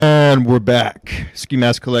And we're back. Ski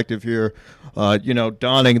Mask Collective here.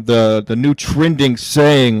 Donning the new trending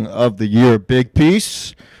saying of the year, big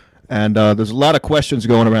piece. And there's a lot of questions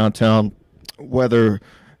going around town whether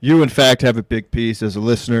you, in fact, have a big piece as a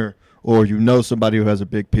listener or you know somebody who has a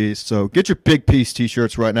big piece. So get your big piece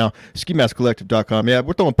T-shirts right now. SkiMaskCollective.com. Yeah,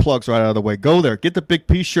 we're throwing plugs right out of the way. Go there. Get the big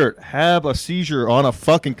piece shirt. Have a seizure on a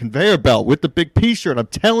fucking conveyor belt with the big piece shirt. I'm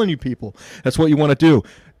telling you, people. That's what you want to do.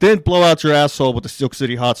 Then blow out your asshole with the Silk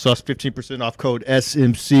City Hot Sauce. 15% off code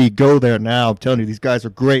SMC. Go there now. I'm telling you, these guys are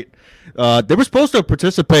great. They were supposed to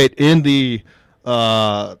participate in the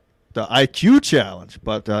IQ challenge,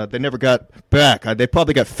 but they never got back. They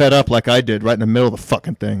probably got fed up like I did right in the middle of the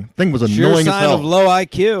fucking thing. Thing was annoying as hell. Sure sign of low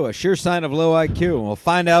IQ. A sure sign of low IQ. And we'll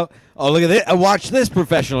find out. Oh, look at this. Watch this,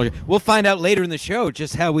 professional. We'll find out later in the show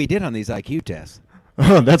just how we did on these IQ tests.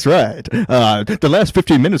 Oh, that's right. The last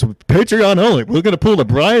 15 minutes were Patreon only. We're going to pull the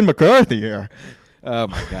Brian McCarthy here. Oh,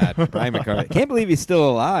 my God. Brian McCarthy. Can't believe he's still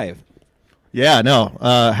alive. Yeah, no.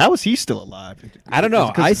 How is he still alive? I don't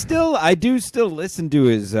know. I do still listen to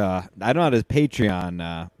his. I don't know his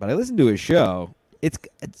Patreon, but I listen to his show. It's.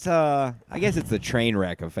 I guess it's the train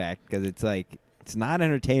wreck effect because it's not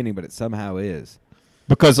entertaining, but it somehow is.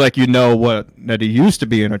 Because that he used to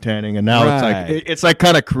be entertaining, and now it's like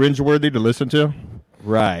kind of cringeworthy to listen to.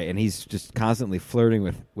 Right, and he's just constantly flirting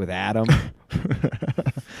with Adam.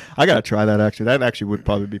 I gotta try that actually. That actually would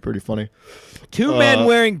probably be pretty funny. Two men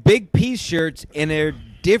wearing big piece shirts and they're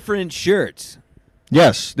different shirts.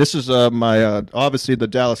 Yes, this is my obviously the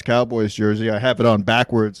Dallas Cowboys jersey. I have it on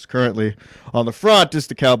backwards currently. On the front is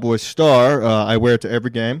the Cowboys star. I wear it to every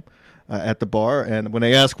game at the bar, and when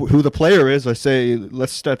they ask who the player is, I say,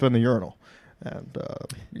 "Let's step in the urinal." And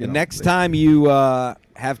next time you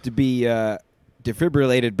have to be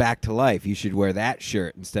defibrillated back to life, you should wear that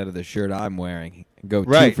shirt instead of the shirt I'm wearing. Go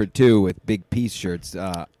 2 for 2 with big piece shirts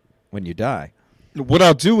when you die. What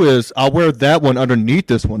I'll do is I'll wear that one underneath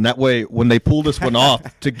this one. That way, when they pull this one off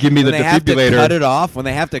to give me the defibrillator, have to cut it off. When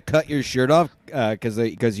they have to cut your shirt off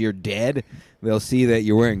because you're dead, they'll see that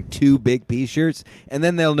you're wearing 2 big piece shirts, and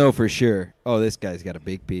then they'll know for sure. Oh, this guy's got a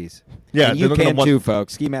big piece. Yeah, and you can too,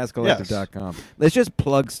 folks. SkiMaskCollective.com. Let's just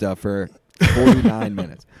plug stuff for 49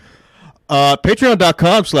 minutes.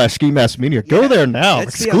 Patreon.com/SkiMaskMedia. Go there now.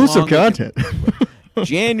 Exclusive content.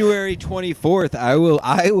 January 24th, I will.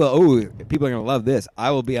 Oh, people are going to love this.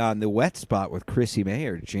 I will be on the Wet Spot with Chrissy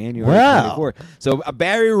Mayer, January 24th. So a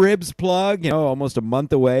Barry Ribs plug, almost a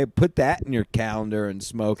month away. Put that in your calendar and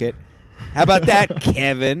smoke it. How about that,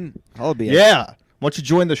 Kevin? I'll be. Yeah. Once you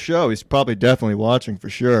join the show, he's probably definitely watching for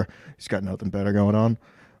sure. He's got nothing better going on.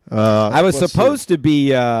 I was supposed to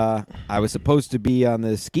be on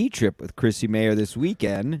the ski trip with Chrissy Mayer this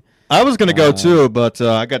weekend. I was going to go too, but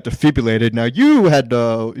I got defibrillated. Now you had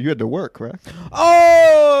to work, correct?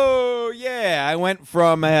 Oh yeah, I went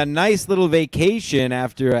from a nice little vacation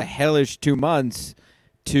after a hellish 2 months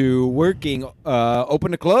to working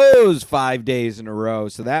open to close 5 days in a row.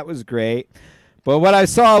 So that was great. But what I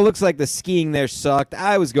saw looks like the skiing there sucked.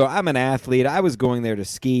 I'm an athlete. I was going there to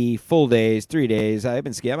ski full days, 3 days. I've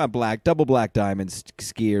been skiing. I'm a double black diamond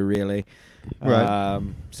skier, really. Right.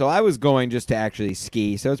 So I was going just to actually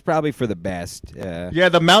ski. So it's probably for the best. Yeah,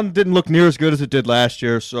 the mountain didn't look near as good as it did last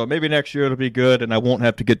year. So maybe next year it'll be good, and I won't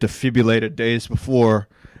have to get defibrillated days before,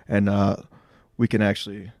 and we can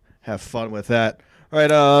actually have fun with that. All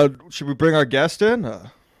right. Should we bring our guest in?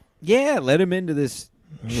 Yeah, let him into this.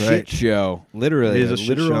 Shit show. Literally. It is a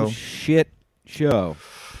literal shit show.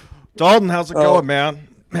 Dalton, how's it going, man?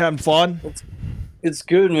 Having fun? It's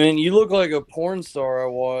good, man. You look like a porn star I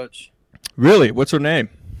watch. Really? What's her name?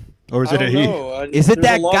 Or is it a he? Is it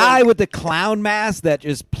that guy with the clown mask that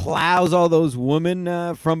just plows all those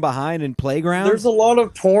women from behind in playgrounds? There's a lot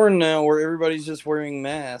of porn now where everybody's just wearing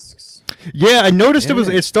masks. Yeah, I noticed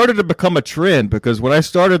it started to become a trend because when I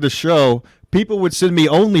started the show, people would send me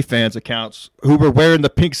OnlyFans accounts who were wearing the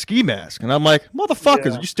pink ski mask. And I'm like,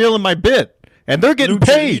 motherfuckers, you're stealing my bit. And they're getting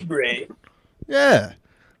paid. Yeah.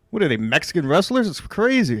 What are they, Mexican wrestlers? It's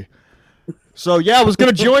crazy. So, yeah, I was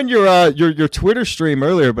going to join your Twitter stream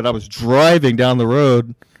earlier, but I was driving down the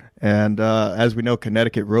road. And as we know,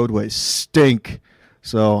 Connecticut roadways stink.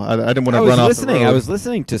 So I didn't want to run off the road. I was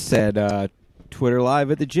listening to said Twitter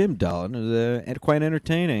Live at the gym, Dalton. It was quite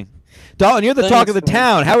entertaining. Dalton, you're the talk of the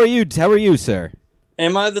town. How are you, sir?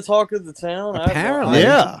 Am I the talk of the town? Apparently,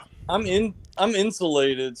 yeah. I'm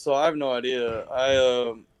insulated, so I have no idea.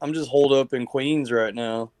 I'm just holed up in Queens right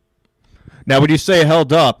now. Now, when you say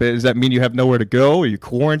held up, does that mean you have nowhere to go? Are you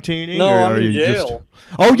quarantining? No, or I'm are in you jail.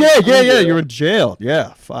 Oh yeah. You're in jail.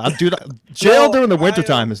 Yeah, dude. Jail during the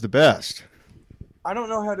wintertime is the best. I don't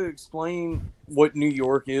know how to explain what New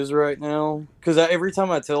York is right now, because every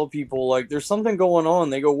time I tell people like there's something going on,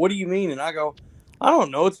 they go, "What do you mean?" And I go, "I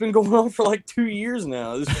don't know. It's been going on for like 2 years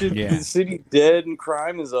now. Yeah. The city's dead and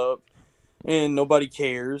crime is up, and nobody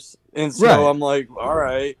cares." And so Right. I'm like, "All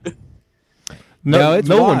right." No, it's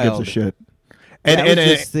no one gives a wild. shit. And, And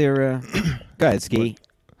just their. Go ahead, Ski.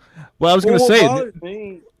 well, I was going to Well, what say, bothers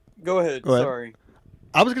me. Go ahead. Go ahead. Sorry.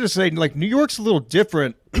 I was going to say, like, New York's a little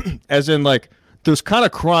different, as in, like, there's kind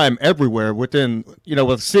of crime everywhere within,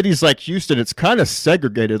 with cities like Houston, it's kind of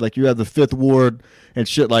segregated. Like, you have the Fifth Ward and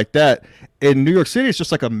shit like that. In New York City, it's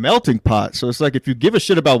just like a melting pot. So it's like if you give a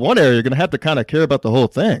shit about one area, you're going to have to kind of care about the whole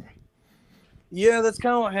thing. Yeah, that's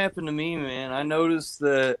kind of what happened to me, man. I noticed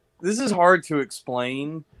that this is hard to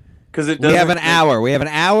explain because it doesn't. We have an hour. We have an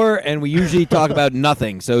hour, and we usually talk about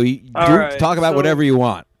nothing. So All right, talk about so- whatever you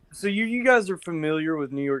want. So you guys are familiar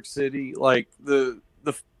with New York City, like the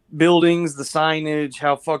buildings, the signage,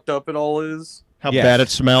 how fucked up it all is. How Yes. bad it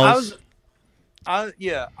smells. I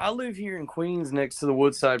live here in Queens next to the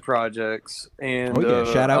Woodside Projects, and Oh,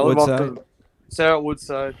 yeah. Shout out I live off Woodside. shout out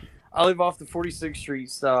Woodside. I live off the 46th Street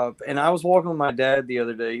stop, and I was walking with my dad the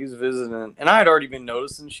other day. He was visiting, and I had already been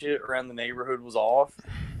noticing shit around the neighborhood was off.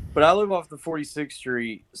 But I live off the 46th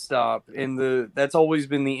Street stop, and that's always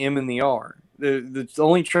been the M and the R. The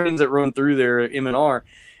only trains that run through there are M and R.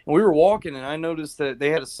 And we were walking, and I noticed that they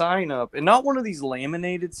had a sign up, and not one of these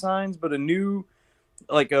laminated signs, but a new,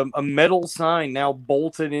 like a metal sign now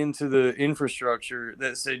bolted into the infrastructure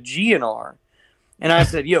that said GNR. And I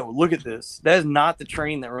said, "Yo, look at this. That is not the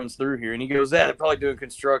train that runs through here." And he goes, "They're probably doing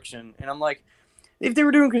construction." And I'm like, if they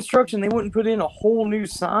were doing construction, they wouldn't put in a whole new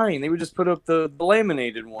sign. They would just put up the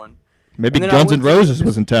laminated one. Maybe and then I Guns N' went to- Roses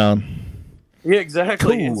was in town. Yeah,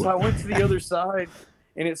 exactly. Cool. And so I went to the other side,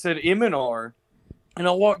 and it said M&R. And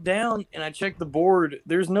I walked down, and I checked the board.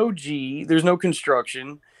 There's no G. There's no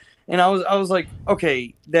construction. And I was like,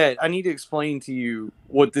 okay, Dad, I need to explain to you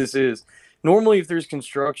what this is. Normally, if there's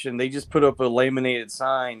construction, they just put up a laminated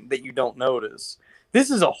sign that you don't notice. This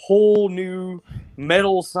is a whole new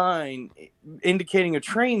metal sign indicating a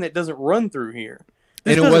train that doesn't run through here.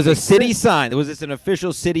 This And it was doesn't a make city sense. sign. Was this an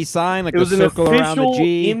official city sign, like It was the an circle around the official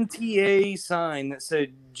G? MTA sign that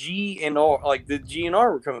said G and R, like the G and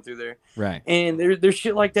R were coming through there. Right. And there's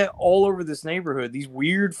shit like that all over this neighborhood. These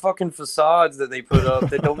weird fucking facades that they put up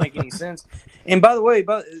that don't make any sense. And by the way,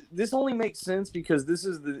 this only makes sense because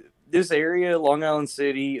this area, Long Island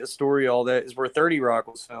City, Astoria, all that is where 30 Rock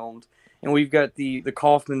was filmed. And we've got the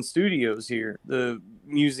Kaufman Studios here, the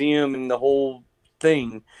museum and the whole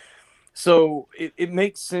thing. So it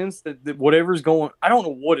makes sense that whatever's going, I don't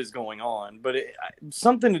know what is going on, but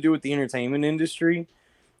something to do with the entertainment industry,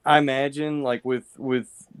 I imagine, like with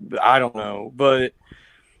I don't know, but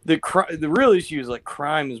the real issue is like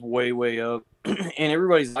crime is way up, and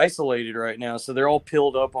everybody's isolated right now, so they're all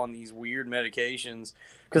pilled up on these weird medications.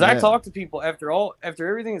 Because I Yeah. talked to people after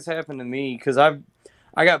everything that's happened to me, because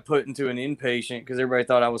I got put into an inpatient because everybody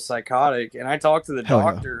thought I was psychotic, and I talked to the Hell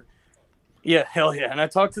yeah. doctor. Yeah, hell yeah. And I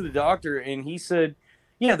talked to the doctor, and he said,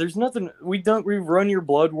 "Yeah, there's nothing. We've run your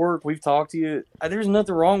blood work. We've talked to you. There's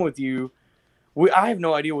nothing wrong with you. I have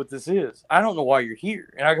no idea what this is. I don't know why you're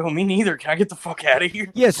here." And I go, "Me neither. Can I get the fuck out of here?"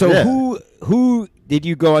 Yeah. So Yeah. who did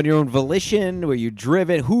you go on your own volition? Were you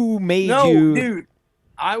driven? Who made No, you? dude.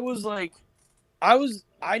 I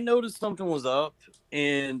noticed something was up,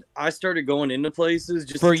 and I started going into places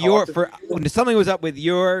just For to talk to when something was up with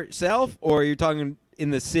yourself, or you're talking in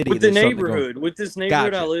the city? with the there's something going- neighborhood, with this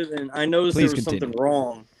neighborhood Gotcha. I live in, I noticed Please there was continue. something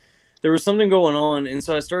wrong. There was something going on, and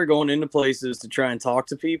so I started going into places to try and talk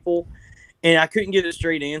to people, and I couldn't get a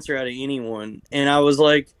straight answer out of anyone. And I was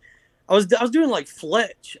like, I was doing like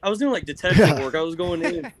Fletch. I was doing like detective Yeah. work. I was going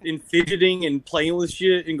in and fidgeting and playing with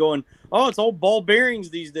shit and going, "Oh, it's all ball bearings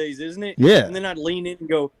these days, isn't it?" Yeah. And then I'd lean in and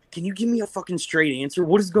go, "Can you give me a fucking straight answer?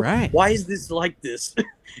 What is going? Right. Why is this like this?"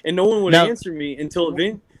 And no one would Now- answer me until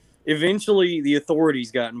eventually the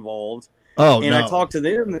authorities got involved. Oh, And no. I talked to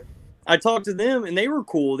them, and they were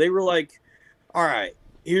cool. They were like, "All right,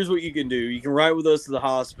 here's what you can do. You can ride with us to the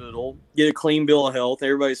hospital, get a clean bill of health.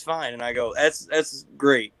 Everybody's fine." And I go, "That's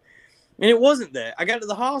great." And it wasn't that. I got to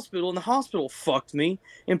the hospital, and the hospital fucked me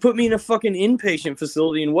and put me in a fucking inpatient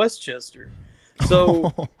facility in Westchester.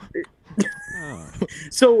 So,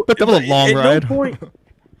 But that was a long at ride. No point,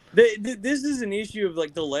 this is an issue of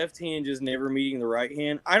like the left hand just never meeting the right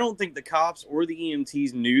hand. I don't think the cops or the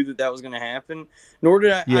EMTs knew that was going to happen. Nor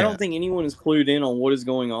did I. Yeah. I don't think anyone is clued in on what is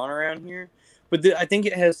going on around here. But I think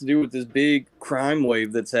it has to do with this big crime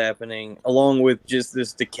wave that's happening, along with just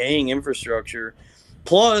this decaying infrastructure.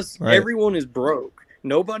 Plus, Right. everyone is broke.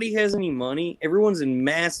 Nobody has any money. Everyone's in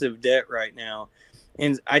massive debt right now.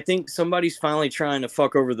 And I think somebody's finally trying to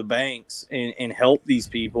fuck over the banks and help these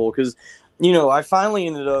people. Because, I finally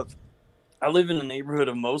ended up, I live in a neighborhood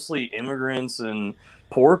of mostly immigrants and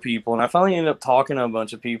poor people. And I finally ended up talking to a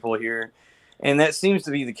bunch of people here. And that seems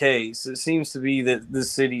to be the case. It seems to be that the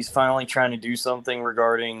city's finally trying to do something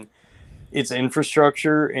regarding its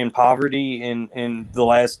infrastructure and poverty in the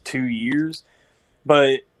last 2 years.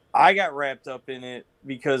 But I got wrapped up in it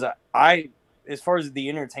because I as far as the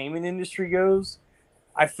entertainment industry goes,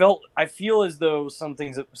 I feel as though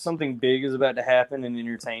something big is about to happen in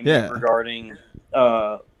entertainment regarding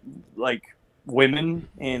like women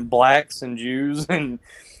and blacks and Jews and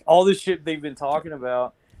all this shit they've been talking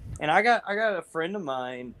about. And I got a friend of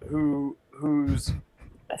mine who's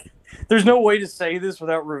there's no way to say this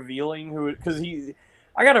without revealing who, because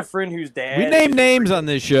I got a friend whose dad. We name names on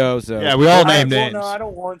this show, so yeah, we all name names. No, I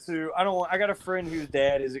don't want to. I got a friend whose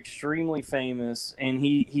dad is extremely famous, and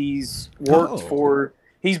he's worked for.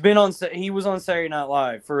 He's been on. He was on Saturday Night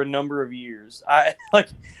Live for a number of years. I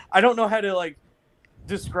don't know how to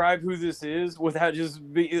describe who this is without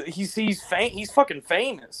just be. He's fucking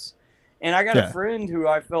famous, and I got a friend who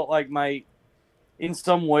I felt like might, in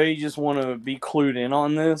some way, just want to be clued in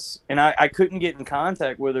on this, and I couldn't get in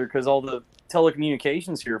contact with her because all the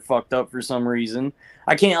telecommunications here are fucked up for some reason.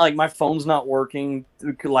 I can't, my phone's not working,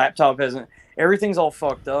 the laptop hasn't, everything's all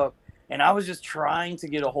fucked up, and I was just trying to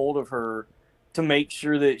get a hold of her to make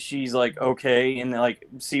sure that she's okay, and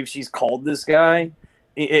see if she's called this guy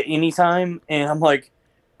at any time. And I'm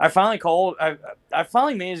I finally called. I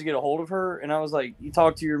finally managed to get a hold of her, and I was like, "You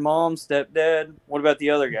talked to your mom, stepdad? What about the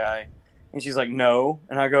other guy?" And she's like, "No."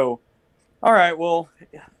 And I go, "All right, well,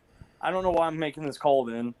 I don't know why I'm making this call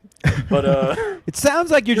then, but it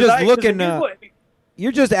sounds like you're just looking.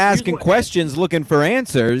 You're just asking questions, looking for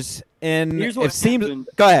answers, and it seems. Happened.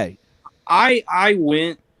 Go ahead.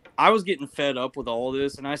 I was getting fed up with all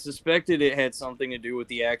this, and I suspected it had something to do with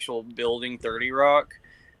the actual building 30 Rock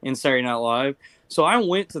in Saturday Night Live. So I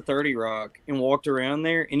went to 30 Rock and walked around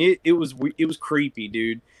there, and it was creepy,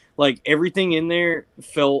 dude. Everything in there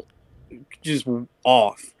felt just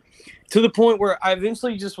off, to the point where I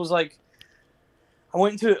eventually just was I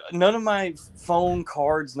went into none of my phone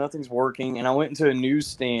cards, nothing's working, and I went into a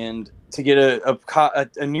newsstand to get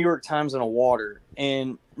a New York Times and a water,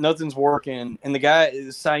 and nothing's working. And the guy,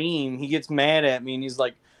 Saeem, he gets mad at me, and he's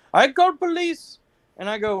like, "I called police." And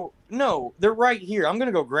I go, "No, they're right here. I'm going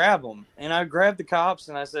to go grab them." And I grabbed the cops,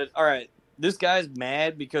 and I said, "All right, this guy's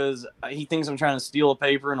mad because he thinks I'm trying to steal a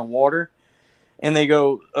paper and a water." And they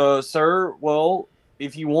go, "Sir, well,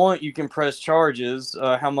 if you want, you can press charges.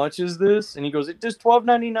 How much is this?" And he goes, "It's just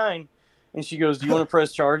 $12.99. And she goes, "Do you want to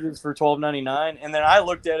press charges for $12.99? And then I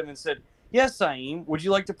looked at him and said, "Yes, Saeem, would you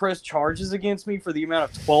like to press charges against me for the amount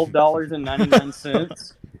of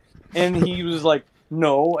 $12.99? And he was like,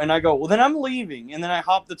 "No." And I go, "Well, then I'm leaving." And then I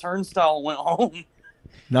hopped the turnstile and went home.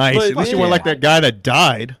 Nice. At least you weren't like that guy that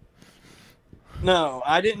died. No,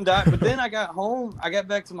 I didn't die. But then I got home. I got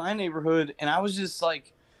back to my neighborhood, and I was just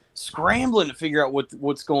scrambling to figure out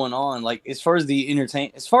what's going on. As far as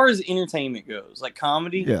entertainment goes,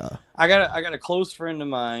 comedy. Yeah. I got a close friend of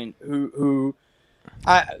mine who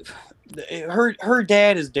her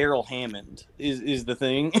dad is Daryl Hammond is the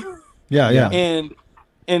thing. Yeah.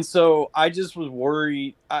 And so I just was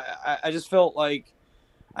worried. I just felt like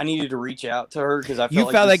I needed to reach out to her because I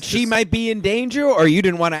felt like she might be in danger, or you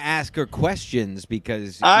didn't want to ask her questions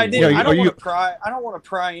because I didn't. I don't want to pry. I don't want to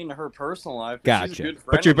pry into her personal life. Gotcha. She's a good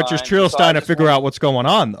friend but you're still trying to figure out what's going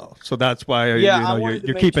on, though. So that's why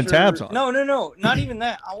you're keeping tabs on. No, not even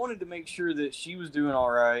that. I wanted to make sure that she was doing all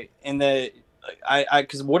right, and that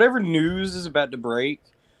because whatever news is about to break,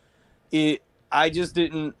 I just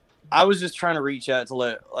didn't. I was just trying to reach out to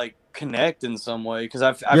let connect in some way because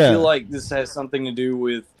I feel like this has something to do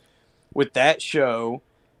with that show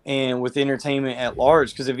and with entertainment at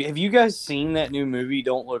large. Because have you guys seen that new movie,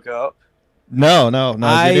 Don't Look Up? No.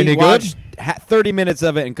 I watched 30 minutes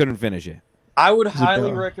of it and couldn't finish it. I would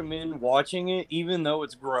highly recommend watching it, even though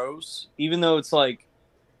it's gross, even though it's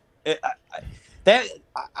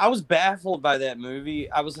I was baffled by that movie.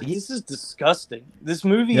 I was like, this is disgusting. This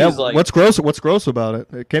movie is what's gross about it?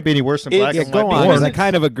 It can't be any worse than black and white. Go on, I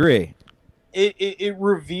kind of agree. It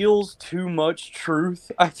reveals too much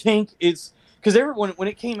truth. I think it's because when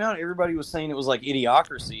it came out, everybody was saying it was like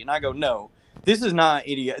Idiocracy, and I go, no, this is not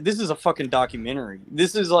idiot. This is a fucking documentary.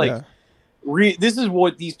 This is this is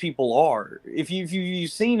what these people are. If you've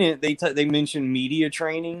seen it, they mention media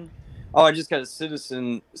training. Oh, I just got a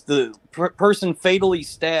citizen. The person fatally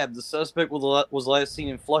stabbed. The suspect was last seen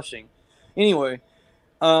in Flushing. Anyway,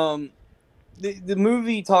 the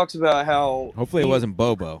movie talks about how... Hopefully it wasn't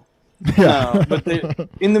Bobo. No, but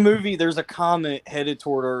in the movie, there's a comet headed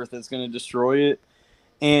toward Earth that's going to destroy it,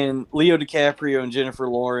 and Leo DiCaprio and Jennifer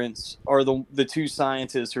Lawrence are the two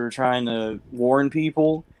scientists who are trying to warn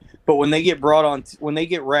people. But when they get when they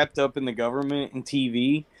get wrapped up in the government and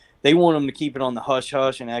TV, they want them to keep it on the hush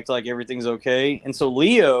hush and act like everything's okay. And so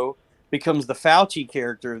Leo becomes the Fauci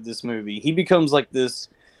character of this movie. He becomes like this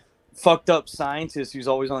fucked up scientist who's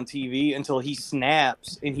always on TV until he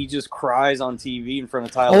snaps and he just cries on TV in front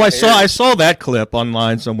of Tyler. Oh, Perry. I saw that clip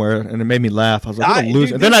online somewhere, and it made me laugh. I was like, I'm gonna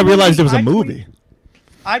lose it. Dude, And then I realized it was a movie.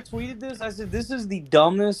 I tweeted this. I said, this is the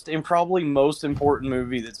dumbest and probably most important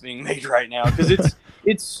movie that's being made right now because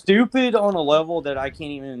it's stupid on a level that I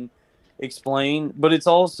can't even explain, but it's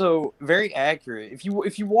also very accurate. If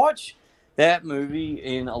you watch that movie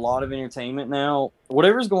in a lot of entertainment now,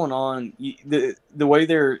 whatever's going on, the way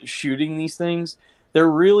they're shooting these things, they're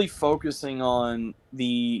really focusing on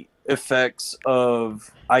the effects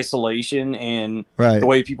of isolation and the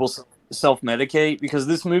way people self-medicate, because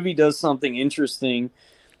this movie does something interesting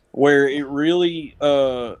where it really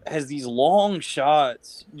has these long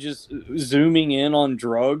shots just zooming in on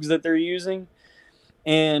drugs that they're using.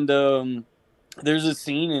 And there's a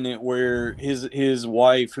scene in it where his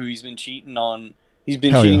wife, who he's been cheating on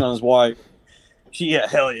his wife. She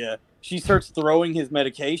starts throwing his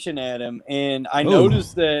medication at him. And I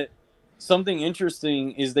noticed that something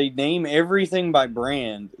interesting is they name everything by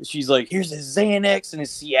brand. She's like, here's his Xanax and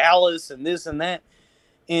his Cialis and this and that.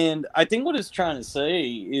 And I think what it's trying to say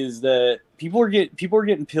is that people are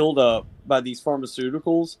getting pilled up by these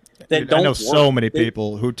pharmaceuticals that don't. I know work. So many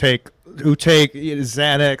people who take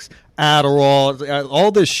Xanax, Adderall,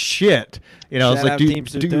 all this shit. You know, it's like, do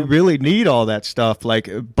you really need all that stuff? Like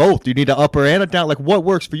both. Do you need an upper and a down? Like what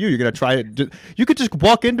works for you? You're gonna try it. You could just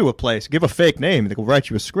walk into a place, give a fake name, and they will write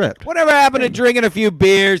you a script. Whatever happened to drinking a few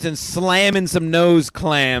beers and slamming some nose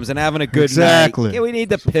clams and having a good night? Yeah, we need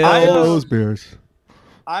the pills. Those beers.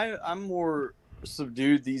 I'm more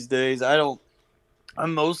subdued these days. I'm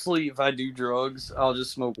mostly, if I do drugs, I'll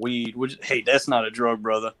just smoke weed, which, hey, that's not a drug,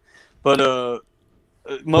 brother. But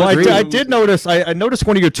I did notice. I noticed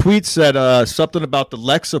one of your tweets said something about the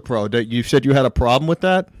Lexapro. That you said you had a problem with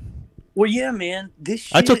that. Well, yeah, man. This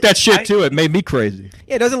shit, I took that shit too. It made me crazy.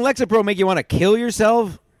 Yeah, doesn't Lexapro make you want to kill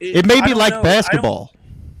yourself? It made me like basketball.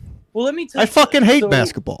 Well, let me tell you. I fucking hate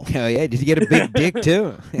basketball. Hell yeah! Did you get a big dick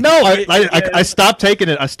too? No, I stopped taking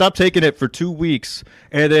it. I stopped taking it for 2 weeks,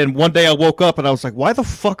 and then one day I woke up and I was like, "Why the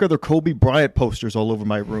fuck are there Kobe Bryant posters all over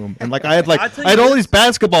my room?" And like I had all these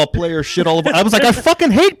basketball player shit all over. I was like, I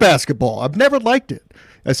fucking hate basketball. I've never liked it,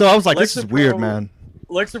 and so I was like, this is weird, man.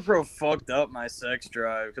 Lexapro fucked up my sex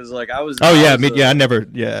drive because like I was.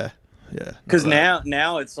 Because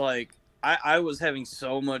now it's like. I was having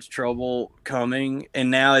so much trouble coming,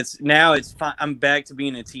 and now it's fine. I'm back to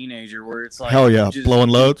being a teenager where it's like, hell yeah, blowing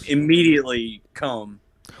loads, immediately come.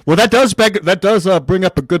 Well, that does bring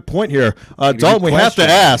up a good point here, Dalton. We have to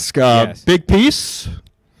ask, yes. Big piece?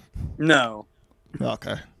 No.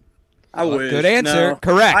 Okay. I wish. Good answer. No.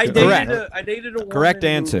 Correct. I dated a woman. Correct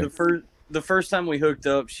answer. The first time we hooked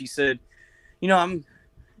up, she said, I'm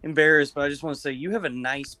embarrassed, but I just want to say you have a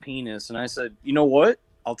nice penis, and I said, you know what?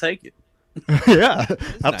 I'll take it. Yeah,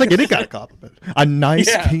 I'll take any kind of compliment. A nice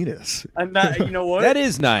penis. You know what? That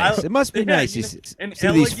is nice. It must be nice. You see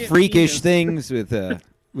these freakish things with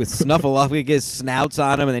snuffleupagus snouts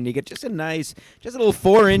on them, and then you get just a little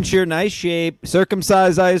 4-incher, nice shape,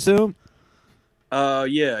 circumcised, I assume.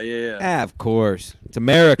 Yeah. Of course. It's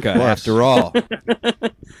America, after all.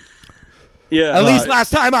 Yeah. At least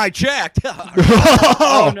last time I checked.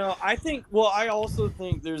 Oh no, I also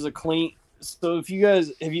think there's a clean. So if you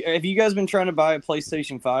guys have you guys been trying to buy a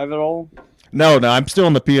PlayStation 5 at all? No, I'm still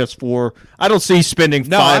on the PS4. I don't see spending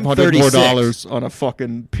 $500 more on a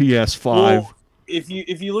fucking PS5. Well, if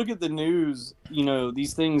you look at the news,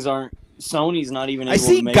 these things aren't. Sony's not even able to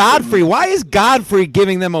make them. I see Godfrey. Why is Godfrey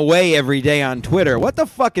giving them away every day on Twitter? What the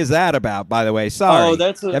fuck is that about, by the way? Sorry.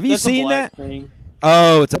 Oh, have you seen that? Thing.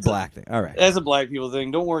 Oh, it's a black thing. All right. That's a black people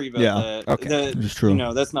thing. Don't worry about that. Okay. That's true.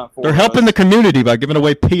 That's not for They're helping the community by giving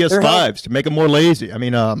away PS5s to make them more lazy. I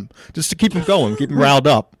mean, just to keep them going, keep them riled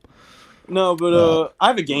up. No, but I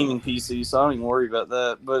have a gaming PC, so I don't even worry about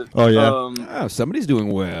that. But oh yeah, somebody's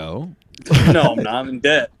doing well. No, I'm not. I'm in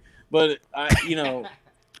debt. But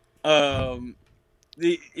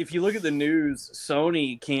if you look at the news,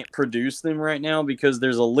 Sony can't produce them right now because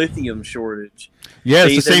there's a lithium shortage. Yeah,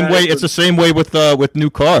 it's the same way. It's the same way with new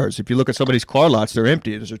cars. If you look at somebody's car lots, they're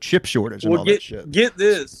empty. There's a chip shortage and all that shit. Get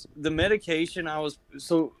this: the medication I was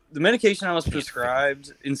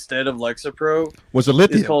prescribed instead of Lexapro was a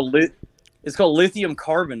lithium. It's called It's called lithium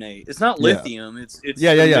carbonate. It's not Yeah. lithium. It's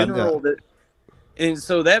Yeah, a yeah. mineral that, and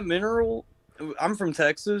so that mineral. I'm from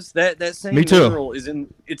Texas. That same Me too. mineral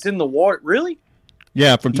it's in the water. Really?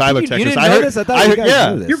 Yeah, from Tyler, You Texas. didn't know this? I thought you guys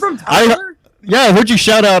yeah. knew this. You're from I- Tyler? Yeah, I heard you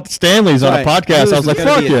shout out Stanley's on a Right. podcast. I was like, This is gonna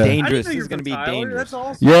fuck be a yeah. dangerous- I didn't know this you is were gonna from be Tyler. dangerous. That's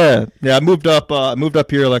awesome. Yeah. I moved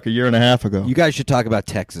up here like a year and a half ago. You guys should talk about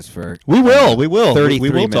Texas for. We will. We 33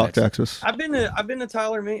 will talk minutes. Texas. I've been to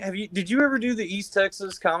Tyler. Did you ever do the East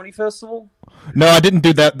Texas Comedy Festival? No, I didn't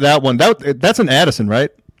do that one. That's in Addison,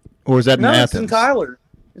 right? Or is that in No, Athens? it's in Tyler.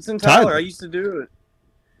 It's in Tyler. Tyler. I used to do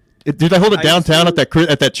it. Did they hold it I downtown used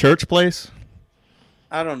at that church place?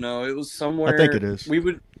 I don't know. It was somewhere. I think it is.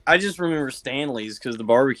 I just remember Stanley's because the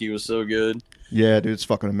barbecue was so good. Yeah, dude, it's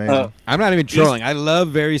fucking amazing. I'm not even trolling. I love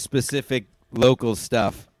very specific local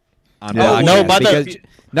stuff. On Yeah. podcasts No, by the- because-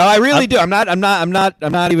 no, I really do. I'm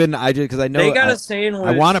not even. I just because I know They got I- a sandwich.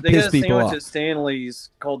 I wanna they piss got a people sandwich off. at Stanley's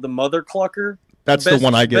called the Mother Clucker. That's best- the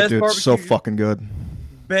one I get, best dude. It's so barbecue- fucking good.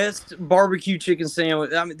 Best barbecue chicken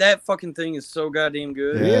sandwich. I mean, that fucking thing is so goddamn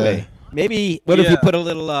good. Yeah. really. Maybe what if you Yeah. put a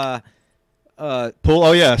little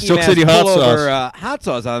Oh yeah, Ski Silk Mask City hot pullover, sauce. hot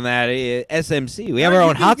sauce on that SMC. We have No, our you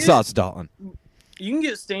own can hot get- sauce, Dalton. You can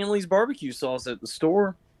get Stanley's barbecue sauce at the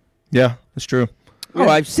store. Yeah, that's true. Oh,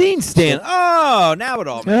 I've seen Stan. Oh, now it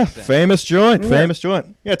all Yeah, makes sense. famous joint. Yeah. Famous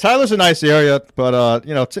joint. Yeah, Tyler's a nice area, but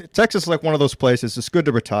Texas is like one of those places. It's good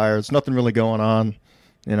to retire. There's nothing really going on.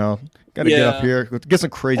 Got to get up Yeah. here, get some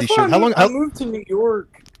crazy That's shit. why How long? I moved to New York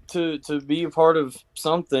to be a part of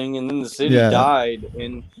something, and then the city Yeah. died.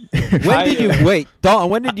 And When did you wait, Dalton?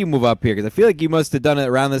 When did you move up here? Because I feel like you must have done it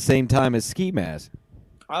around the same time as Ski Mask.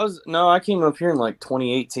 I came up here in like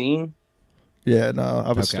 2018. Yeah, no, I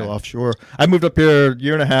was Okay. still offshore. I moved up here a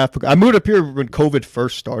year and a half ago. I moved up here when COVID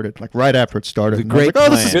first started, like right after it started. It's a And I was great like,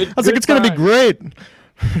 oh, this is, plan. I was like, Good it's going to be time. great.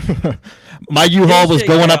 My U-Haul was Yeah,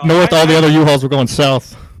 going up north. All the other U-Hauls were going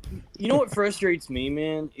south. You know what frustrates me,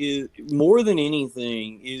 man, is more than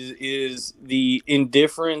anything is the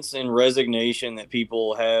indifference and resignation that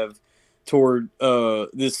people have toward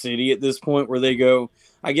this city at this point, where they go,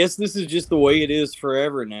 I guess this is just the way it is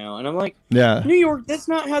forever now. And I'm like, Yeah. New York, that's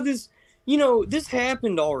not how this. This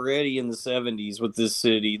happened already in the 70s with this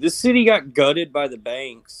city. This city got gutted by the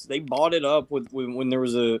banks. They bought it up when there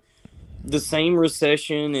was the same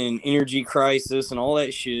recession and energy crisis and all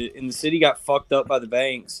that shit, and the city got fucked up by the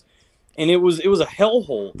banks. And it was a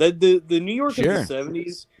hellhole. That the New York Sure. of the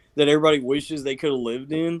 70s that everybody wishes they could have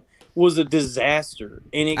lived in was a disaster.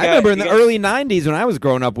 And I remember in the early '90s when I was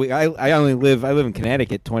growing up. I live in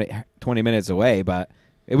Connecticut, 20 minutes away, but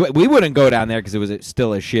we wouldn't go down there because it was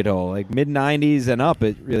still a shithole. Like mid '90s and up,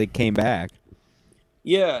 it really came back.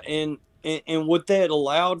 Yeah, and what that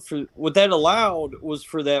allowed was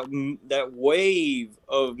for that wave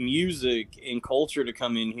of music and culture to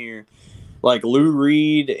come in here, like Lou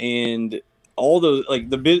Reed and all those, like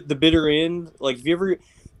the Bitter End. Like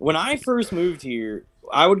when I first moved here,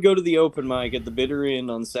 I would go to the open mic at the Bitter End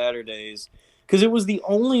on Saturdays because it was the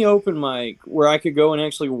only open mic where I could go and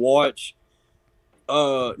actually watch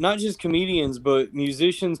not just comedians but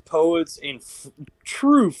musicians, poets, and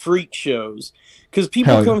true freak shows, because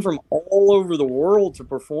people Hell yeah. come from all over the world to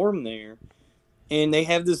perform there, and they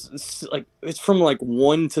have this, like, it's from like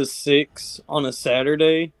 1 to 6 on a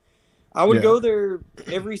Saturday. I would Yeah. go there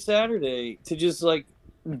every Saturday to just like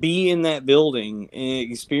be in that building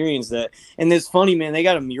and experience that. And it's funny, man, they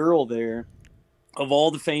got a mural there of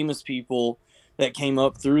all the famous people that came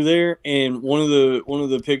up through there, and one of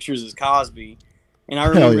the pictures is Cosby. And I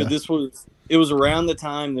remember yeah. it was around the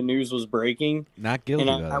time the news was breaking, Not guilty.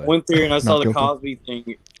 and by I the way. went there and I saw Not the guilty. Cosby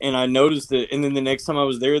thing, and I noticed it. And then the next time I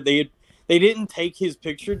was there, they didn't take his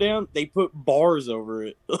picture down; they put bars over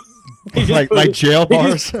it. They just Like jail they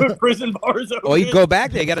bars. just put prison bars over Oh, you it. go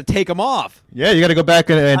back there. You got to take them off. Yeah, you got to go back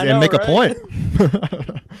and I know, make a right? point.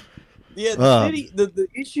 Yeah, the city. The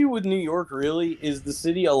issue with New York really is the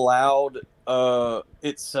city allowed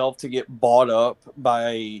itself to get bought up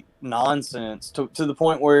by nonsense to the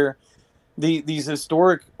point where these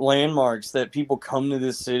historic landmarks that people come to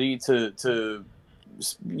this city to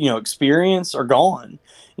experience are gone.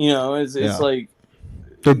 It's Yeah. like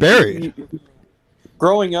They're buried.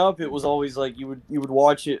 Growing up, it was always like you would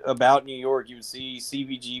watch it about New York. You would see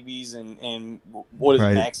CBGBs and what is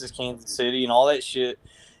Right. it, Max's Kansas City and all that shit.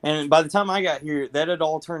 And by the time I got here, that had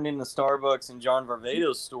all turned into Starbucks and John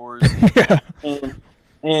Varvatos stores. Yeah.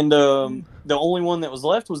 And the only one that was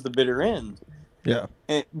left was the Bitter End. Yeah.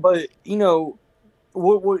 But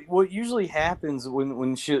what usually happens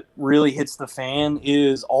when shit really hits the fan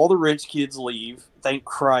is all the rich kids leave. Thank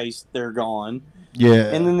Christ they're gone. Yeah.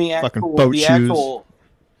 And then the Fucking actual boat shoes.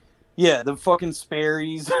 Yeah, the fucking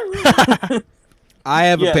Sperry's. I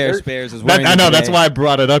have a Yeah, pair of they're- spares as well. I know. That's why I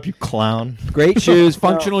brought it up. You clown. Great shoes,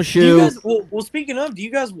 functional Do you shoe. guys, well, speaking of, do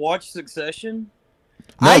you guys watch Succession?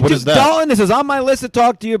 No, what do, is that? Dalton, this is on my list to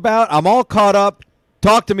talk to you about. I'm all caught up.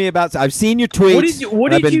 Talk to me about. I've seen your tweets.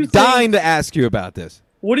 What and did I've you been think- dying to ask you about this.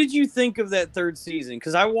 What did you think of that third season?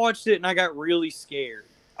 Because I watched it and I got really scared.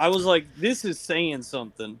 I was like, this is saying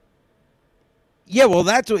something. Yeah, well,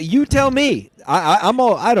 that's what you tell me. I'm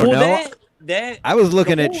all. I don't know. That I was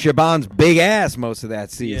looking the at whole- Shaban's big ass most of that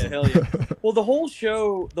Yeah, season. hell yeah. Well, the whole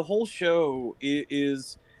show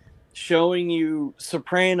is showing you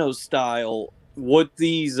Sopranos style what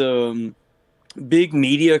these big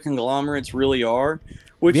media conglomerates really are.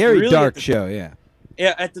 Which Very really dark show, yeah.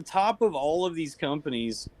 Yeah, at the top of all of these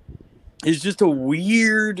companies is just a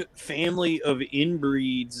weird family of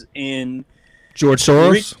inbreeds and George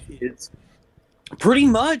Soros. rich kids. Pretty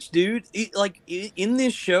much, dude. In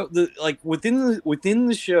this show, within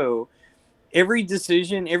the show, every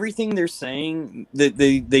decision, everything they're saying that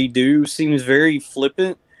they do seems very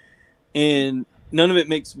flippant, and none of it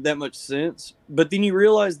makes that much sense. But then you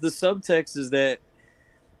realize the subtext is that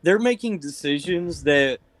they're making decisions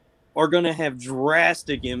that are going to have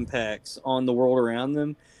drastic impacts on the world around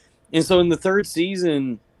them. And so in the third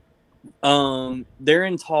season, they're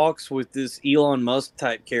in talks with this Elon Musk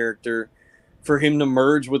type character for him to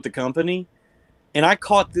merge with the company. And I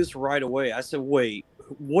caught this right away. I said, wait,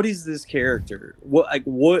 what is this character?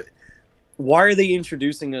 Why are they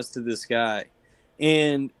introducing us to this guy?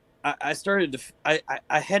 And I started to,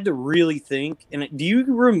 I had to really think. And do you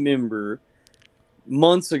remember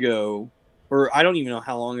months ago, or I don't even know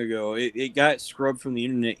how long ago, it got scrubbed from the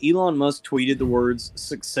internet. Elon Musk tweeted the words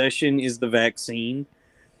 "Succession is the vaccine,"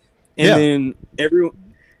 and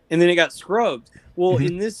then it got scrubbed. Well,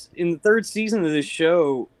 in the third season of this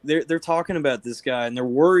show, they're talking about this guy and they're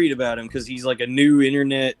worried about him because he's like a new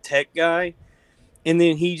internet tech guy. And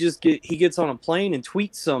then he gets on a plane and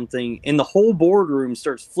tweets something, and the whole boardroom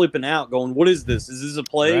starts flipping out, going, "What is this? Is this a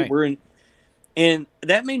play?" Right. And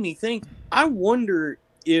that made me think. I wonder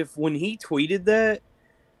if when he tweeted that,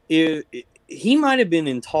 he might have been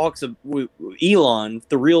in talks with Elon,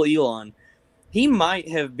 the real Elon. He might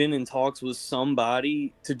have been in talks with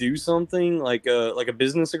somebody to do something like a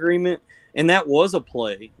business agreement, and that was a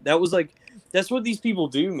play. That's what these people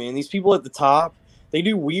do, man. These people at the top, they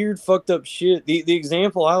do weird, fucked up shit. The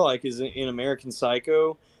example I like is in American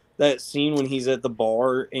Psycho, that scene when he's at the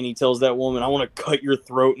bar and he tells that woman, "I want to cut your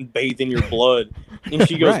throat and bathe in your blood," and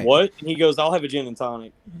she goes, Right. "What?" And he goes, "I'll have a gin and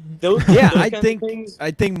tonic." Yeah, those I kinds of think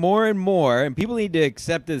things- more and more, and people need to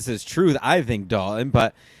accept this as truth. I think, Dalton,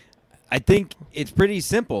 but I think it's pretty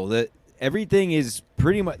simple that everything is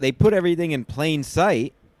pretty much they put everything in plain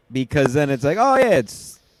sight because then it's like, oh yeah,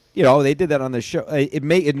 it's they did that on the show. It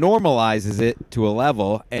normalizes it to a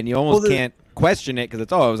level, and you almost can't question it because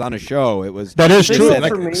it was on a show. It was That is The true. signal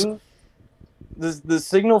Like, for me, the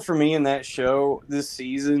signal for me in that show this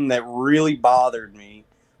season that really bothered me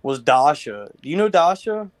was Dasha. Do you know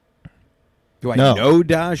Dasha? Do I No. know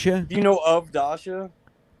Dasha? Do you know of Dasha?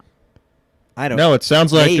 I don't. no, it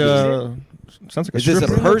sounds like Maybe. a Is this a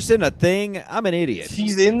stripper. person, a thing? I'm an idiot.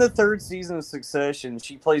 She's in the third season of Succession.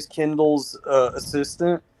 She plays Kendall's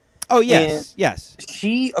assistant. Oh yes, yes.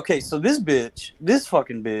 So this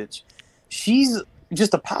fucking bitch, she's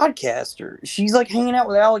just a podcaster. She's like hanging out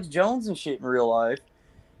with Alex Jones and shit in real life.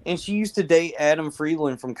 And she used to date Adam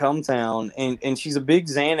Friedland from Cumtown, and she's a big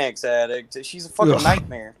Xanax addict. She's a fucking Ugh.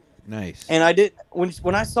 nightmare. Nice. And I did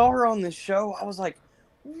when I saw her on this show, I was like,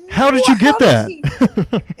 How did you get how did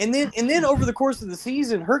that? she-" And then over the course of the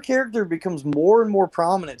season, her character becomes more and more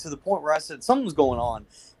prominent to the point where I said something's going on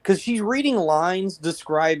because she's reading lines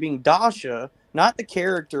describing Dasha, not the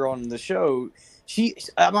character on the show.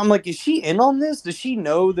 I'm like, is she in on this? Does she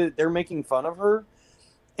know that they're making fun of her?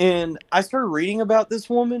 And I started reading about this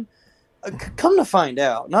woman. Come to find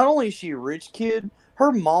out, not only is she a rich kid,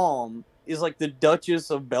 her mom is like the Duchess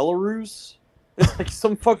of Belarus. It's like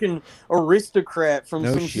some fucking aristocrat from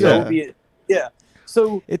No some shit. Soviet. Yeah.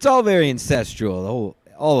 So, It's all very ancestral,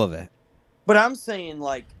 all of it. but I'm saying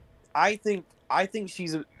like, I think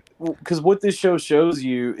she's because what this show shows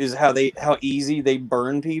you is how easy they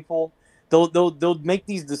burn people. They'll make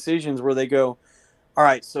these decisions where they go, all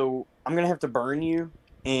right, so I'm gonna have to burn you,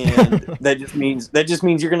 and that just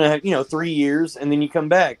means you're gonna have 3 years, and then you come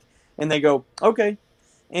back, and they go okay,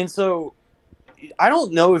 and so I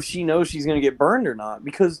don't know if she knows she's gonna get burned or not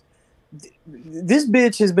because this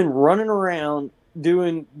bitch has been running around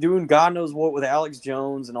doing God knows what with Alex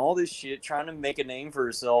Jones and all this shit, trying to make a name for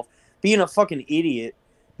herself, being a fucking idiot.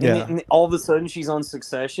 And Yeah. then all of a sudden she's on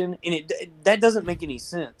Succession, and that doesn't make any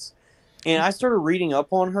sense. And I started reading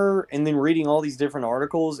up on her and then reading all these different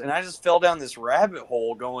articles, and I just fell down this rabbit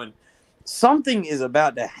hole going, something is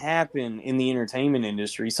about to happen in the entertainment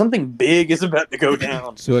industry. Something big is about to go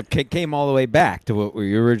down. So it came all the way back to what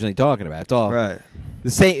we were originally talking about. It's all Right.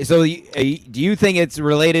 the same. So do you think it's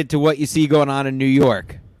related to what you see going on in New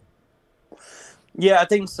York? Yeah, I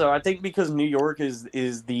think so. I think because New York is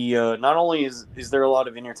the not only is there a lot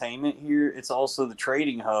of entertainment here, it's also the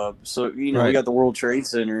trading hub. So we Right. got the World Trade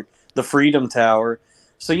Center, the Freedom Tower.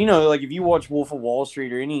 So like if you watch Wolf of Wall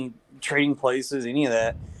Street or any trading places, any of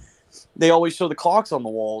that, they always show the clocks on the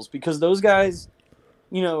walls because those guys,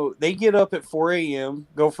 they get up at 4 a.m.,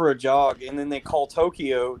 go for a jog, and then they call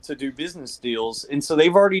Tokyo to do business deals. And so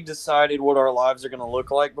they've already decided what our lives are going to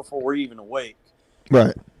look like before we're even awake.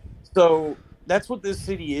 Right. So that's what this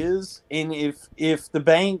city is. And if the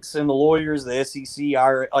banks and the lawyers, the SEC,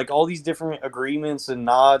 are like all these different agreements and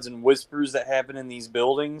nods and whispers that happen in these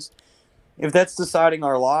buildings, if that's deciding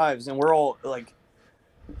our lives, and we're all like,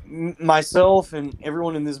 myself and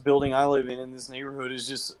everyone in this building I live in this neighborhood is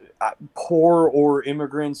just poor or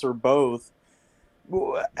immigrants or both.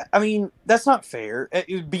 I mean, that's not fair.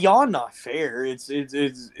 It's beyond not fair. It's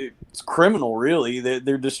criminal, really, that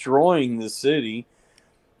they're destroying the city.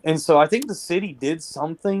 And so I think the city did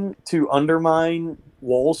something to undermine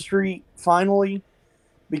Wall Street finally,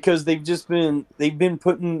 because they've been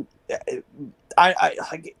putting I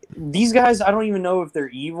like these guys. I don't even know if they're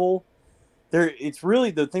evil. It's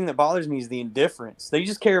really the thing that bothers me is the indifference. They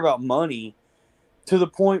just care about money to the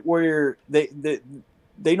point where they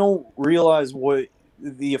don't realize what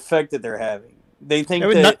the effect that they're having. They think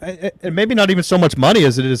and maybe not even so much money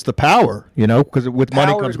as it is the power, because with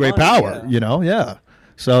money comes great power, yeah.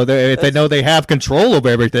 So if they know they have control over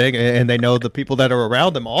everything and they know the people that are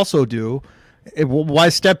around them also do, why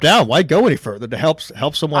step down? Why go any further to help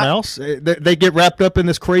someone else? They get wrapped up in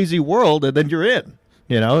this crazy world and then you're in.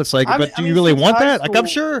 It's like, but do you really want that? Like, I'm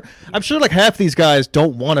sure like half these guys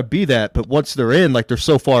don't want to be that, but once they're in, like they're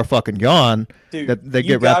so far fucking gone that they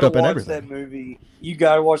get wrapped up in everything. That movie. You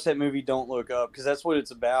got to watch that movie. Don't Look Up, because that's what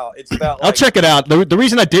it's about. It's about. I'll check it out. The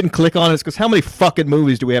reason I didn't click on it is because how many fucking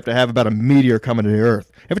movies do we have to have about a meteor coming to the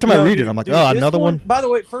Earth? Every time I read it, I'm like, another one. By the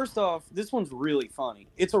way, first off, this one's really funny.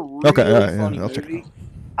 It's a really funny movie.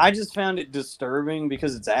 I just found it disturbing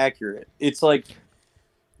because it's accurate. It's like,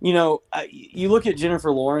 you look at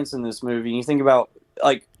Jennifer Lawrence in this movie and you think about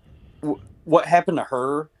like what happened to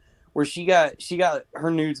her, where she got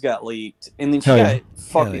her nudes got leaked, and then she got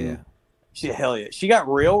fucking. She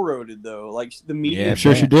got railroaded though. Like the media,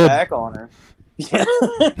 sure she did. Back on her. Yeah.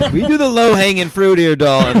 We do the low hanging fruit here,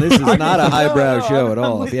 doll, and this is not a highbrow show at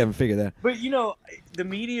all. If you haven't figured that. But the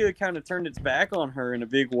media kind of turned its back on her in a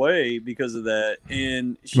big way because of that,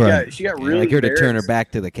 and she got really. Like her to turn her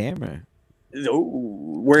back to the camera. Oh,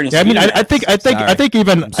 wearing a I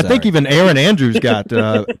think even Erin Andrews got.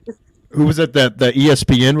 Who was it? The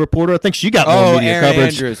ESPN reporter? I think she got more media Erin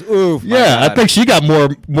coverage. Andrews. Oof, yeah, I think she got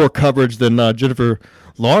more coverage than Jennifer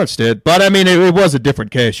Lawrence did. But I mean, it was a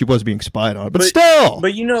different case. She was being spied on. But still.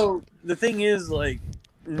 But the thing is, like,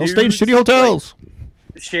 don't stay in shitty hotels.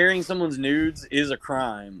 Like, sharing someone's nudes is a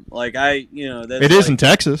crime. Like that's it is in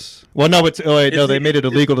Texas. Well, no, they made it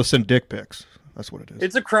illegal to send dick pics. That's what it is.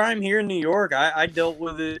 It's a crime here in New York. I dealt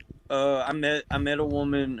with it. I met a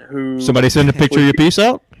woman who. Somebody send a picture of your piece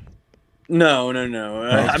out. No.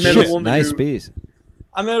 I met a woman. Nice piece.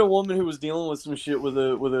 I met a woman who was dealing with some shit with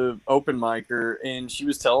a open micer, and she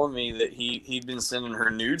was telling me that he'd been sending her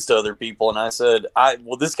nudes to other people, and I said,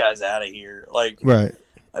 this guy's out of here, like, right?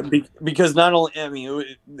 Because not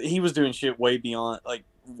only, he was doing shit way beyond, like,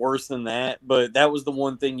 worse than that, but that was the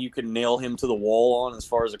one thing you could nail him to the wall on as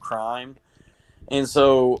far as a crime, and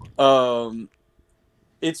so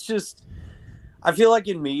it's just. I feel like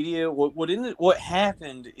in media, what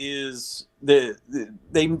happened is they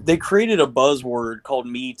created a buzzword called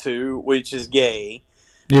Me Too, which is gay,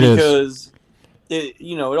 because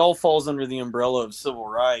it all falls under the umbrella of civil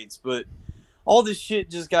rights. But all this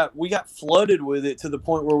shit we got flooded with it to the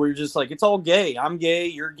point where we're just like, it's all gay. I'm gay.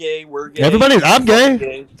 You're gay. We're gay. I'm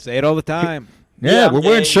gay. Say it all the time. Yeah, we're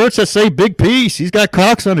wearing shirts that say Big Piece. He's got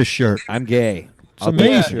cocks on his shirt. I'm gay. It's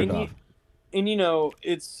amazing. And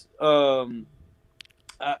it's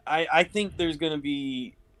I think there's going to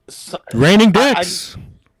be raining dicks.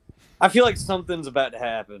 I feel like something's about to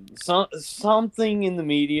happen. Something in the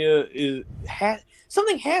media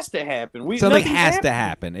something has to happen. Something has to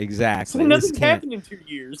happen. Exactly. Nothing's happened in 2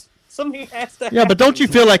 years. Something has to happen. Yeah, but don't you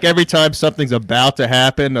feel like every time something's about to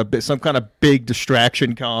happen, some kind of big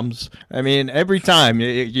distraction comes? I mean, every time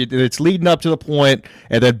it's leading up to the point,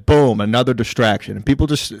 and then boom, another distraction, and people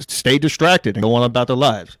just stay distracted and go on about their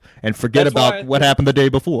lives and forget about what happened the day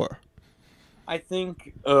before. I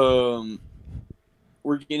think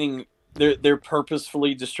we're getting they're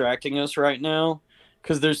purposefully distracting us right now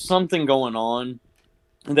because there's something going on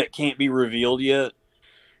that can't be revealed yet.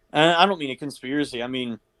 And I don't mean a conspiracy. I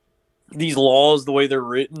mean, these laws, the way they're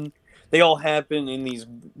written, they all happen in these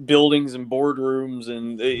buildings and boardrooms,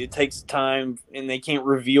 and it takes time, and they can't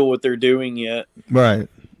reveal what they're doing yet. Right.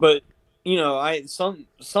 But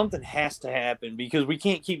something has to happen because we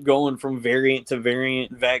can't keep going from variant to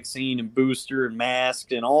variant, vaccine and booster and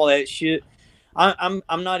masked and all that shit. I'm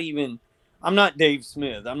not Dave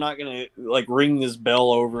Smith. I'm not gonna like ring this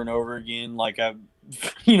bell over and over again. Like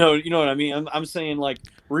you know what I mean. I'm saying like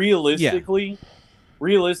realistically,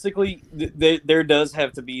 there does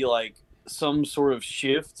have to be like some sort of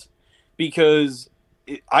shift because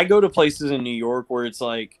I go to places in New York where it's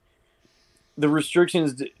like the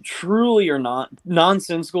restrictions truly are not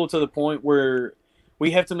nonsensical to the point where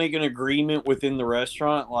we have to make an agreement within the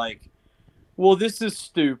restaurant. Like, well, this is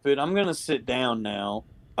stupid. I'm going to sit down now.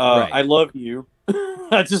 Right. I love you.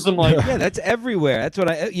 I'm like, yeah, that's everywhere. That's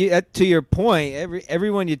what to your point,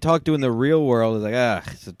 everyone you talk to in the real world is like,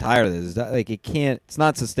 I'm so tired of this. Like it's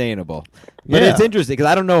not sustainable. But it's interesting because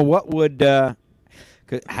I don't know what would,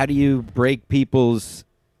 how do you break people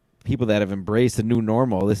that have embraced the new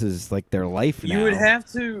normal? This is like their life now. You would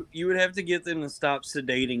have to get them to stop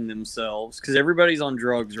sedating themselves because everybody's on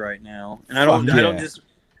drugs right now. And I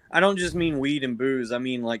don't just mean weed and booze. I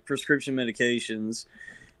mean like prescription medications.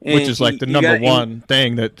 Which is like the number one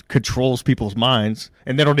thing that controls people's minds,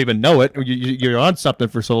 and they don't even know it. You're on something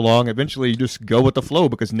for so long, eventually you just go with the flow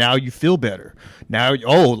because now you feel better. Now,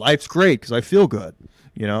 life's great because I feel good.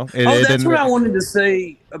 You know. That's what I wanted to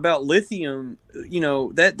say about lithium. You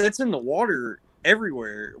know that's in the water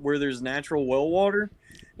everywhere where there's natural well water,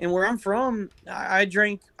 and where I'm from, I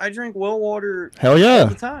drank well water. Hell yeah, all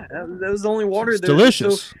the time. That was the only water. It's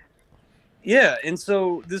delicious. So, yeah, and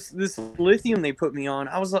so this lithium they put me on,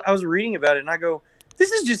 I was reading about it, and I go, this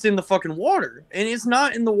is just in the fucking water, and it's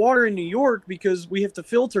not in the water in New York because we have to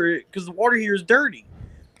filter it because the water here is dirty.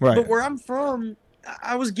 Right. But where I'm from,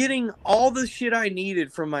 I was getting all the shit I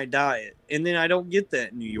needed from my diet, and then I don't get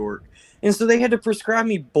that in New York, and so they had to prescribe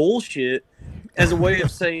me bullshit as a way of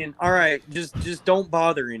saying, all right, just don't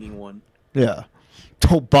bother anyone. Yeah,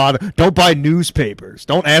 don't buy newspapers.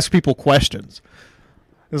 Don't ask people questions.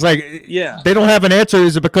 It's like, they don't have an answer.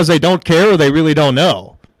 Is it because they don't care or they really don't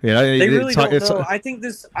know? You know, they really don't know. I think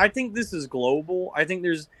this is global. I think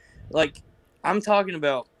there's like, I'm talking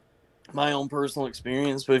about my own personal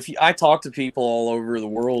experience, but I talk to people all over the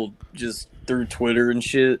world just through Twitter and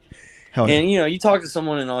shit. And you talk to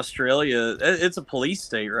someone in Australia, it's a police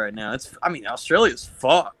state right now. Australia's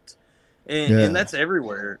fucked, and that's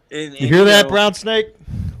everywhere. And you hear that, Brown Snake?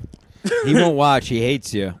 He won't watch. He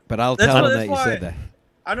hates you, but I'll tell him that you said that.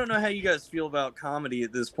 I don't know how you guys feel about comedy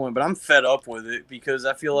at this point, but I'm fed up with it because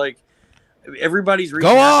I feel like everybody's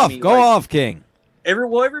reaching out to me. Go off, King.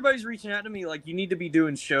 Everybody's reaching out to me like you need to be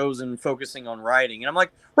doing shows and focusing on writing, and I'm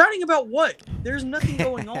like, writing about what? There's nothing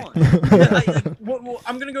going on.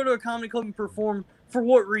 I'm gonna go to a comedy club and perform for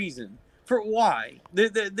what reason? For why?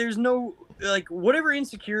 There's no like whatever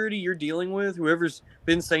insecurity you're dealing with. Whoever's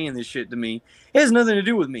been saying this shit to me, it has nothing to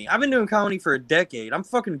do with me. I've been doing comedy for a decade. I'm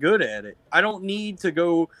fucking good at it. I don't need to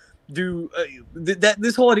go do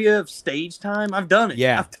this whole idea of stage time. I've done it.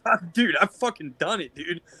 Yeah, I've fucking done it,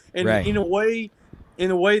 dude. And right. in a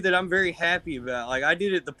way that I'm very happy about. Like I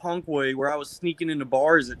did it the punk way, where I was sneaking into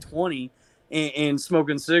bars at 20 and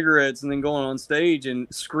smoking cigarettes, and then going on stage and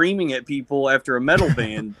screaming at people after a metal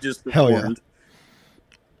band just performed. Hell yeah.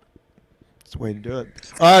 That's the way to do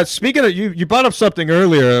it. Speaking of, you brought up something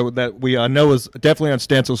earlier that we know is definitely on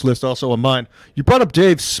Stansel's list, also on mine. You brought up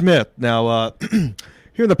Dave Smith. Now,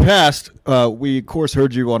 here in the past, we, of course,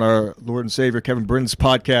 heard you on our Lord and Savior Kevin Britton's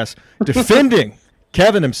podcast defending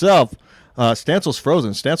Kevin himself. Stansel's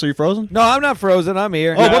frozen. Stancel, you frozen? No, I'm not frozen. I'm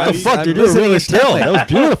here. Oh, what the fuck? You did really still. That was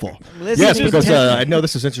beautiful. Yes, because I know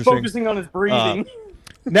this is interesting. Focusing on his breathing.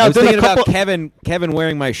 Now, I was thinking about Kevin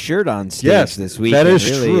wearing my shirt on stage this week. That is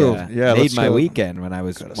really, true. Made my weekend when I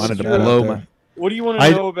wanted to blow my. What do you want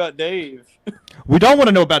to know about Dave? We don't want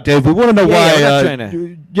to know about Dave. We want to know Yeah, why. we're not trying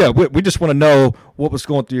to- We just want to know what was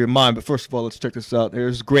going through your mind. But first of all, let's check this out.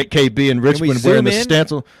 There's great KB in Richmond wearing the zoom in?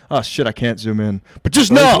 stencil. Oh shit, I can't zoom in. But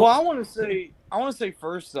just Well, know. I want to say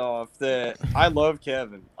first off that I love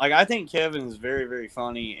Kevin. Like, I think Kevin is very, very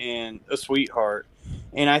funny and a sweetheart.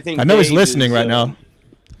 And I think I know he's Dave listening is, right now.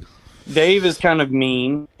 Dave is kind of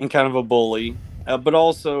mean and kind of a bully, but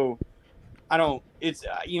also, I don't. It's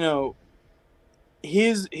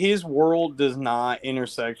his world does not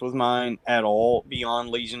intersect with mine at all beyond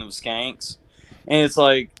Legion of Skanks, and it's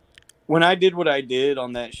like when I did what I did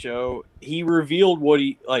on that show, he revealed what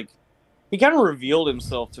he like. He kind of revealed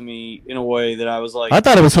himself to me in a way that I was like, I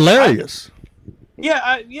thought it was hilarious. and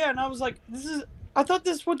I was like, I thought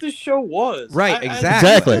this is what this show was. Right,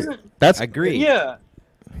 Exactly. That's I agree. Yeah.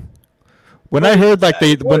 when I heard like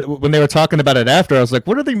when they were talking about it after, I was like,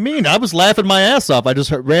 what do they mean? I was laughing my ass off. I just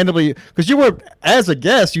heard randomly because you were as a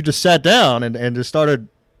guest, you just sat down and just started.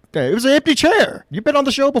 It was an empty chair. You've been on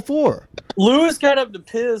the show before. Lewis got up to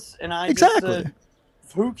piss, and I Exactly. just said,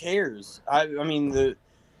 "Who cares?" I mean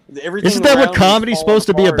everything. Isn't that around what me comedy's is supposed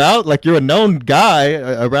to be falling apart. about? Like you're a known guy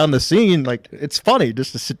around the scene. Like it's funny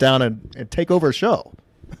just to sit down and take over a show.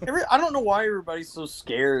 I don't know why everybody's so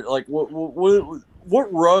scared. Like,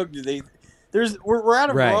 what rug do they? We're out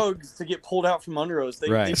of Right. rugs to get pulled out from under us.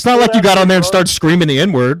 Right. It's not like you got on there and started screaming the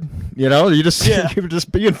N-word. You know, you just Yeah. you were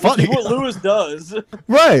just being funny. What Lewis does.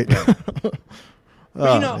 Right. But,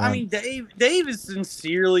 Oh, I man. mean, Dave is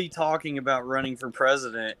sincerely talking about running for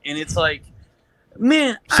president, and it's like,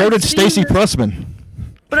 man. So I've did seen Stacey this- Pressman.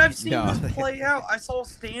 But I've seen No. this play out. I saw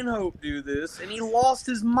Stanhope do this, and he lost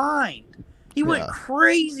his mind. He went Yeah.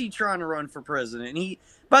 crazy trying to run for president. And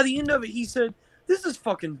by the end of it, he said, "This is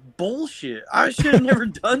fucking bullshit. I should have never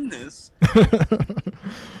done this."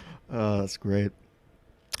 Oh, that's great.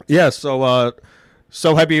 Yeah, so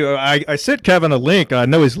have you? I sent Kevin a link. I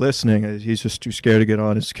know he's listening. He's just too scared to get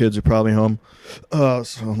on. His kids are probably home, so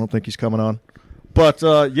I don't think he's coming on. But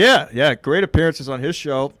yeah, great appearances on his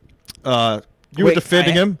show. You were Wait,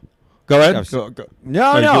 defending him. Go ahead. was- Go.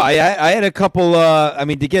 No, you no. go- I had a couple. I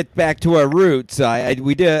mean, to get back to our roots,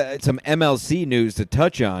 we did some MLC news to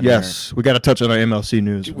touch on. Yes, we got to touch on our MLC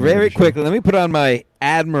news here. Very quickly. Let me put on my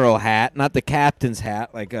admiral hat, not the captain's hat,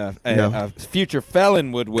 like Yeah. a future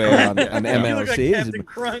felon would wear on You look like MLC. Captain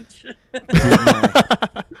Crunch.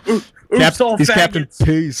 Cap- all he's Captain faggots.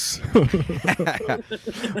 Peace.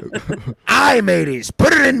 Aye, mateys,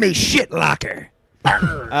 put it in me shit locker.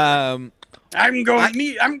 I'm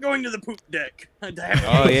going to the poop deck.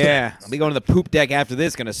 Oh yeah, I'll be going to the poop deck after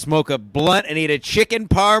this. Gonna smoke a blunt and eat a chicken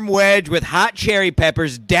parm wedge with hot cherry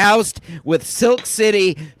peppers, doused with Silk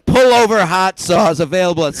City pullover hot sauce,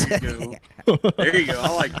 available at. There you go. I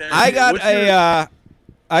like that.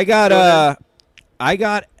 I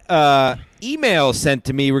got email sent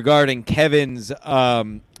to me regarding Kevin's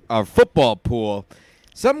our football pool.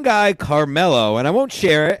 Some guy Carmelo, and I won't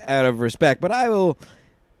share it out of respect, but I will.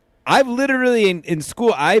 I've literally in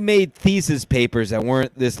school I made thesis papers that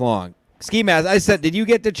weren't this long. Ski Mask, I said, did you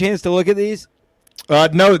get the chance to look at these?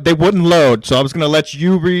 No, they wouldn't load. So I was going to let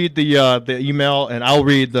you read the email, and I'll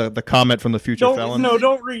read the comment from the future felon.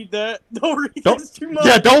 Don't read that. Don't read that. It's too much.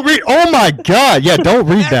 Yeah, don't read. Oh my God! Yeah, don't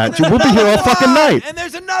read that. And We'll be here all fucking night. And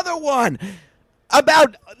there's another one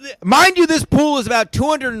about, mind you, this pool is about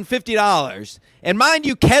 $250. And mind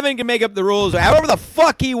you, Kevin can make up the rules however the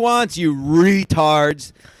fuck he wants, you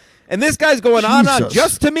retards. And this guy's going on Jesus.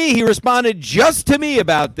 just to me. He responded just to me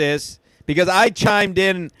about this because I chimed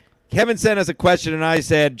in. Kevin sent us a question, and I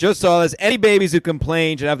said, just saw this. Any babies who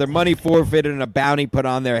complain should have their money forfeited and a bounty put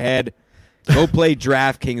on their head. Go play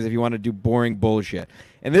DraftKings if you want to do boring bullshit.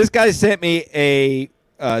 And this guy sent me a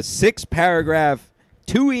 6-paragraph,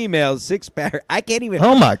 2 emails, 6-paragraph. I can't even.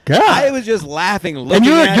 Oh my God! I was just laughing and looking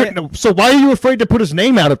at it. so why are you afraid to put his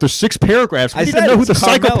name out if there's 6 paragraphs? We I need said to know who it's the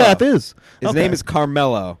Carmelo. psychopath is. His Okay. name is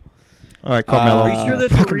Carmelo. All right, Carmelo. Are you sure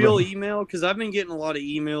that's a Fucking real real. email? Because I've been getting a lot of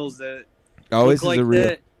emails that Oh, look this like is a real.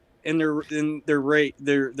 that, and they're rape.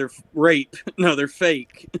 They're rape. No, they're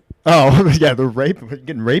fake. Oh yeah, the rape.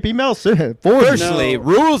 Getting rape emails. Forward. Firstly, No.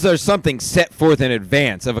 rules are something set forth in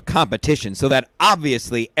advance of a competition so that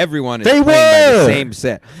obviously everyone is They playing by the were. same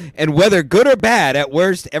set. And whether good or bad, at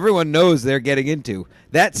worst, everyone knows they're getting into.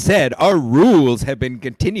 That said, our rules have been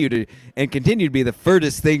continue to be the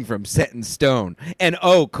furthest thing from set in stone. And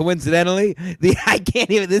oh, coincidentally, I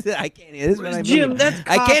can't even. This is what I Jim, mean. that's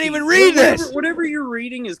I can't copy. even read this. Whatever you're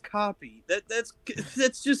reading is copy. That's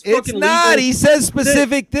just It's fucking not. legal. He says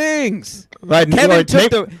specific things. Right, Kevin right,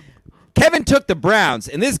 took name- Kevin took the Browns,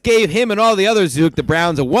 and this gave him and all the others who took the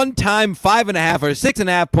Browns a one-time 5.5 or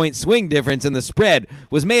 6.5 point swing difference in the spread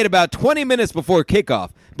was made about 20 minutes before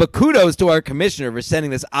kickoff. But kudos to our commissioner for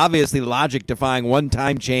sending this obviously logic-defying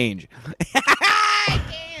one-time change. I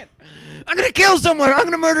can't. I'm gonna kill someone. I'm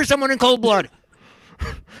gonna murder someone in cold blood.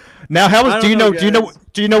 Now, do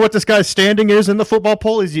you know what this guy's standing is in the football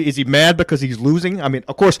poll? Is he mad because he's losing? I mean,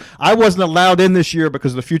 of course, I wasn't allowed in this year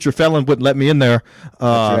because the future felon wouldn't let me in there.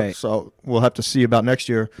 That's right. So we'll have to see about next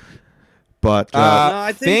year. But No,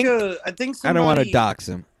 I think somebody, I don't want to dox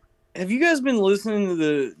him. Have you guys been listening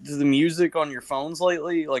to the music on your phones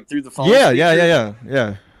lately, like through the phone? yeah.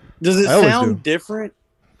 Does it I always sound do. different?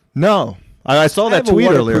 No, I saw that tweet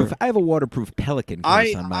earlier. I have a waterproof Pelican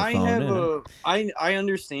case on my phone. I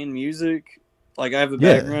understand music, like I have a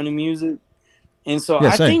Yeah. background in music, and so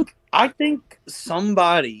Yeah, same. I think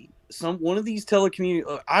one of these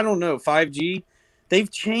I don't know, 5G, they've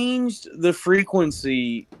changed the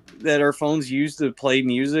frequency that our phones use to play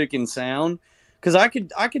music and sound, because I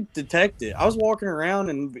could detect it. I was walking around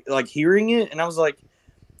and like hearing it, and I was like,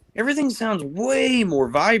 everything sounds way more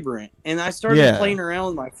vibrant, and I started playing around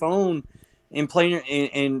with my phone and playing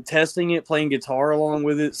and testing it, playing guitar along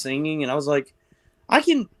with it, singing, and I was like,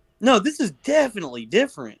 this is definitely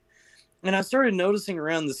different. And I started noticing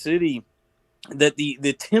around the city that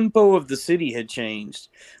the tempo of the city had changed.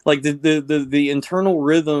 Like the internal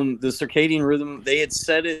rhythm, the circadian rhythm, they had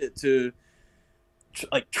set it to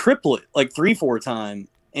like triplet, like 3-4 time.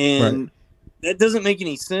 And that doesn't make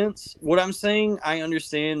any sense. What I'm saying, I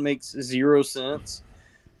understand, makes zero sense.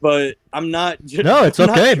 But I'm not. No, it's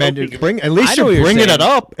okay, man. At least you're bringing it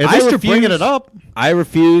up. At least you're bringing it up. I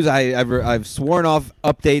refuse. I've sworn off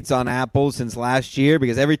updates on Apple since last year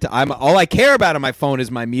because every time all I care about on my phone is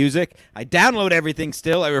my music. I download everything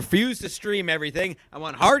still. I refuse to stream everything. I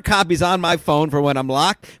want hard copies on my phone for when I'm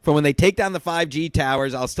locked. For when they take down the 5G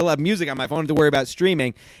towers, I'll still have music on my phone to worry about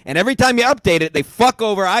streaming. And every time you update it, they fuck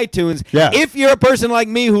over iTunes. Yeah. If you're a person like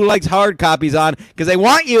me who likes hard copies on, because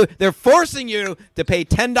they're forcing you to pay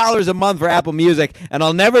 $10 a month for Apple Music, and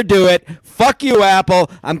I'll never do it. Fuck you, Apple.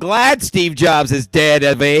 I'm glad Steve Jobs is dead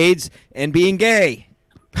of AIDS and being gay.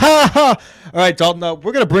 Ha ha! All right, Dalton.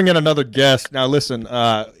 We're going to bring in another guest. Now, listen.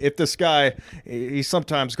 If this guy, he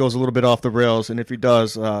sometimes goes a little bit off the rails, and if he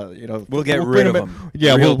does, we'll get rid of him.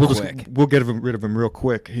 Yeah, we'll get rid of him real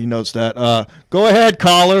quick. He knows that. Go ahead,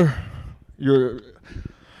 caller. You're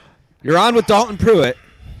on with Dalton Pruitt.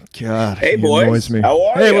 God, hey he boys, annoys me. How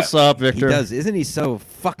are Hey, ya? what's up, Victor? He does. Isn't he so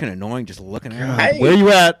fucking annoying just looking at him? Hey. Where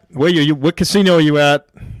you at? What casino are you at?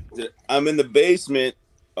 I'm in the basement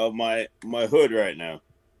of my hood right now.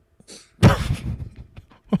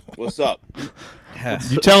 What's up?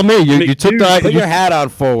 You tell me. You took Put your hat on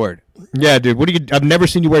forward. Yeah, dude. What do you? I've never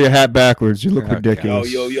seen you wear your hat backwards. You look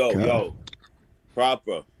ridiculous. Yo.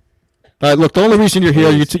 Proper. All right, look. The only reason you're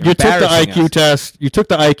here, you took the Embarrassing IQ us. test. You took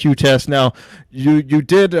the IQ test. Now, you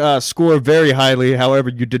did score very highly. However,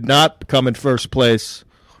 you did not come in first place.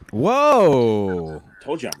 Whoa.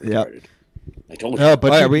 Told you I'm Yeah. retarded. I told you.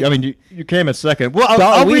 But you came in second. Well,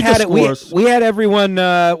 I'll read the scores. We had everyone.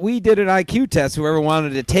 We did an IQ test. Whoever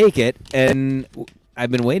wanted to take it, and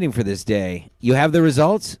I've been waiting for this day. You have the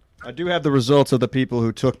results? I do have the results of the people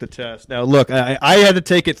who took the test. Now, look, I had to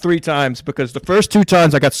take it 3 times because the first 2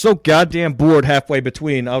 times I got so goddamn bored halfway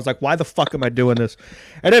between. I was like, why the fuck am I doing this?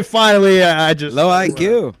 And then finally, I just... Low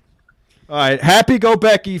IQ. All right, Happy Go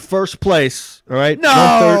Becky, first place. All right?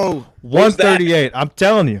 No! 138. I'm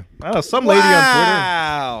telling you. I don't know, some lady on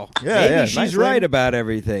Wow. Twitter. Maybe Yeah, she's nice right lady. about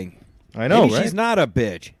everything. I know, Maybe right? she's not a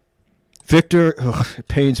bitch. Victor, it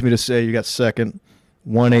pains me to say you got second,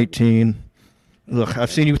 118. Look,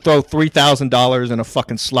 I've seen you throw $3,000 in a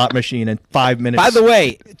fucking slot machine in 5 minutes. By the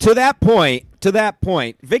way, to that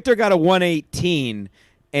point, Victor got a 118,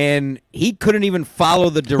 and he couldn't even follow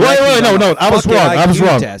the directions. Wait, on no, the I was fucking wrong.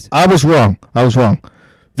 IQ test. I was wrong.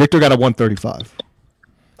 Victor got a 135.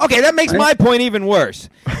 Okay, that makes my point even worse.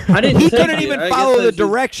 I didn't He take couldn't it. even I guess follow the that's just-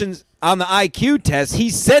 directions on the IQ test. He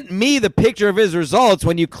sent me the picture of his results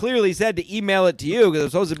when you clearly said to email it to you because it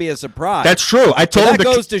was supposed to be a surprise. That's true. I So told him that to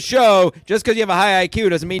goes to show just because you have a high IQ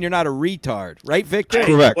doesn't mean you're not a retard, right, Victor? Hey,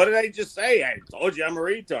 Correct. What did I just say? I told you I'm a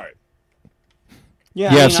retard.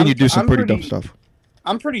 Yeah, I've seen you do some pretty dumb stuff.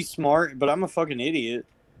 I'm pretty smart, but I'm a fucking idiot.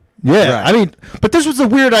 Yeah, Right. I mean, but this was a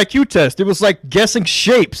weird IQ test. It was like guessing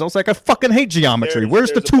shapes. I was like, I fucking hate geometry. Where's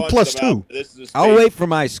the There's a 2 bunch plus about- 2? This is a I'll space. wait for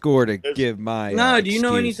my score to There's- give my. No, do you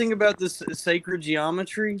know excuse. anything about this sacred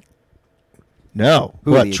geometry? No.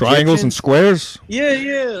 Who, What, the triangles and Egyptians? squares?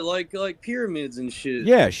 Yeah, like pyramids and shit.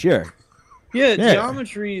 Yeah, sure. Yeah, Yeah.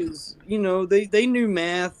 geometry is, they knew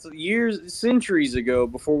math centuries ago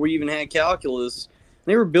before we even had calculus.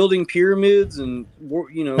 They were building pyramids and,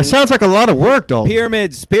 That sounds like a lot of work, though.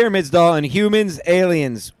 Pyramids, Dalton. Humans,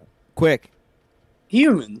 aliens. Quick.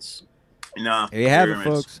 humans. Nah. There you have it,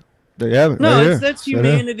 pyramids. folks. There you have it. No, right here. that's Right here.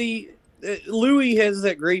 humanity. Louis has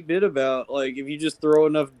that great bit about, like, if you just throw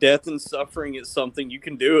enough death and suffering at something, you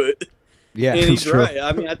can do it. Yeah. And he's true. right.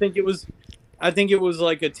 I mean, I think it was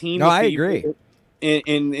like a team. No, of I people, agree.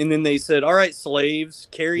 And then they said, "All right, slaves,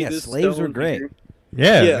 carry Yeah, this." slaves stone were great. here."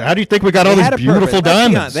 Yeah. Yeah. How do you think we got all They had these a beautiful purpose. Let's be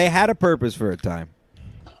diamonds? honest, They had a purpose for a time.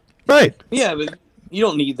 Right. Yeah, but you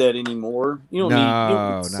don't need that anymore. You don't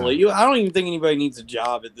No, need slave. I don't even think anybody needs a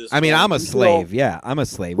job at this. I mean, point. I'm a We should slave. all- Yeah, I'm a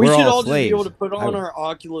slave. We We're should all all just be slaves. able to put I on would our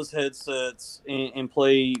Oculus headsets and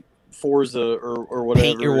play Forza or whatever.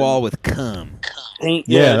 paint your wall with cum. Paint,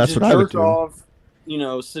 Yeah, that's just what I would jerk do. off.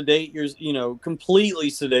 Sedate completely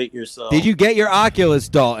sedate yourself. Did you get your Oculus,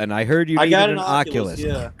 Dalton? I heard you I needed got an Oculus.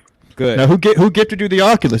 Yeah. Good. Now, who gifted you the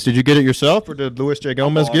Oculus? Did you get it yourself, or did Louis J.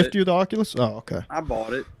 Gomez bought gift it. you the Oculus? Oh, okay. I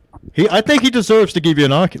bought it. I think he deserves to give you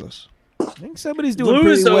an Oculus. I think somebody's doing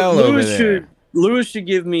pretty well over there. Lewis should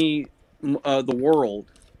give me the world.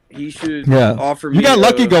 He should Yeah. offer me. You got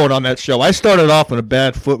lucky going on that show. I started off on a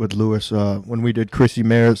bad foot with Louis when we did Chrissy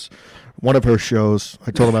Mayr's, one of her shows.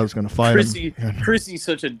 I told him I was going to find Chrissy. him. Chrissy's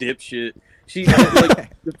such a dipshit. She like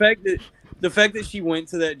the fact that she went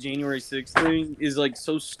to that January 6th thing is like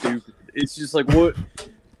so stupid. It's just like what.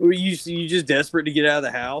 Were you just desperate to get out of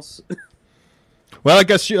the house? Well, I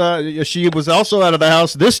guess she was also out of the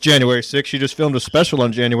house this January 6th. She just filmed a special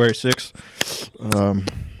on January 6th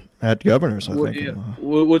at Governor's, I think.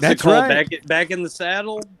 What's That's it called? right. Back in the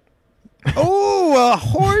saddle. Oh, a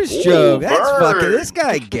horse Ooh, joke. That's bird. fucking. This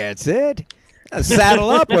guy gets it. Saddle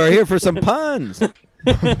up. We're here for some puns.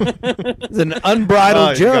 It's an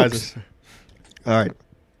unbridled You joke. guys all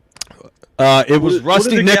right. It was What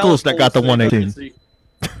Rusty did Nichols that got the Gallup polls say,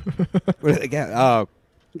 118. Chrissy? Oh,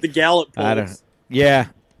 The Gallup I don't. polls. Yeah.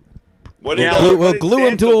 What Yeah, did We'll glue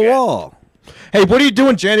him to a wall. Hey, what are you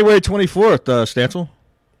doing January 24th, Stancil?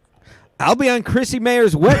 I'll be on Chrissy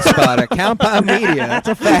Mayer's wet spot at Compound Media. That's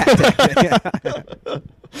a fact.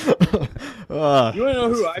 You want to know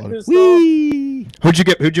who I pissed off? Whee!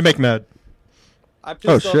 Who'd you make mad? I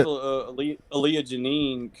pissed shit. off Aaliyah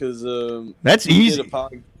Janine because That's we did easy. a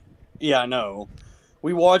yeah, I know.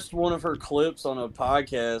 We watched one of her clips on a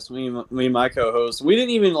podcast. Me and my co-host. We didn't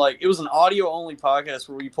even it was an audio only podcast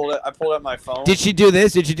where I pulled out my phone. Did she do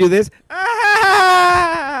this? Did she do this?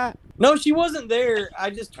 Ah! No, she wasn't there. I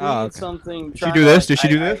just tweeted Oh, okay. something. Did she do this? Did she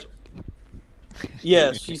do this?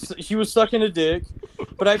 Yes, she was sucking a dick.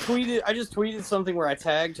 But I just tweeted something where I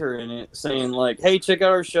tagged her in it, saying "Hey, check out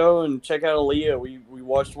our show and check out Aaliyah. We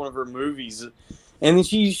watched one of her movies." And then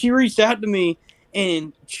she reached out to me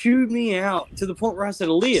and chewed me out to the point where I said,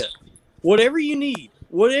 "Aaliyah, whatever you need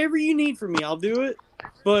from me, I'll do it.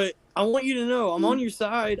 But I want you to know I'm on your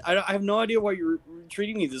side. I have no idea why you're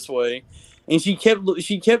treating me this way." And she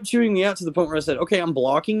kept chewing me out to the point where I said, "Okay, I'm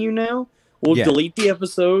blocking you now. We'll Yeah. delete the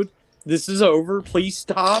episode. This is over. Please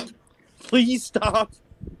stop. Please stop."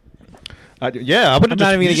 I would have I'm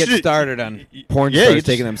not even going to get started on porn Yeah, stars you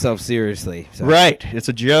taking themselves seriously. So. Right. It's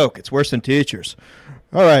a joke. It's worse than teachers.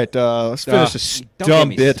 All right, let's finish this don't dumb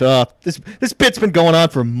get me bit up. This bit's been going on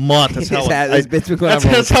for months. That's how This bit's been going on for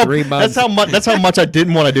that's almost how- 3 months. That's how much I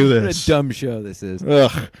didn't want to do What this. a dumb show this is.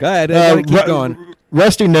 Ugh. Go ahead. I gotta keep going.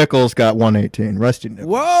 Rusty Nichols got 118. Rusty Nichols.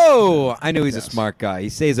 Whoa! I knew he's a Yes. smart guy. He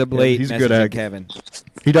stays up late. he's a messaging good egg. Kevin.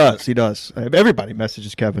 He does. He does. Everybody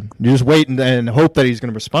messages Kevin. You just wait and hope that he's going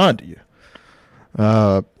to respond to you.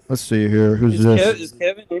 Let's see here. Who's this? Is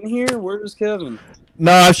Kevin in here? Where is Kevin?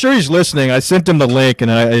 No, I'm sure he's listening. I sent him the link, and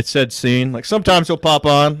it said seen. Sometimes he'll pop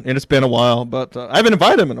on, and it's been a while, but I haven't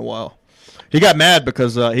invited him in a while. He got mad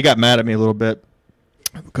because he got mad at me a little bit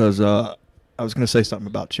because I was going to say something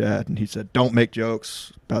about Chad, and he said, "Don't make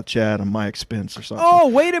jokes about Chad on my expense" or something. Oh,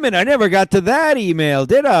 wait a minute! I never got to that email,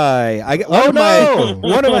 did I? I got no!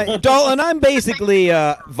 one of my Dalton. I'm basically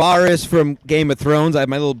Varys from Game of Thrones. I have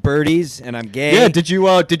my little birdies, and I'm gay. Yeah, did you see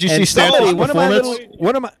and somebody, Stanley's performance?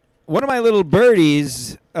 one of my little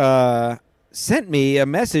birdies sent me a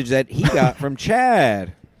message that he got from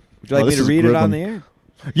Chad. Would you like me this to is a read it good on one. the air?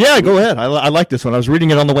 Yeah, go ahead. I like this one. I was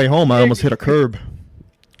reading it on the way home. I almost hit a curb.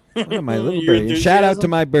 One of my little Your birdies. Shout out to enthusiasm?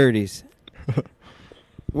 my birdies.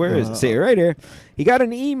 Where is it? See, right here. He got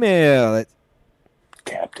an email.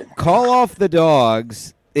 Captain. Call off the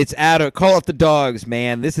dogs. Call off the dogs,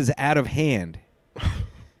 man. This is out of hand.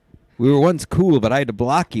 We were once cool, but I had to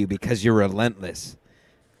block you because you're relentless.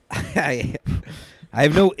 I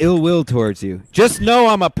have no ill will towards you. Just know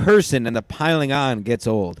I'm a person, and the piling on gets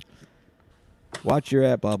old. Watch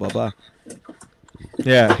your blah blah blah.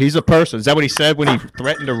 Yeah, he's a person. Is that what he said when he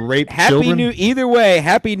threatened to rape children? Either way,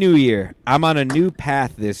 Happy New Year. I'm on a new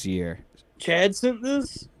path this year. Chad sent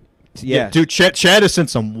this. Yeah, Dude, Chad has sent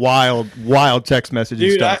some wild text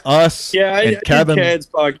messages Dude, to us I and Kevin. did Chad's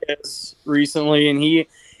podcast recently, and he,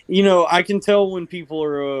 I can tell when people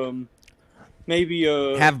are maybe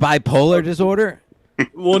have bipolar disorder.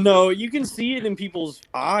 Well, no, you can see it in people's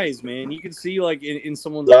eyes, man. You can see like in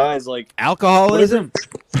someone's eyes, like Alcoholism.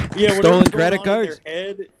 yeah, Stolen whatever's credit going on in cards? their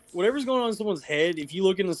head, whatever's going on in someone's head. If you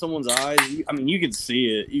look into someone's eyes, you can see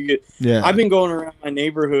it. You could. Yeah. I've been going around my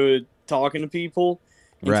neighborhood talking to people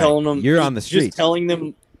and Right. telling them You're on the just streets. telling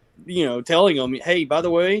them, hey, by the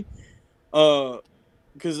way,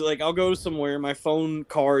 because like I'll go somewhere, my phone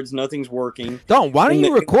cards, nothing's working. Why don't And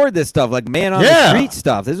you record this stuff like man on the Yeah. street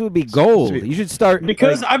stuff? This would be gold. Sweet. You should start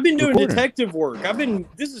Because like, I've been doing recording. detective work.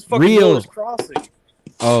 This is fucking Real. Miller's Crossing.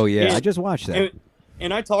 Oh yeah, Yeah. I just watched that.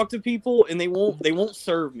 And I talk to people and they won't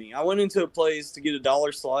serve me. I went into a place to get a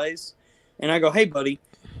 $1 slice, and I go, "Hey, buddy,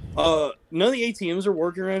 none of the ATMs are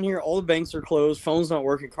working around here. All the banks are closed. Phone's not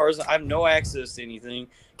working. Cars. I have no access to anything.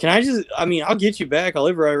 Can I just? I'll get you back. I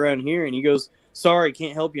live right around here." And he goes, "Sorry,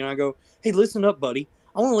 can't help you." And I go, "Hey, listen up, buddy.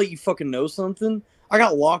 I want to let you fucking know something. I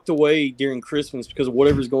got locked away during Christmas because of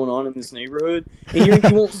whatever's going on in this neighborhood, and you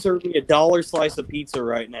won't serve me a $1 slice of pizza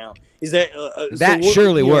right now. Is that That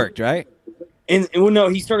surely worked, right? And well, no,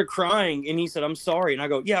 he started crying and he said, "I'm sorry." And I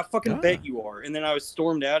go, "Yeah, I fucking Ah. bet you are." And then I was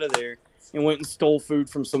stormed out of there and went and stole food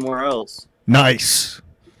from somewhere else. Nice.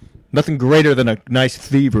 Nothing greater than a nice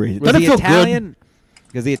thievery. Was Doesn't he it feel good? Italian?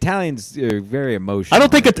 Because the Italians are very emotional. I don't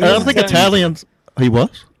think Italian. Italians. He was.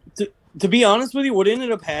 To be honest with you, what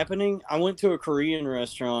ended up happening, I went to a Korean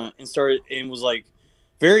restaurant and was like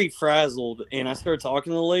very frazzled. And I started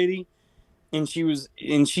talking to the lady and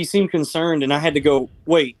she seemed concerned. And I had to go,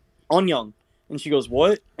 "Wait, Anyang." And she goes,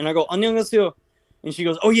 "What?" And I go, "Annyeonghaseyo." And she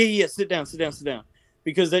goes, "Oh, yeah, sit down.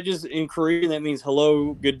 Because that just, in Korean, that means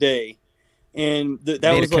hello, good day. And that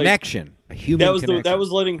Made was a like, connection, a human that was connection. that was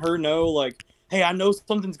letting her know, like, "Hey, I know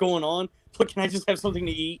something's going on, but can I just have something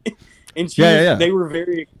to eat?" And Yeah. they were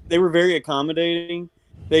very accommodating.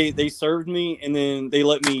 They served me, and then they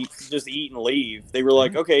let me just eat and leave. They were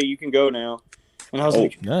like, "Okay, you can go now." And I was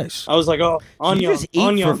like, Nice. "Oh, You Anya, just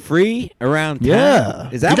eat for free around town? Yeah.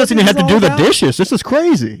 Is that he what doesn't this even have is to do all the about? dishes. This is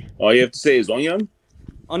crazy. All you have to say is Onyang.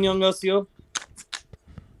 Annyeonghaseyo."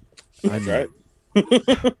 That's right.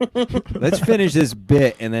 Let's finish this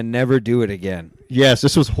bit and then never do it again. Yes,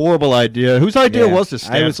 this was a horrible idea. Whose idea Yeah. was this?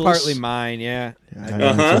 I was Stansel's? partly mine, yeah.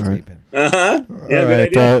 Uh-huh. Right. Yeah, All good right,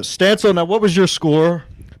 idea. Stancil. Now, what was your score?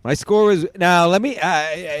 My score was now. Let me.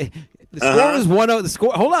 The score Uh-huh. was 10. The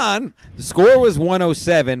score. Hold on. The score was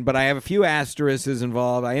 107, but I have a few asterisks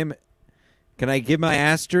involved. Can I give my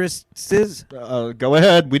asterisks? Go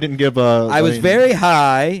ahead. We didn't give. I was very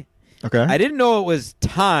high. okay. I didn't know it was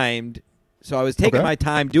timed, so I was taking Okay. my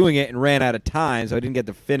time doing it and ran out of time, so I didn't get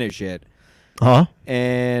to finish it. Huh?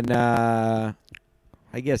 And I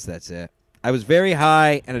guess that's it. I was very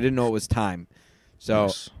high, and I didn't know it was time. So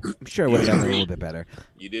Nice. I'm sure I would have done it a little bit better.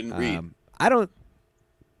 You didn't read. I don't.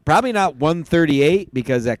 Probably not 138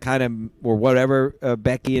 because that kind of or whatever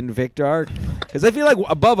Becky and Victor are. Because I feel like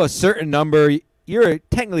above a certain number, you're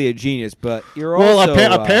technically a genius, but you're Well, also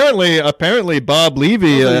apparently, Bob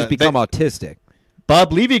Levy. has become autistic.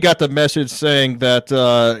 Bob Levy got the message saying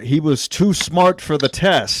that he was too smart for the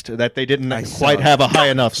test. That they didn't I quite saw have a high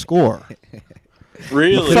enough score.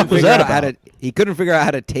 Really? fuck was Figure that out how about? he couldn't figure out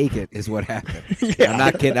how to take it. Is what happened. I'm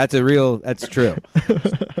not kidding. That's true.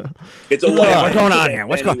 It's a What's lie. What's going on here?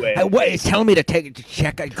 What's Anyway. going? What is telling me to take to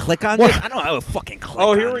check and click on this? I don't know how to fucking click.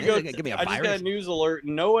 Oh, here on we it. go. Give me a I just got virus. a news alert.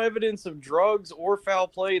 No evidence of drugs or foul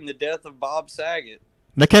play in the death of Bob Saget.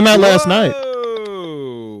 That came out last night.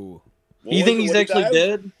 Whoa. What You was think it? he's What actually died?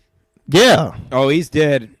 dead? Yeah. Oh, he's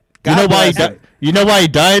dead. You know why he bless died? him. You know why he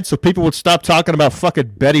died? So people would stop talking about fucking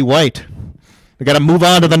Betty White. We got to move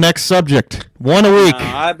on to the next subject. One a week.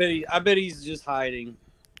 I bet he's just hiding.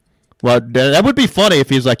 Well, that would be funny if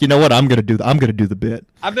he's like, you know what? I'm gonna do the bit.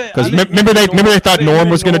 I bet. Because I bet remember him and they thought I bet him Norm and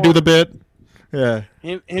was gonna do Norm- the bit. Yeah.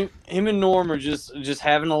 Him and Norm are just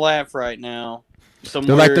having a laugh right now.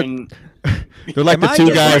 Somewhere like the- in They're like Am the I two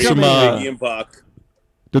getting guys something from. Iggy and Pac.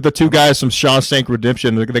 They're the two guys from Shawshank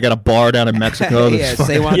Redemption. They got a bar down in Mexico. Yeah, that's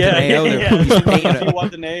say fucking- one Teneo. He's painting a-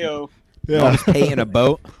 Guataneo. Yeah. He's painting a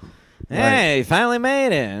boat. Right. Hey, he finally made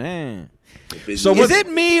it. Hey. So Is what's- it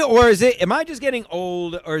me or am I just getting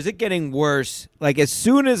old or is it getting worse? Like as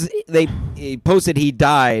soon as he posted he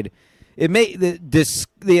died, It made the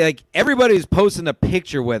like everybody's posting a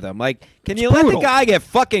picture with him. Like, can you let the guy get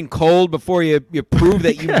fucking cold before you prove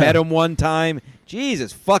that you met him one time?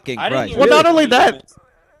 Jesus fucking Christ! Well, not only that,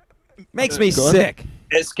 makes me sick.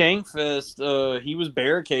 At Skankfest, he was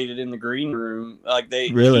barricaded in the green room. Like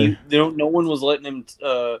Really? No one was letting him,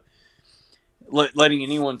 letting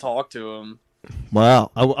anyone talk to him.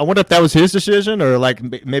 Wow. I wonder if that was his decision or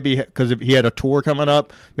like maybe because he had a tour coming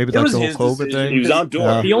up. Maybe that's the whole COVID thing. He was on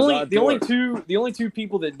tour. The only two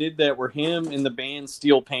people that did that were him and the band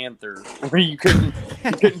Steel Panther, where you couldn't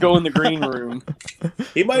go in the green room.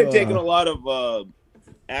 He might have taken a lot of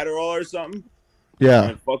Adderall or something. Yeah.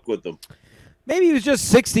 And fuck with them. Maybe he was just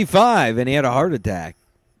 65 and he had a heart attack.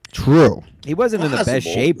 True. He wasn't in the best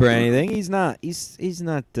Possible. shape or anything. He's not. He's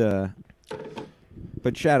not.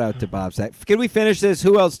 But shout out to Bob Sack. Can we finish this?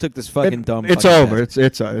 Who else took this fucking dumb? It's fucking over. test?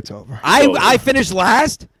 It's over. I finished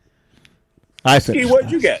last. I Ski, finished.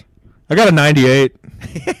 what'd you get? I got a 98.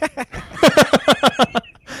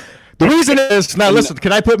 The reason is now. Listen,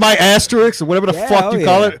 can I put my asterisk or whatever the fuck you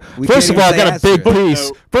call it? We First of can't all, I even got a say big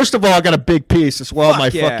asterisk. piece. First of all, I got a big piece. That's where all my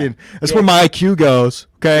yeah. fucking. That's where my IQ goes.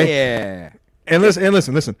 Okay. Yeah. And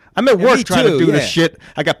listen. I'm at work me trying too, to do this yeah. shit.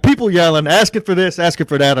 I got people yelling, asking for this, asking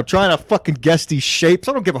for that. I'm trying to fucking guess these shapes.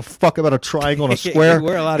 I don't give a fuck about a triangle and a square.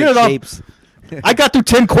 We're a lot Get of it off. shapes. I got through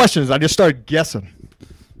 10 questions. I just started guessing.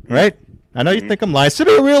 Right? I know you think I'm lying. Send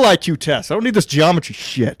me a real IQ test. I don't need this geometry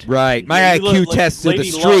shit. Right. My Yeah, IQ like tests in the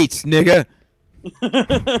Lady Luck. streets, nigga.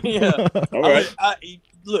 Yeah. All right.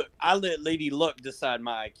 I let Lady Luck decide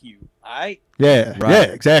my IQ. All right. Yeah. Right. Yeah, I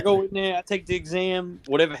exactly. go in there. I take the exam.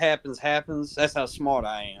 Whatever happens, happens. That's how smart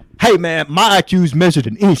I am. Hey, man, my IQ is measured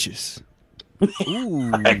in inches. Ooh.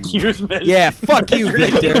 IQ's measured. Yeah, fuck you,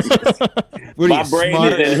 Victor. What are My you, brain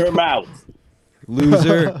smart is in her mouth.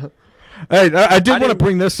 loser? Hey, I did want to didn't-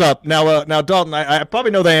 bring this up. Now, Dalton, I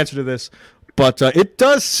probably know the answer to this, but it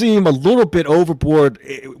does seem a little bit overboard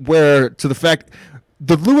where to the fact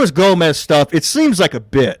the Luis Gomez stuff, it seems like a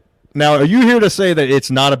bit. Now, are you here to say that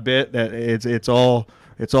it's not a bit, that it's all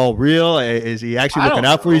real? Is he actually I looking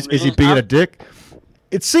don't out for know, you? Is he man. being a dick?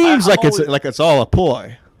 It seems I'm like always- it's all a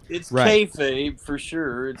ploy. It's Right. kayfabe for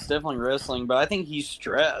sure. It's definitely wrestling, but I think he's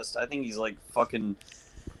stressed. I think he's like fucking.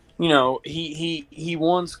 You know, he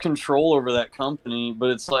wants control over that company,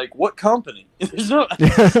 but it's like, what company? There's no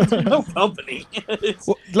company. It's-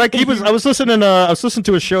 Well, like I was listening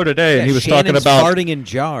to a show today, and he was talking Shannon's about farting in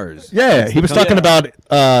jars. Yeah, he was talking about.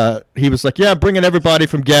 He was like, "Yeah, I'm bringing everybody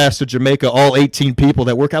from Gas to Jamaica, all 18 people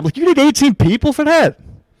that work out." I'm like, you need 18 people for that?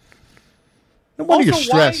 No wonder you're Also,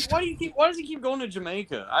 stressed. why does he keep going to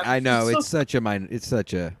Jamaica? I know it's it's such a it's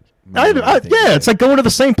such a. Yeah, it's like going to the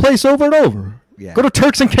same place over and over. Yeah. Go to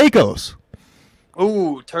Turks and Caicos.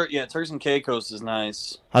 Ooh, Turks and Caicos is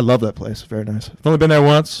nice. I love that place. Very nice. I've only been there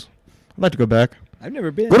once. I'd like to go back. I've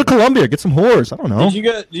never been. Go to Colombia, get some whores. I don't know.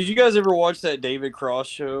 Did you guys ever watch that David Cross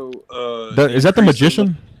show? Is that the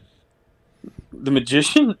magician? The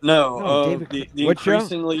Magician? No, No, David- the what show?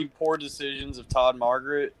 increasingly poor decisions of Todd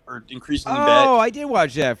Margaret, or increasingly Oh, bad. I did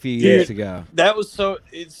watch that a few Dude. years ago. That was so.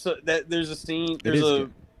 It's that there's a scene. It is There's a.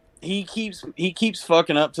 good. He keeps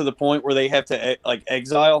fucking up to the point where they have to like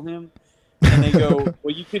exile him, and they go,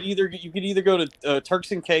 well, you could either go to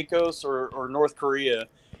Turks and Caicos or North Korea,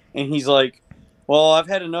 and he's like, well, I've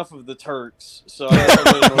had enough of the Turks, so I gotta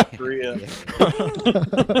go to North Korea.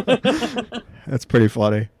 That's pretty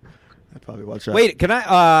funny. I'd probably watch that. Wait, can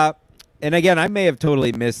I? And again, I may have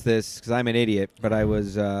totally missed this because I'm an idiot. But I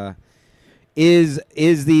was. Is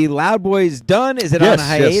the Loud Boys done? Is it on Yes,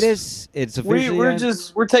 hiatus? It's officially. We're done?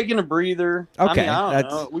 we're taking a breather. Okay, I don't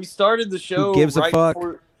that's- know. We started the show. gives a right fuck?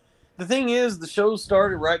 Before, the thing is, the show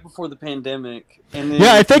started right before the pandemic, and then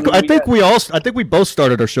Yeah, I think got- we both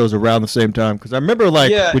started our shows around the same time because I remember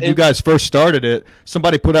when you and- guys first started it,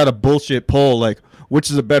 somebody put out a bullshit poll like, which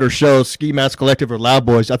is a better show, Ski Mask Collective or Loud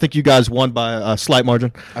Boys? I think you guys won by a slight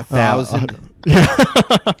margin. 1,000. Yeah.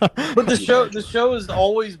 But the show has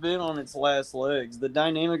always been on its last legs. The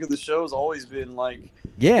dynamic of the show has always been like,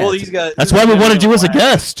 Yeah. well, these guys. That's why we wanted you as a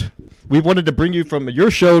guest. We wanted to bring you from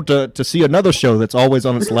your show to see another show that's always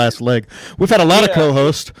on its last leg. We've had a lot of Yeah.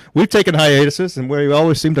 co-hosts. We've taken hiatuses, and we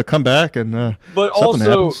always seem to come back. And But something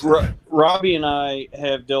also, happens. Robbie and I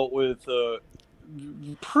have dealt with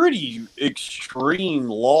pretty extreme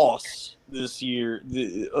loss this year.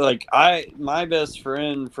 My best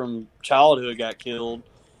friend from childhood got killed,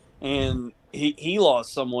 and he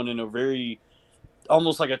lost someone in a very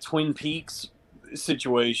almost like a Twin Peaks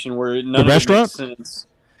situation where none of it restaurant? makes sense.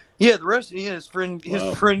 Yeah, his friend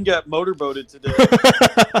got motorboated today.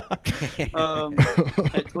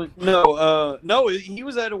 No, he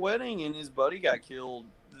was at a wedding and his buddy got killed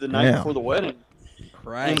the night Yeah. before the wedding.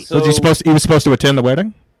 Right. And so He was supposed to attend the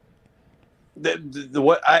wedding?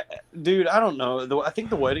 dude, I don't know. I think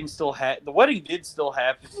the wedding the wedding did still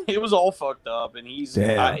happen. It was all fucked up, and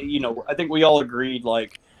I think we all agreed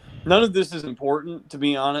like none of this is important. To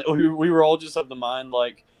be honest, we were all just of the mind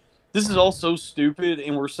like this is all so stupid,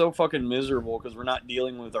 and we're so fucking miserable because we're not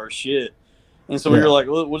dealing with our shit. And so we Yeah. were like,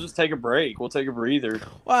 we'll just take a break. We'll take a breather.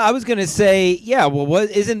 Well, I was gonna say, yeah. Well, what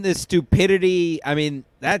isn't this stupidity? I mean,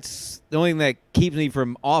 that's the only thing that keeps me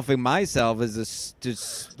from offing myself is this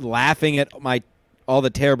just laughing at all the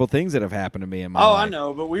terrible things that have happened to me in my life. I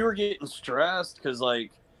know, but we were getting stressed because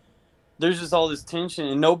like there's just all this tension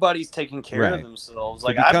and nobody's taking care Right. of themselves. If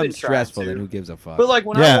Like it I've been becomes stressful, trying then to. who gives a fuck? But like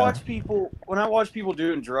when Yeah. I watch people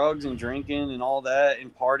doing drugs and drinking and all that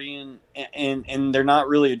and partying and they're not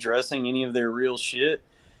really addressing any of their real shit.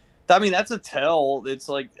 I mean, that's a tell. It's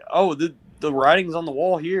like, oh, the writing's on the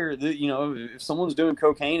wall here. If someone's doing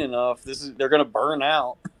cocaine enough, they're gonna burn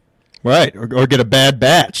out. Right, or get a bad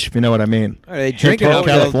batch, if you know what I mean. Or they drink it, Here in up,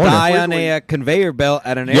 they'll California. die on a conveyor belt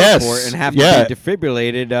at an Yes, airport and have yeah. to be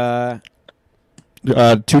defibrillated.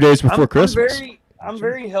 2 days before Christmas. I'm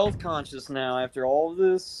very health conscious now after all of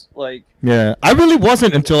this. Like, Yeah, I really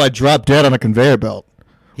wasn't until I dropped dead on a conveyor belt.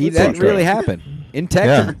 That really happened in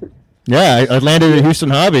Texas. Yeah, I landed at Houston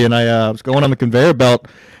Hobby, and I was going on the conveyor belt,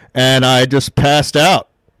 and I just passed out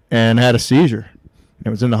and had a seizure. I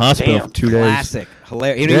was in the hospital Damn. for 2 days. Classic,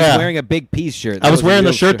 hilarious. He Yeah. was wearing a big piece shirt. I was That a wearing the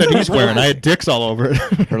real shirt that he's wearing. I had dicks all over it.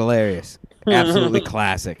 Hilarious. Absolutely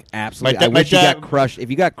classic. Absolutely. My I wish you dad- got crushed. If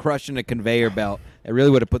you got crushed in a conveyer belt, it really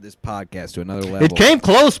would have put this podcast to another level. It came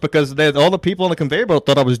close because all the people on the conveyor belt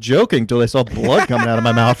thought I was joking until they saw blood coming out of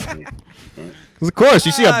my mouth. 'Cause of course,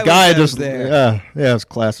 you see I a guy wish I was just there. yeah, it's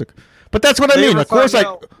classic. But that's what I They mean. ever Of course, find I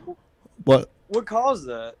out what what caused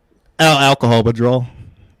that? alcohol withdrawal.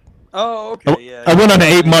 Oh, okay, yeah. I went on an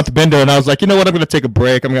 8-month bender, and I was like, you know what? I'm going to take a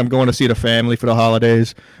break. I'm going to see the family for the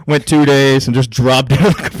holidays. Went 2 days and just dropped down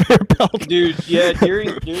the conveyor belt. Dude, yeah.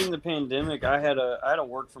 During the pandemic, I had a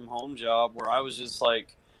work from home job where I was just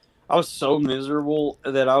like, I was so miserable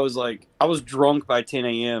that I was drunk by 10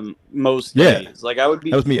 a.m. most Yeah. days. Like I would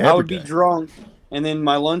be, That was me I every would be day. drunk, and then when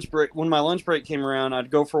my lunch break came around, I'd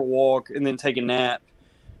go for a walk and then take a nap,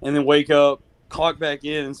 and then wake up, clock back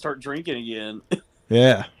in, and start drinking again.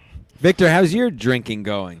 Yeah. Victor, how's your drinking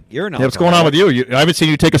going? You're an Yeah, what's going on with alcoholic. you? I haven't seen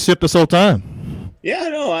you take a sip this whole time. Yeah,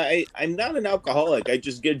 no, I'm not an alcoholic. I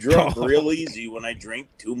just get drunk real easy when I drink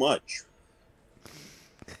too much.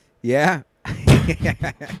 Yeah. Yeah.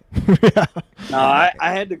 No, I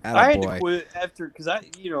had to Attaboy. quit after because I've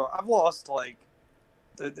lost like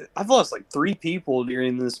 3 people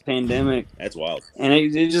during this pandemic, That's wild. and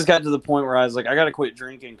it just got to the point where I was like, I got to quit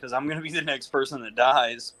drinking because I'm gonna be the next person that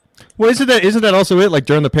dies. Well, isn't that also it? Like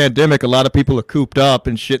during the pandemic, a lot of people are cooped up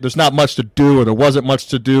and shit. There's not much to do, or there wasn't much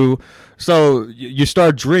to do. So you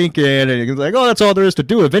start drinking, and you're like, oh, that's all there is to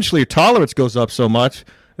do. Eventually, your tolerance goes up so much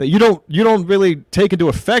that you don't really take into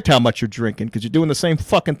effect how much you're drinking because you're doing the same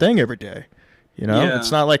fucking thing every day. You know, Yeah.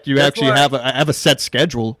 it's not like you That's actually why- have a set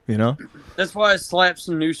schedule. You know. That's why I slapped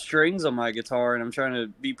some new strings on my guitar, and I'm trying to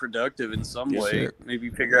be productive in some Yes, way. sir. Maybe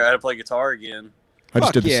figure out how to play guitar again. I just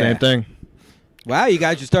Fuck did the yeah. same thing. Wow, you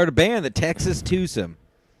guys should start a band, the Texas Twosome.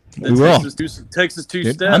 We will. Texas Dude,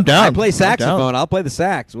 two-step. I'm down. I play I'm down. saxophone. I'll play the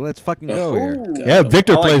sax. Well, let's fucking go here. Ooh. Yeah,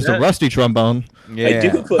 Victor I like plays the that. rusty trombone. Yeah. I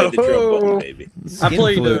do play the trombone, baby. Skin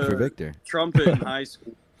played, flute for Victor. Trumpet in high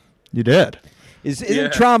school. You did. Isn't Yeah.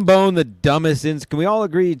 trombone the dumbest? Can we all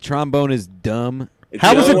agree trombone is dumb? It's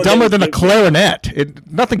How the is only it one dumber that than a gives- clarinet?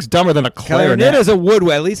 Nothing's dumber than a Clarinet clarinet. is a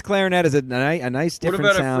woodwind. At least clarinet is a nice What different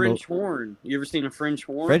about a sound. French horn? You ever seen a French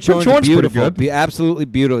horn? French French horn's horn's pretty beautiful. good. Absolutely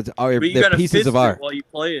beautiful. It's, But you they're gotta pieces fist of it art. while you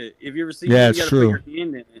play it. Have you ever seen? Yeah, it? it's You gotta true. Put your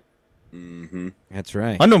hand in it. Mm-hmm. That's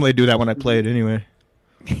right. I normally do that when I play it anyway.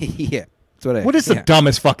 Yeah. That's what I. What is the yeah.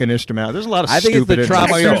 dumbest fucking instrument? There's a lot of I think it's stupid the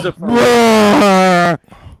instruments. trombone.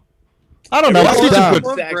 Saxophone. I don't know. Everyone What's dumb. good?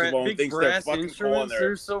 Love Saxophone big thinks they're brass fucking cool instruments. and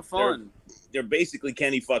They're so fun. They're basically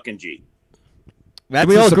Kenny fucking G. That's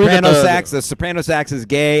we the all agree that soprano the- sax. The soprano sax is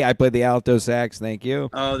gay. I play the alto sax. Thank you.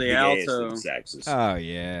 Oh, the Gayest alto. of saxes. Oh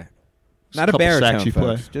yeah. Just Not a couple baritone, sax you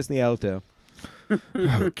folks. play. Just the alto.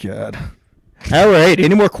 Oh God. All right.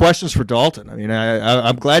 Any more questions for Dalton? I mean,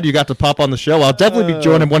 I'm glad you got to pop on the show. I'll definitely be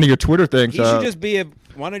joining one of your Twitter things. He should just be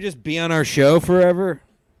want to just be on our show forever.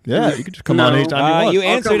 Yeah, you can just come on No. anytime you want. You I'll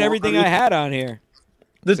answered come everything on. I had on here.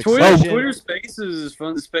 The Succession. Twitter Spaces is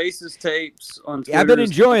fun. The Spaces tapes on Twitter. Yeah, I've been is-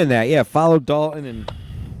 enjoying that. Yeah, follow Dalton, and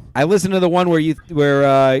I listened to the one where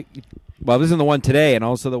I listened to the one today, and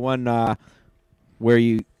also the one where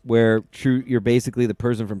you're basically the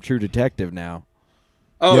person from True Detective now.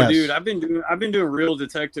 Oh, Yes. dude, I've been doing real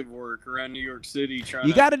detective work around New York City.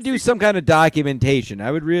 You got to do some kind of documentation.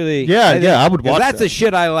 I would really. Yeah, I think- I would 'cause watch that's that. the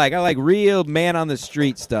shit I like. I like real man on the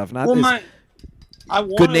street stuff, not Well, this I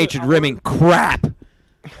wanna- good-natured I rimming crap.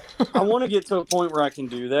 I want to get to a point where I can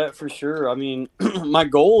do that for sure. I mean, my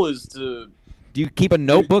goal is to. Do you keep a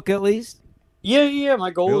notebook at least? Yeah.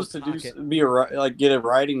 My goal Real is to pocket. get a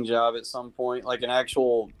writing job at some point, like an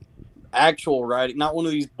actual writing, not one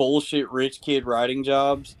of these bullshit rich kid writing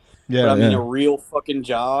jobs. Yeah, But I mean yeah. a real fucking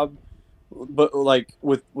job, but like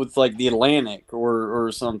with like the Atlantic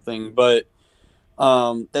or something. But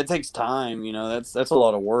that takes time. You know, that's a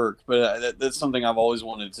lot of work. But that's something I've always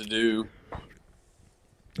wanted to do.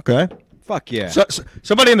 Okay. Fuck yeah. So,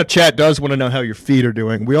 somebody in the chat does want to know how your feet are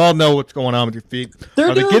doing. We all know what's going on with your feet. They're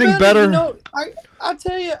Are they doing getting better? You know, I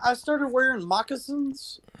tell you, I started wearing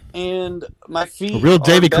moccasins, and my feet A real are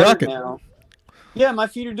Davy better Crockett. now. Yeah, my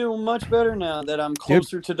feet are doing much better now that I'm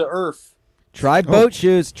closer to the earth. Try boat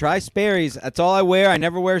shoes. Try Sperry's. That's all I wear. I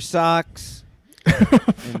never wear socks.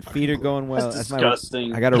 And feet are going well. That's my.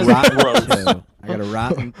 disgusting. I got a That's rotten gross. toe. I got a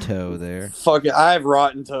rotten toe there. Fuck it, I have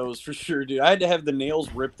rotten toes for sure, dude. I had to have the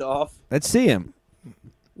nails ripped off. Let's see him.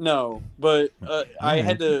 No, but I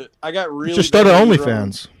had to. I got really. You just started bad ingrown-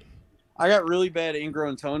 OnlyFans. I got really bad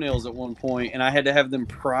ingrown toenails at one point, and I had to have them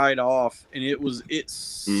pried off, and it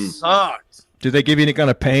sucked. Did they give you any kind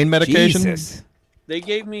of pain medication? Jesus. They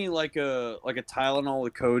gave me like a Tylenol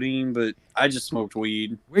with codeine, but I just smoked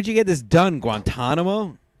weed. Where'd you get this done?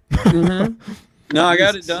 Guantanamo? No, I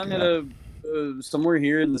got it Jesus done at a somewhere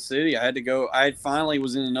here in the city. I had to go. I finally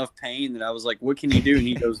was in enough pain that I was like, "What can you do?" And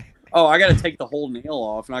he goes, "Oh, I got to take the whole nail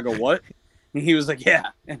off." And I go, "What?" And he was like, "Yeah."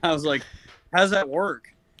 And I was like, "How's that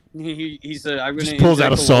work?" And he said, "I'm going to." Just pulls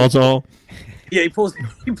out a sawzall. Yeah, he pulled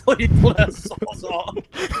out a sawzall.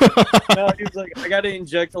 No, he was like, "I got to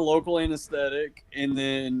inject a local anesthetic and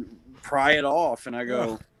then pry it off." And I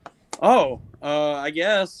go, "Oh, I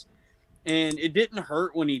guess." And it didn't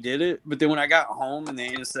hurt when he did it, but then when I got home and the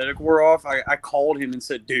anesthetic wore off, I called him and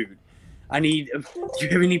said, "Dude, do you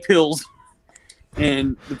have any pills?"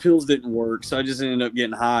 And the pills didn't work, so I just ended up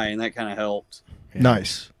getting high, and that kind of helped.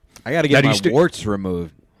 Nice. I got to Now, get do my you warts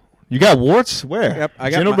removed. You got warts? Where? Yep, I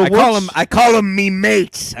got. Genital warts? I call them me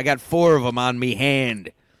mates. I got 4 of them on me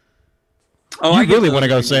hand. Oh, You I get really those wanna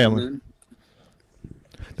go every now and sailing. then.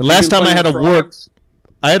 The last You been time I playing had a with wart, frogs?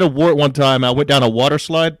 I had a wart one time. I went down a water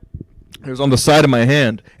slide. It was on the side of my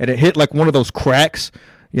hand, and it hit like one of those cracks,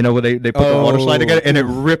 you know, where they put the water slide Oh. together, and it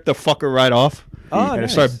ripped the fucker right off. Oh, and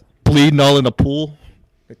nice. it started bleeding all in the pool.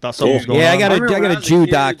 They thought something was going Yeah, on. I got I remember when I a was a Jew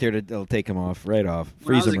kid- doctor that'll take him off right off,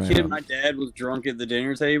 When I freeze was him a right kid, off. my dad was drunk at the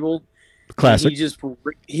dinner table. Classic. He just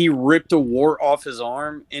he ripped a wart off his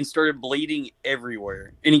arm and started bleeding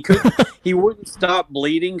everywhere, and he couldn't. He wouldn't stop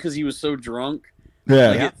bleeding because he was so drunk.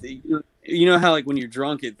 Yeah. Like you know how like when you're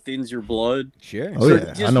drunk it thins your blood. Sure. Oh So yeah, it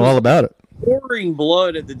I just know was- all about it. Pouring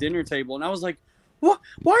blood at the dinner table, and I was like, "What?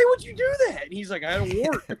 Why would you do that?" And he's like, "I had a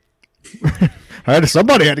wart."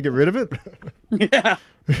 Somebody had to get rid of it. Yeah.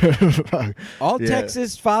 All Yeah.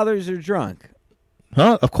 Texas fathers are drunk.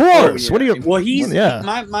 Huh? Of course. What do you? Well, he's Yeah.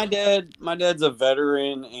 my dad. My dad's a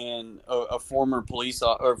veteran and a former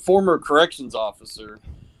or former corrections officer.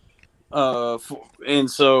 And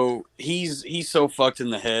so he's so fucked in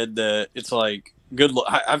the head that it's like good luck.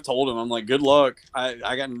 I've told him, I'm like, good luck.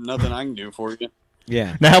 I got nothing I can do for you.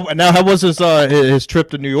 Yeah. Now how was his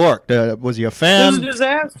trip to New York? Was he a It was a fan?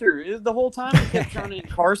 disaster. The whole time he kept trying to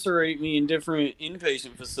incarcerate me in different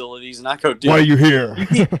inpatient facilities, and I go, dude, Why are you here?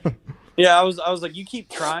 yeah, I was like, you keep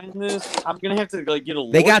trying this, I'm gonna have to like get a.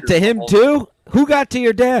 They got lawyer to him involved." too? Who got to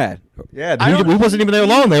your dad? Yeah, I don't- he wasn't even there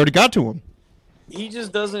long. They already got to him. He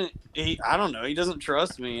just doesn't. I don't know. He doesn't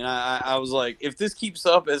trust me, and I was like, if this keeps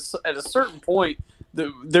up, at a certain point,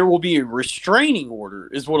 there will be a restraining order,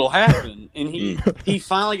 is what'll happen. And he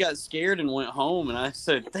finally got scared and went home. And I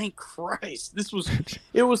said, thank Christ,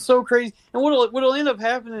 it was so crazy. And what'll end up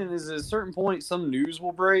happening is at a certain point, some news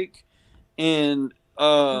will break, and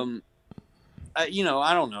I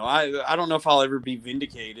don't know. I don't know if I'll ever be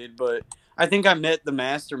vindicated, but I think I met the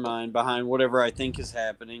mastermind behind whatever I think is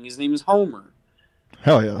happening. His name is Homer.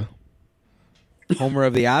 Hell yeah. Homer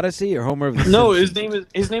of the Odyssey or Homer of the No, Simpsons?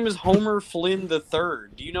 his name is Homer Flynn the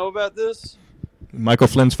Third. Do you know about this? Michael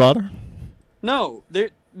Flynn's father? No. Do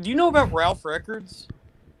you know about Ralph Records?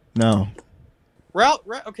 No.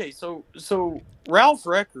 Okay, so Ralph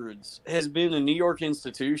Records has been a New York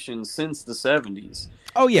institution since the 70s.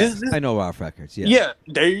 Oh, yeah. This- I know Ralph Records. Yeah. Yeah,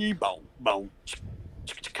 day boom boom.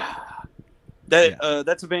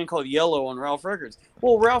 That's a band called Yellow on Ralph Records.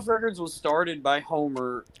 Well, Ralph Records was started by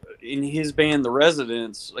Homer in his band The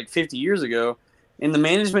Residents like 50 years ago, And the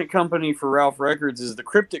management company for Ralph Records is the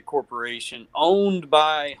Cryptic Corporation, owned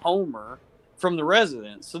by Homer from the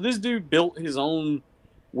Residents. So this dude built his own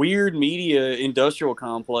weird media industrial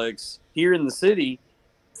complex here in the city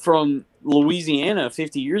from Louisiana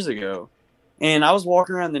 50 years ago. And I was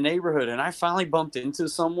walking around the neighborhood, and I finally bumped into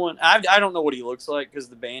someone. I don't know what he looks like because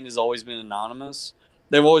the band has always been anonymous.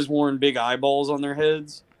 They've always worn big eyeballs on their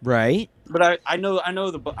heads. Right. But I know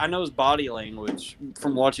his body language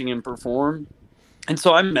from watching him perform. And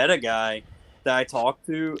so I met a guy that I talked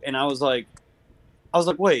to, and I was like,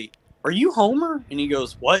 wait, are you Homer? And he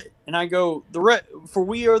goes, what? And I go, for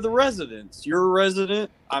we are the residents. You're a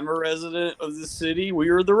resident. I'm a resident of the city. We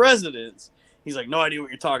are the residents. He's like, no idea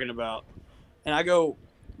what you're talking about. And I go,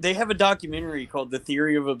 they have a documentary called The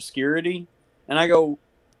Theory of Obscurity. And I go,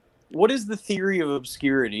 what is the theory of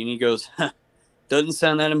obscurity? And he goes, doesn't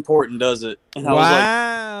sound that important, does it? And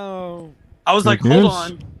I was like, hold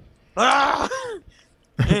on. Ah!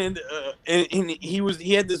 And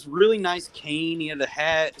he had this really nice cane. He had a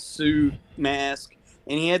hat, suit, mask,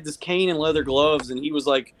 and he had this cane and leather gloves. And he was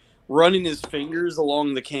like running his fingers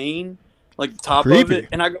along the cane, like the top of it.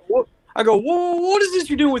 And I go, whoa, what is this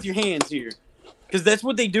you're doing with your hands here? Because that's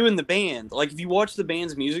what they do in the band. Like if you watch the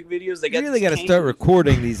band's music videos, they got. You really got to start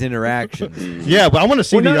recording these interactions. Yeah, but I want to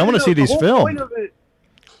see these. I want to see these filmed.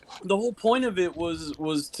 The whole point of it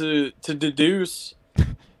was to deduce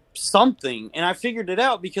something, and I figured it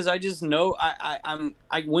out because I just know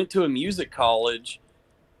I went to a music college,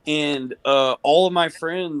 and all of my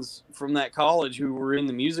friends from that college who were in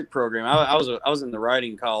the music program, I was in the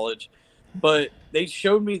writing college, but they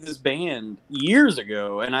showed me this band years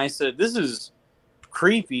ago, and I said, this is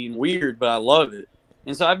creepy and weird, but I love it.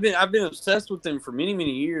 And so I've been obsessed with them for many,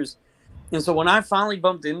 many years. And so when I finally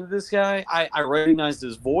bumped into this guy, I recognized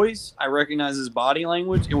his voice, I recognized his body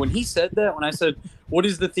language. And when he said that, when I said, what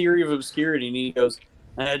is the theory of obscurity? And he goes,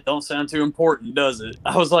 it don't sound too important, does it?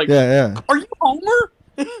 I was like, yeah. Are you Homer?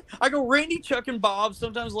 I go, Randy, Chuck, and Bob,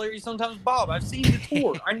 sometimes Larry, sometimes Bob. I've seen the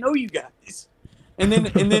tour. I know you guys. And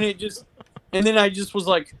then I just was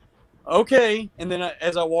like, okay. And then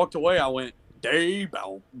as I walked away, I went, day,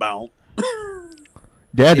 bow, bow.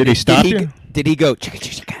 Dad, did he stop you? Did he go, chicka,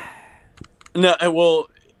 chicka, chicka? No, well,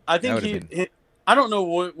 I think I don't know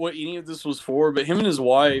what any of this was for, but him and his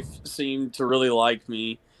wife seemed to really like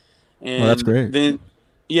me. And that's great. Then,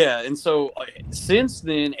 and so since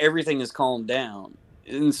then, everything has calmed down.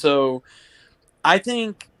 And so I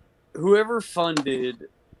think whoever funded...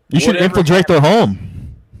 You should infiltrate their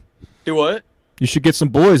home. Do what? You should get some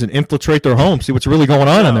boys and infiltrate their home, see what's really going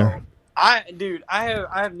on in there. I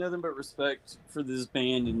have nothing but respect for this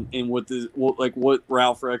band and what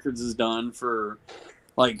Ralph Records has done for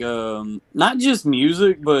not just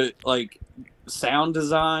music but like sound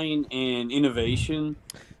design and innovation.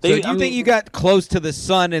 So do you think you got close to the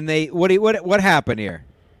sun and they what happened here?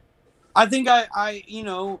 I think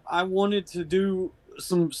I wanted to do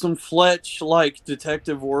some Fletch like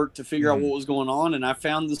detective work to figure out what was going on, and I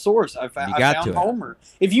found the source. I found Homer.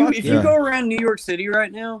 If you go around New York City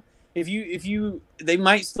right now, if you they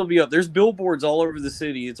might still be up. There's billboards all over the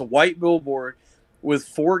city. It's a white billboard with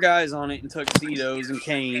 4 guys on it in tuxedos and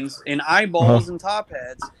canes and eyeballs and top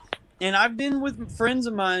hats. And I've been with friends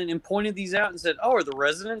of mine and pointed these out and said, "Oh, are the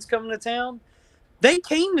residents coming to town?" They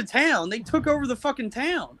came to town. They took over the fucking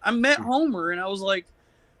town. I met Homer and I was like,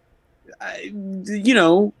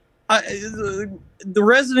 the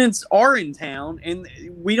residents are in town and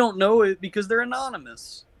we don't know it because they're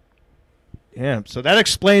anonymous. Yeah, so that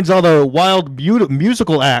explains all the wild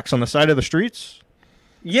musical acts on the side of the streets?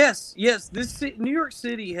 Yes. New York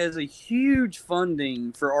City has a huge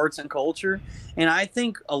funding for arts and culture, and I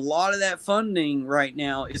think a lot of that funding right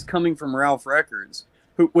now is coming from Ralph Records,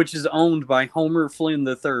 which is owned by Homer Flynn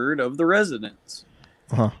III of the Residents.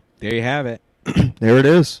 Uh-huh. There you have it. There it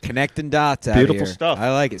is. Connecting dots out Beautiful here. stuff.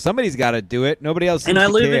 I like it. Somebody's got to do it. Nobody else seems and I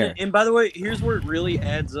to live care. in it. And by the way, here's where it really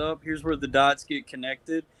adds up. Here's where the dots get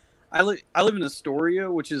connected. I live in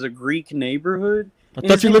Astoria, which is a Greek neighborhood. I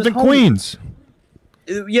thought you lived in Queens.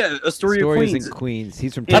 Yeah, Astoria, Queens. in Queens.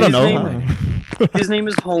 He's from. I don't know. His name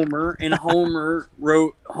is Homer, and Homer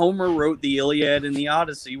wrote the Iliad and the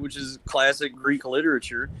Odyssey, which is classic Greek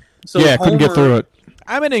literature. So yeah, I couldn't get through it.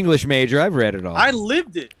 I'm an English major. I've read it all. I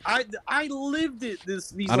lived it. I lived it.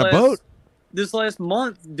 On a boat. This last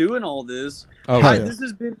month, doing all this. Oh, This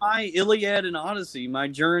has been my Iliad and Odyssey, my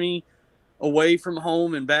journey away from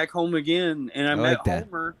home and back home again. And I met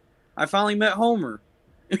Homer. I finally met Homer.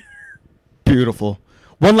 Beautiful.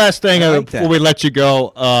 One last thing before we let you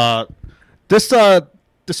go. This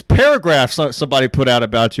paragraph somebody put out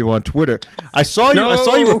about you on Twitter. I saw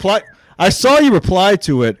you I saw you reply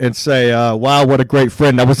to it and say, "Wow, what a great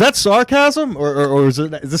friend." Now, was that sarcasm, or is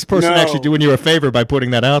this person No. actually doing you a favor by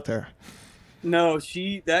putting that out there? No,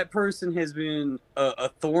 that person has been a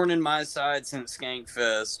thorn in my side since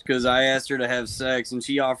Skankfest because I asked her to have sex and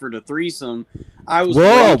she offered a threesome. I was Whoa,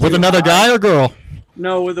 way with too another high. guy or girl?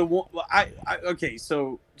 No, with a one. Okay,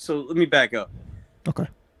 so let me back up. Okay.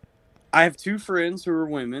 I have two friends who are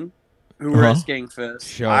women who were at Uh-huh. Skankfest.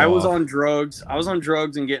 Show I was off. on drugs. I was on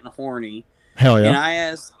drugs and getting horny. Hell And yeah.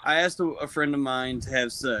 I asked a friend of mine to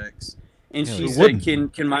have sex, and Hell she yeah. said,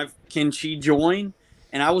 "Can she join?"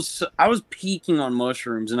 And I was peaking on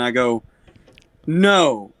mushrooms, and I go,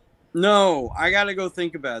 "No, I got to go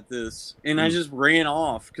think about this." And I just ran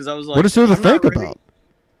off because I was like, What is there to "I'm not think ready." about?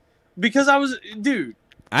 Because I was, dude.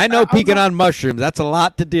 I know I'm peeking not- on mushrooms. That's a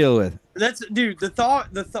lot to deal with. That's dude. The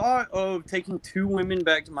thought of taking two women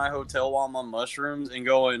back to my hotel while I'm on mushrooms and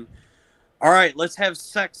going, "All right, let's have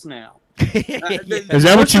sex now." Is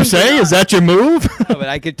that what you mushrooms are say? not- Is that your move? No, but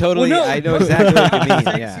I could totally. Well, no. I know exactly what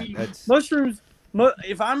you mean. Yeah, Sexy. that's Mushrooms.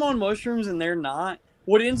 If I'm on mushrooms and they're not,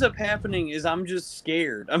 what ends up happening is I'm just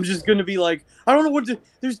scared. I'm just gonna be like, I don't know what to.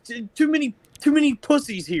 There's too many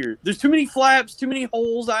pussies here. There's too many flaps, too many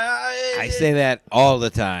holes. I say that all the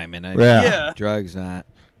time, and I Yeah. drugs not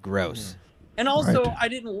gross. And also, Right. I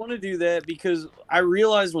didn't want to do that because I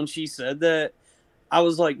realized when she said that, I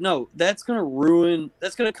was like, no, that's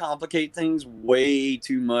gonna complicate things way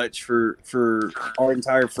too much for our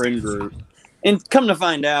entire friend group. And come to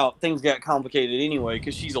find out, things got complicated anyway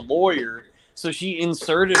because she's a lawyer, so she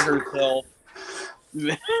inserted herself.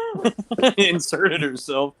 inserted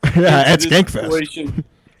herself. Yeah, at into this Skankfest. situation.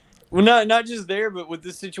 Well, not just there, but with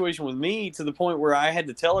this situation with me, to the point where I had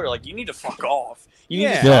to tell her, like, you need to fuck off. You need to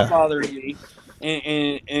Yeah. stop Yeah. bothering me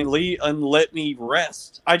and leave and let me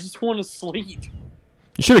rest. I just want to sleep.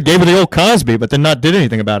 You should have gave her the old Cosby, but then not did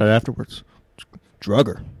anything about it afterwards. Drug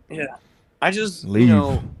her. Yeah, I just Leave.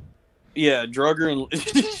 drug her and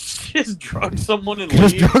just drug someone and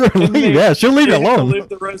Just leave. drug her and And leave. they- Yeah, she'll leave you They have to alone. live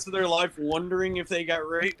the rest of their life wondering if they got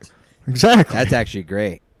raped. Exactly. That's actually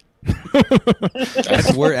great.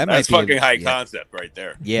 That's word. That That's might be fucking high yeah. concept right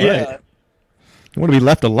there. Yeah. Yeah. You want to be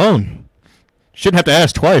left alone. Shouldn't have to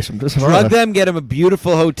ask twice. I'm just Drug them, get them a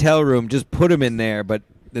beautiful hotel room, just put them in there, and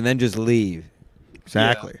then just leave.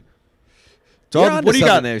 Exactly. So You're onto what do you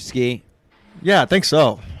got something there, Ski? Yeah, I think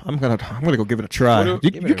so. I'm gonna go give it a try. What do-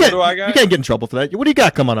 You what do I got? can't get in trouble for that. What do you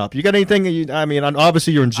got coming up? You got anything?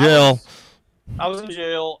 Obviously you're in jail. I was in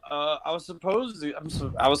jail. I was supposed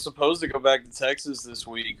to go back to Texas this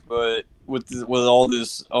week, but with all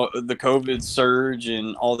this the COVID surge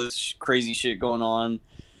and all this crazy shit going on,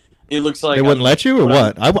 it looks like They wouldn't let you, or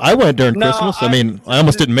what? I went during No, Christmas. I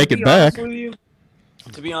almost didn't make it back.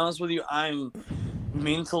 To be honest with you, I'm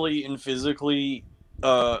mentally and physically,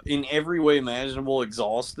 in every way imaginable,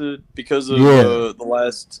 exhausted because of Yeah.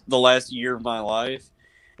 the last year of my life,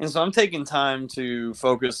 and so I'm taking time to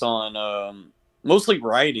focus on mostly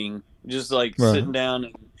writing, just like Right. sitting down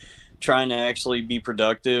and trying to actually be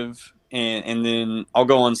productive, and then I'll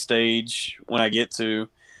go on stage when I get to,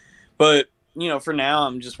 but. For now,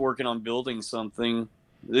 I'm just working on building something.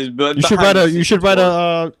 You should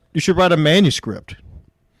write a manuscript.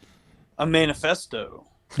 a manifesto.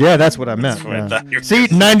 Yeah, that's what I meant. what I yeah. thought you were See, gonna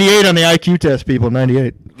say. 98 on the IQ test, people.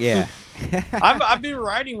 98. Yeah. I've been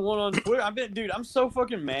writing one on Twitter. I'm so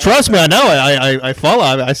fucking mad. Trust me, I know. I follow.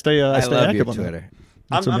 I stay. I I stay love active your on that. Twitter.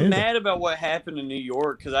 It's I'm amazing. mad about what happened in New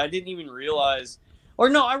York because I didn't even realize, or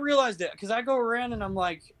no, I realized it because I go around and I'm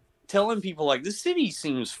like telling people like this city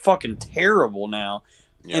seems fucking terrible now,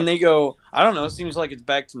 Yeah. and they go, I don't know, it seems like it's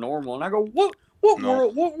back to normal, and I go, what No.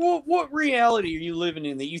 world, what reality are you living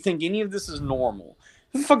in that you think any of this is normal?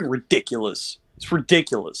 It's fucking ridiculous. It's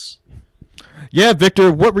ridiculous. Yeah,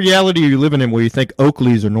 Victor. What reality are you living in where you think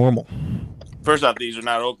Oakleys are normal? First off, these are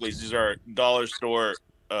not Oakleys. These are dollar store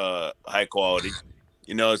high quality.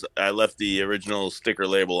 I left the original sticker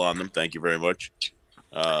label on them. Thank you very much.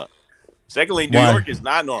 Secondly, New Why? York is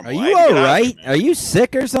not normal. Are I you had to all get out right? of there, man. Are you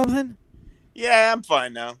sick or something? Yeah, I'm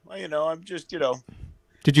fine now. Well, I'm just, Did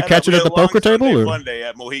you had catch a it at the real long poker table? Sunday Or? fun day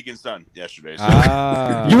at Mohegan Sun yesterday.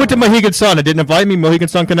 So. You went to Mohegan Sun and didn't invite me, Mohegan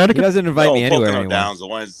Sun, He Connecticut? doesn't invite me anywhere Pocono anymore. Downs. The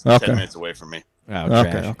one is Okay. 10 minutes away from me. Oh,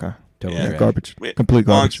 Okay, trash. okay. Totally Yeah, trash. garbage. Wait, Complete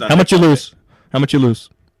long garbage. Sunday How much you fun day. lose? How much you lose?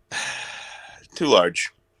 Too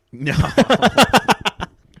large. No.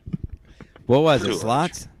 What was it? Too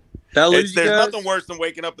Slots? That lose you There's guys? nothing worse than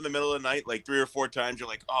waking up in the middle of the night like 3 or 4 times. You're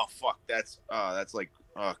like, oh fuck, that's like,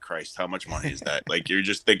 oh Christ, how much money is that? Like you're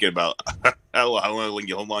just thinking about how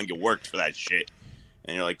long you worked for that shit,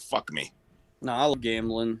 and you're like, fuck me. No, I love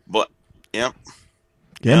gambling. But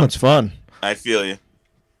Gambling's fun. I feel you.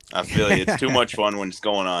 I feel you. It's too much fun when it's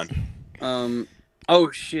going on.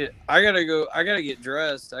 Oh shit! I gotta go. I gotta get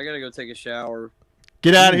dressed. I gotta go take a shower.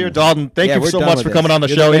 Get out of here, Dalton. Thank Yeah, you we're so done much with for this. coming on the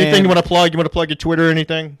You're show. the Anything man. you want to plug? You want to plug your Twitter or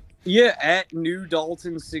anything? Yeah, at New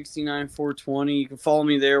Dalton 69420. You can follow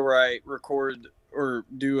me there where I record or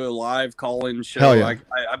do a live call-in show. Hell yeah.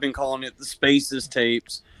 I've been calling it the Spaces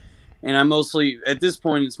Tapes, and I mostly at this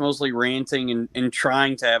point it's mostly ranting and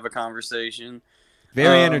trying to have a conversation.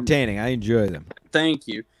 Very entertaining. I enjoy them. Thank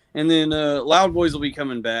you. And then Loud Boys will be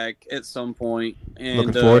coming back at some point. And,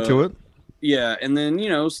 Looking forward to it. Yeah, and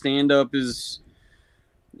then stand up is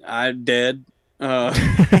I'm dead. But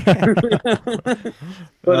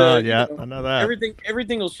Yeah, I know that.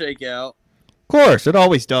 everything will shake out. Of course, it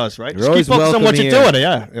always does, right? You're Just keep always focused on welcome what you're here. doing.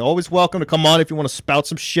 Yeah, you're always welcome to come on if you want to spout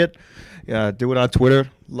some shit. Yeah, do it on Twitter.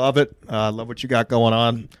 Love it. Love what you got going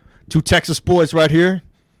on. Two Texas boys right here.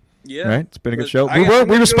 Yeah, Right, it's been a good But show. I We got-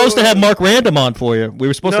 were supposed to have Mark Random on for you. We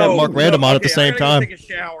were supposed to have Mark Random on at the same time. Take a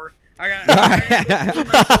shower. I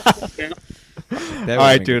All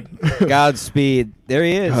right, dude. Godspeed. There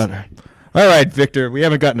he is. God. All right, Victor. We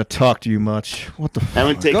haven't gotten to talk to you much. What the fuck?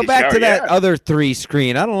 Haven't taken Go a back shower to that yet. other 3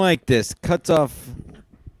 screen. I don't like this. Cuts off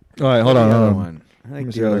All right, hold the on. other Hold on. one. I Let like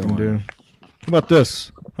me see the what I other can one. do. How about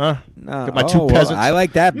this? Huh? No. Got my two well, peasants. I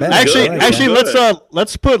like that better. Actually, I like actually, that.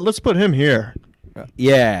 let's put him here.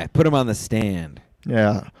 Yeah, put him on the stand.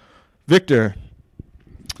 Yeah, Victor.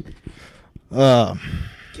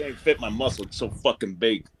 Can't fit my muscle. It's so fucking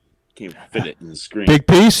big. Can't fit it in the screen. Big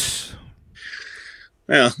piece.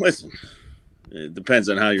 Well, listen. It depends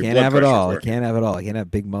on how your Can't blood have it pressure's all. working. Can't have it all. Can't have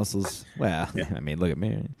big muscles. Well, I mean, look at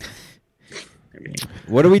me. I mean,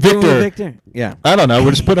 What are we doing Victor. with Victor? Yeah, I don't know.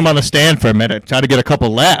 We're just putting him on the stand for a minute, try to get a couple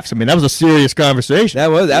laughs. I mean, that was a serious conversation. that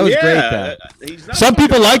was great. yeah, Though. he's not Some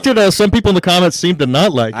people fucking liked it. Some people in the comments seemed to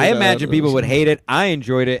not like it. I imagine people would hate it. I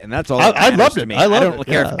enjoyed it, and that's all. I that matters loved to it. Me. I loved don't it,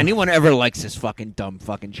 care yeah. if anyone ever likes this fucking dumb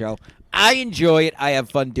fucking show. I enjoy it. I have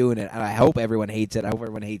fun doing it, and I hope everyone hates it. I hope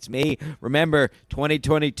everyone hates me. Remember,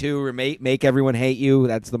 2022, make everyone hate you.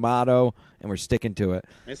 That's the motto, and we're sticking to it.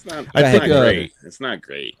 It's not. I It's think, not great. It's not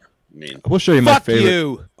great. I mean, We'll show you my Fuck favorite.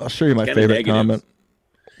 you. I'll show you my Kinda favorite negative. comment.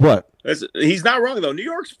 What? he's not wrong though. New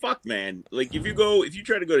York's fucked, man. Like if you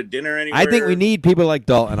try to go to dinner anywhere, I think we need people like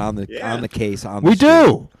Dalton on the Yeah. on the case. On We the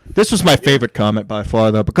do. This was my favorite comment by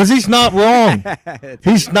far, though, because he's not wrong. street.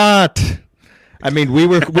 He's not. I mean, we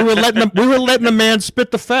were letting the man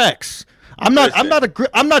spit the facts. I'm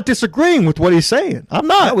not disagreeing with what he's saying. I'm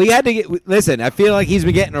No, not. we had to get. Listen, I feel like he's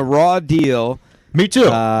been getting a raw deal. Me too.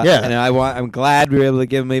 And Yeah. I'm glad we were able to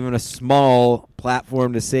give him even a small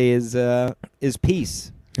platform to say his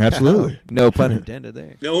piece. Absolutely. No pun intended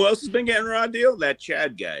there. You know who else has been getting a raw deal? That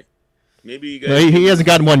Chad guy. Maybe you guys. Well, he hasn't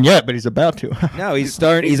gotten one yet, but he's about to. No, he's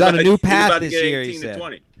starting. He's on a new path this year. He 18 to said.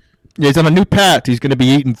 20. Yeah, he's on a new path. He's going to be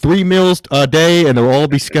eating 3 meals a day, and they'll all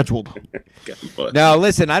be scheduled. But No,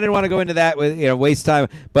 listen, I didn't want to go into that with waste time,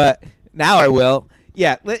 but now I will.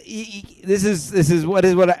 Yeah, this is what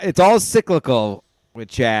it's all cyclical with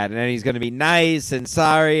Chad, and then he's going to be nice and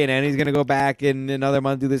sorry, and then he's going to go back in another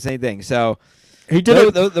month do the same thing. So He did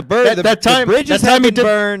it. the bridges that time have he been did-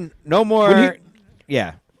 burned. No more. When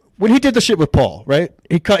Yeah. When he did the shit with Paul, right?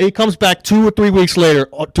 He comes back 2 or 3 weeks later.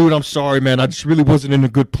 Oh, dude, I'm sorry, man. I just really wasn't in a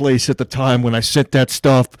good place at the time when I sent that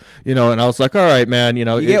stuff, And I was like, all right, man. You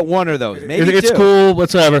get one of those. Maybe it's two. cool,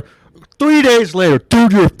 whatever. 3 days later,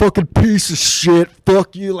 dude, you're a fucking piece of shit.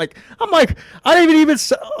 Fuck you. Like, I'm like, I didn't even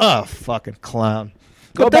say, oh, fucking clown.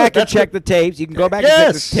 Go But back and that's check what- the tapes. You can go back and check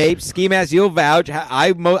the Yes. tapes. Ski Mask, you'll vouch.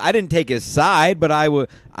 I didn't take his side, but I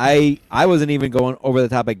wasn't even going over the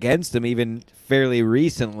top against him even fairly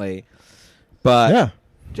recently. But Yeah.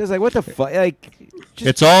 just like what the fuck? Like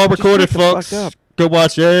It's all just recorded, shut the fuck folks. up. Go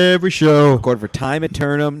watch every show. Record for time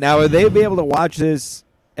eternum. Now, will they be able to watch this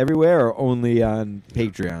everywhere or only on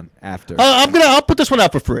Patreon after? I'll put this one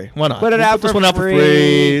out for free. Why not? Put it We'll out put this for one out for free.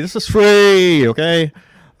 free. This is free, okay?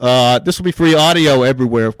 This will be free audio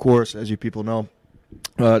everywhere, of course, as you people know.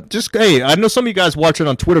 Hey, I know some of you guys watch it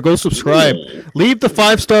on Twitter. Go subscribe. Leave the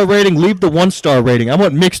 5-star rating. Leave the 1-star rating. I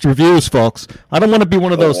want mixed reviews, folks. I don't want to be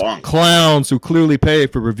one of those long. clowns who clearly pay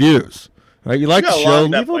for reviews. Right? You like the Look how show?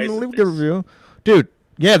 long that Leave a bicep good is. review, dude.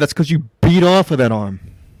 Yeah, that's because you beat off of that arm.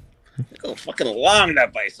 Look how fucking long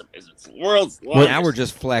that bicep is. It's the world's Well, longest. now we're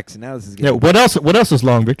just flexing. Now this is Yeah. getting What else? What else is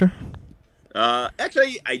long, Victor?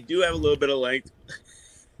 Actually, I do have a little bit of length.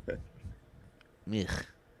 Ugh.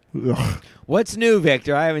 Ugh. What's new,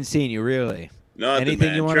 Victor? I haven't seen you really. Nothing, Anything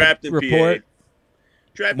man. you wanna Trapped in report? PA.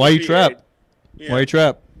 Trapped Why in you PA. trapped? Yeah. Why you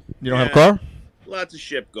trapped? You don't have a Yeah. car? Lots of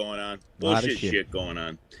shit going on. Lot of Bullshit shit. shit going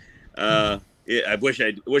on. Yeah, I wish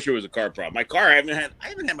it was a car problem. My car, I haven't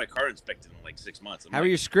had my car inspected in like 6 months. How are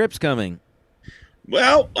your scripts coming?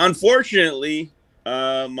 Well, unfortunately,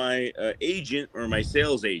 my agent or my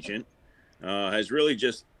sales agent has really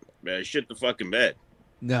just shit the fucking bed.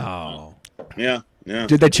 No. Yeah.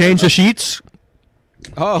 Did they change the sheets?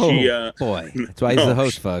 Oh, She, boy. That's why he's the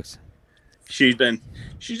host, folks. She's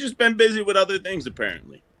just been busy with other things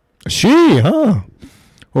apparently. Huh?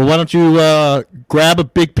 Well, why don't you grab a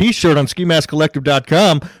Big P shirt on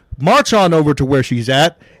SkiMaskCollective.com, march on over to where she's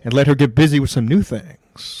at, and let her get busy with some new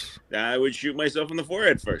things. I would shoot myself in the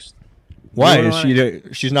forehead first. Why? You Is know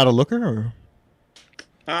she's not a looker? Or?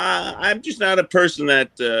 I'm just not a person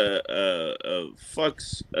that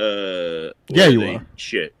fucks. Yeah, you are.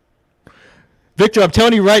 Shit. Victor, I'm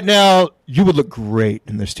telling you right now, you would look great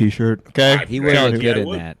in this T-shirt. Okay, He would Telling look you. good in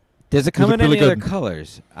would. that. Does it come You in look any really other good.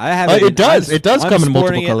 colors? I have It does. It does come in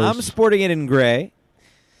multiple colors. I'm sporting it in gray.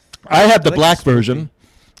 I have the like black the version,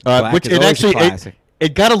 Black which is it always a actually classic.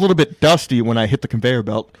 it got a little bit dusty when I hit the conveyor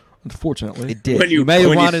belt. Unfortunately, It did. When you you- may have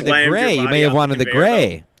when you wanted the slammed your gray. You body may have off wanted the the conveyor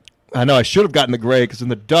gray. I know I should have gotten the gray because in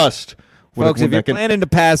the dust. Folks, if you're back in- planning to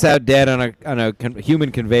pass out dead on a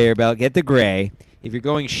human conveyor belt, get the gray. If you're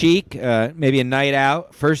going chic, maybe a night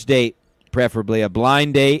out, first date, preferably a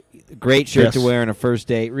blind date, great shirt Yes. to wear on a first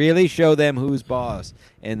date. Really show them who's boss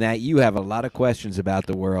and that you have a lot of questions about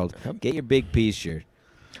the world. Get your Big P shirt.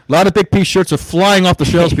 A lot of Big P shirts are flying off the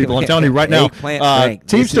shelves, people. I'm telling you right now. Eggplant Frank,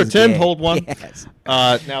 this Teamster is Tim, gay. hold one. Yes.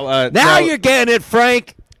 Now You're getting it,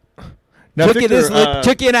 Frank. now, Took you Victor,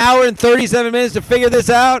 took you an hour and 37 minutes to figure this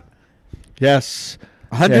out. yes.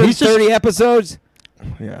 130 episodes.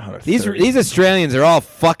 Yeah, 130. These Australians are all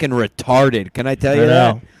fucking retarded. Can I tell you I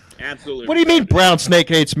that? know. Absolutely. What do you mean Brown Snake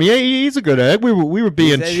hates me? He's a good egg. We were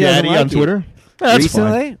being said he doesn't chatty like on you. Twitter. That's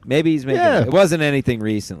Recently? fine. Maybe he's making Yeah. it wasn't anything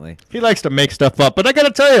recently. He likes to make stuff up, but I got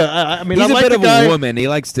to tell you, I mean, He's I a like bit the of guy. a woman. He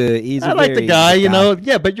likes to. I like the guy, you know.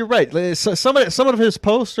 Yeah, but you're right. Some of his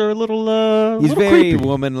posts are a little. He's little very creepy.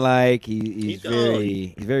 woman-like. He's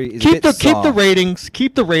He very. He's a Keep bit the soft. ratings.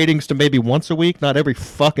 Keep the ratings to maybe once a week, not every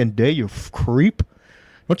fucking day. You creep.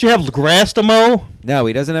 Don't you have grass to mow? No,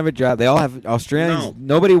 he doesn't have a job. They all have Australians. No.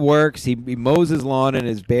 Nobody works. He mows his lawn in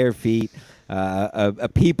his bare feet. A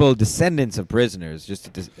people, descendants of prisoners, just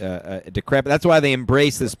a decrepit. That's why they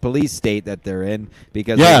embrace this police state that they're in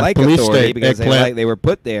because Yeah, they like police authority state, because eggplant. they were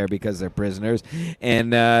put there because they're prisoners,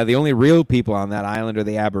 and the only real people on that island are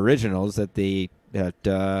the Aboriginals that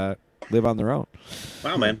live on their own.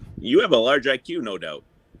 Wow, man, you have a large IQ, no doubt.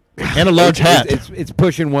 And a large hat. It's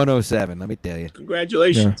pushing 107. Let me tell you.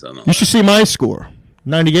 Congratulations on all You should see my score,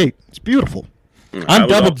 98. It's beautiful. that. I'm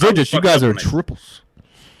double I was digits. You fucked guys up are when I- triples.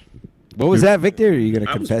 What was that, Victor? Are you going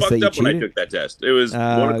to I was confess that fucked you up when I cheated? took that test. It was 1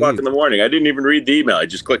 Uh, o'clock you- in the morning. I didn't even read the email. I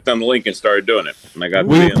just clicked on the link and started doing it. And I got.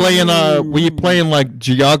 Were you the- playing? Were you playing like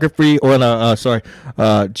geography or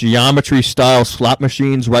geometry style slot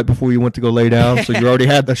machines right before you went to go lay down? So you already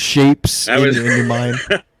had the shapes I was- in your mind.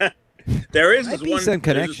 There is Might this be one. some There's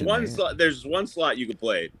connection one there. slot. There's one slot you can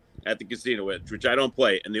play at the casino with, which I don't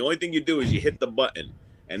play. And the only thing you do is you hit the button,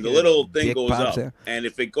 and the Yeah, little thing dick goes pops up. out. And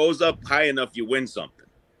if it goes up high enough, you win something.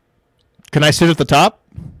 Can I sit at the top?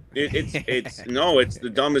 It's no, it's the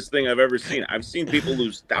dumbest thing I've ever seen. I've seen people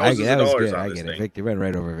lose That thousands of was dollars good. on I this get it. thing. Victor went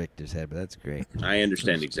right over Victor's head, but that's great. I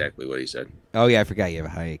understand exactly what he said. Oh yeah, I forgot you have a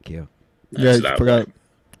high IQ. Yeah, That's you not forgot. right.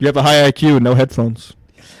 You have a high IQ and no headphones.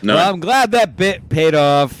 No. Well, I'm glad that bit paid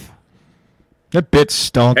off. That bit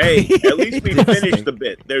stunk. Hey, at least we It does finished stink. the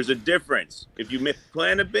bit. There's a difference. If you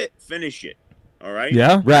plan a bit, finish it. All right.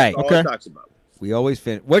 Yeah. Right. That's all Okay. it talks about. We always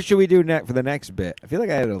finish. What should we do for the next bit? I feel like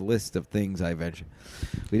I had a list of things I mentioned.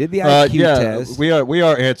 We did the IQ Yeah, test. we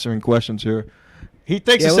are answering questions here. He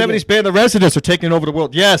thinks Yeah, the we'll 70s band, the Residents, are taking over the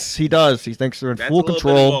world. Yes, he does. He thinks they're in That's full a little bit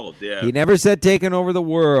control. involved, yeah. He never said taking over the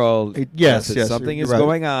world. Yes, Said yes, something you're is right.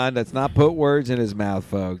 going on. Let's not put words in his mouth,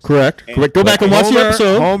 folks. Correct. And- Correct. Go back and watch the Homer-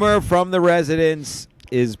 episode. Homer from the Residents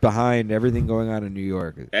is behind everything going on in New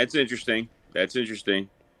York. That's interesting. That's interesting.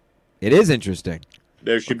 It is interesting.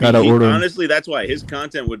 There should be. Gotta order him. Honestly, that's why his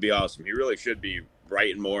content would be awesome. He really should be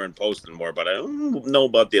writing more and posting more. But I don't know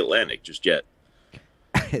about the Atlantic just yet.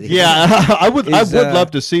 Yeah, I would Is,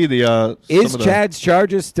 love to see the. Is some of the- Chad's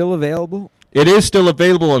Charges still available? It is still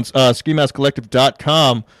available on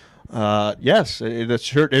SkiMaskCollective.com. Yes, the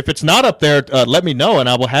shirt. If it's not up there, let me know, and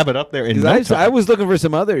I will have it up there in no Because I time. was looking for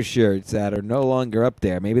some other shirts that are no longer up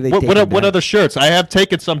there. Maybe they What, take what, them what down. other shirts? I have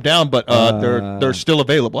taken some down, but they're still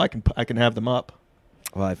available. I can have them up.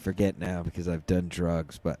 Well, I forget now because I've done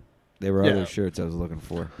drugs, but there were Yeah. other shirts I was looking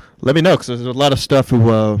for. Let me know because there's a lot of stuff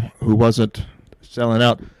who wasn't selling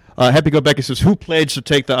out. Happy Go Becky says, who pledged to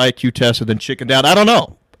take the IQ test and then chickened out? I don't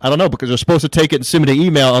know. I don't know, because they're supposed to take it and send me the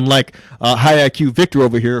email, unlike high IQ Victor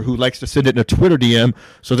over here, who likes to send it in a Twitter DM.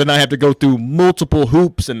 So then I have to go through multiple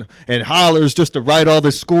hoops and hollers just to write all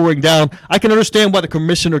this scoring down. I can understand why the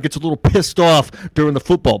commissioner gets a little pissed off during the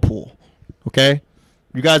football pool. Okay,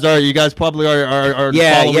 you guys probably are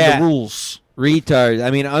following the rules. Retards.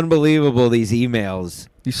 I mean, unbelievable, these emails.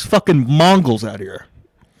 These fucking Mongols out here.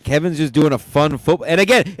 Kevin's just doing a fun football, and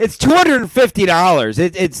again, it's $250.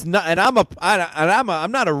 It's not, and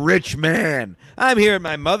I'm not a rich man. I'm here at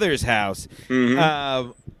my mother's house,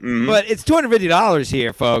 but it's $250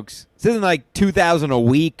 here, folks. This isn't like $2,000 a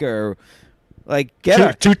week or like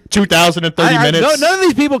get 2,030 minutes. None of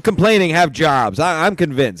these people complaining have jobs. I'm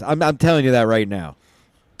convinced. I'm telling you that right now.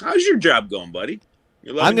 How's your job going, buddy?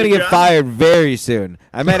 I'm going to get fired very soon.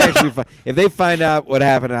 I might actually, if they find out what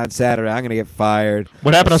happened on Saturday, I'm going to get fired.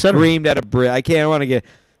 What happened on Saturday? Screamed at a Brit. I can't want to get.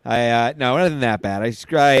 No, nothing that bad.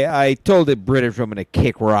 I told the British woman to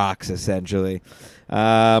kick rocks, essentially.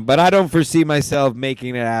 But I don't foresee myself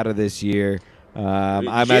making it out of this year.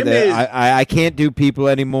 I can't do people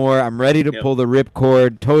anymore. I'm ready to pull the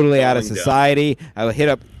ripcord totally out of society. I will hit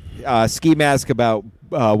up Ski Mask about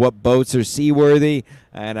what boats are seaworthy,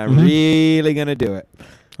 and I'm really going to do it.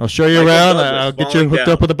 I'll show you around. I'll get you hooked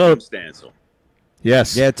up with a boat.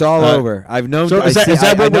 Yes. Yeah, it's all over. I've known. So is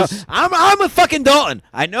that what was? I'm a fucking Dalton.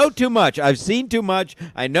 I know too much. I've seen too much.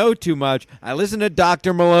 I know too much. I listen to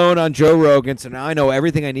Dr. Malone on Joe Rogan, so now I know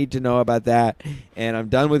everything I need to know about that. And I'm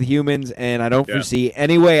done with humans, and I don't foresee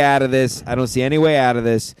any way out of this. I don't see any way out of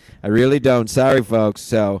this. I really don't. Sorry, folks.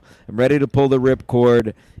 So I'm ready to pull the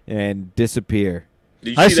ripcord and disappear.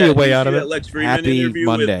 I see a way out of it. Lex Fridman Happy interview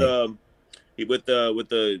Monday. with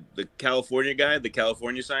the California guy, the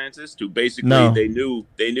California scientist, who basically they knew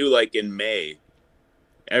like in May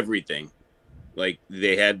everything. Like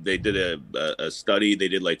they did a study. They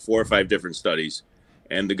did like 4 or 5 different studies,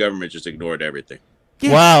 and the government just ignored everything.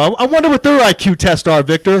 Yeah. Wow, I wonder what their IQ tests are,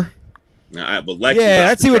 Victor.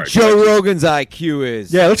 Let's see what Joe Rogan's IQ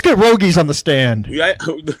is. Yeah, let's get Rogies on the stand.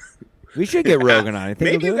 We should get Rogan on.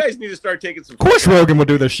 Maybe you guys need to start taking some. Of course, Rogan will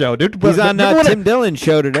do this show, dude. He's on Tim Dillon's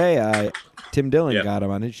show today. Tim Dillon got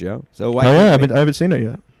him on his show. So why? I haven't seen it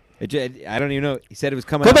yet. I don't even know. He said it was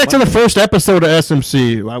coming. Go back to the first episode of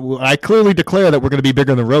SMC. I clearly declare that we're going to be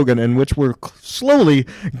bigger than Rogan, in which we're slowly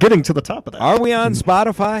getting to the top of that. Are we on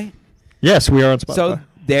Spotify? Yes, we are on Spotify. So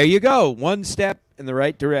there you go. One step in the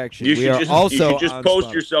right direction. You should just on post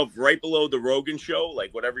Spotify. yourself right below the Rogan show,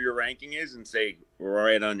 like whatever your ranking is, and say we're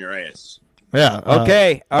right on your ass. Yeah.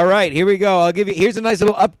 Okay. All right. Here we go. I'll give you. Here's a nice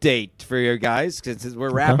little update for you guys, because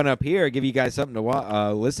we're wrapping up here. I'll give you guys something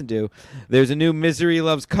to listen to. There's a new Misery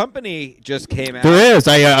Loves Company just came out. There is.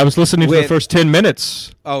 I was listening to the first 10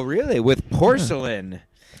 minutes. Oh, really? With Porcelain.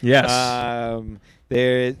 Yes.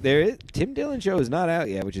 There is. Tim Dillon show is not out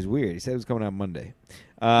yet, which is weird. He said it was coming out Monday.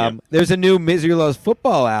 There's a new Misery Loves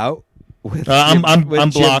Football out with I'm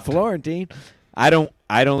Jim blocked. Florentine. I don't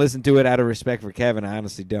listen to it out of respect for Kevin. I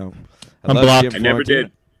honestly don't. I'm blocked. I never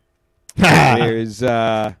did. There's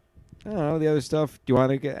I don't know the other stuff. Do you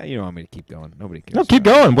want to get? You don't want me to keep going? Nobody cares. No, keep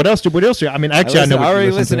going. What else? I mean, actually, I know. I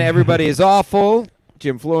already listened to Everybody Is Awful.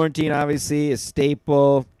 Jim Florentine, obviously, a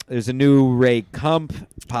staple. There's a new Ray Kump,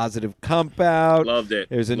 Positive Kump out. Loved it.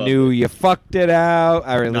 There's a new You Fucked It out.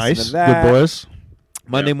 I already listened to that. Good boys.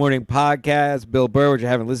 Monday Morning Podcast, Bill Burr, which I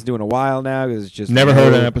haven't listened to in a while now because it's just never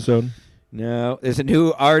heard an episode. No, there's a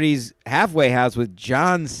new Artie's Halfway House with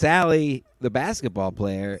John Sally, the basketball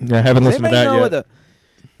player. Yeah, I haven't listened to that yet.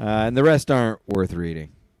 And the rest aren't worth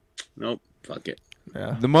reading. Nope. Fuck it.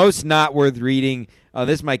 Yeah. The most not worth reading. Oh,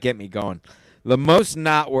 this might get me going. The most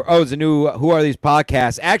not worth. Oh, it's a new Who Are These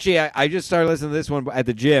Podcasts? Actually, I just started listening to this one at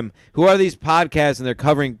the gym. Who Are These Podcasts? And they're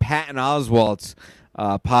covering Patton Oswalt's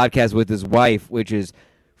podcast with his wife, which is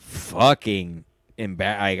fucking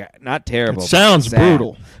not terrible. It sounds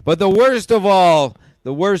brutal. But the worst of all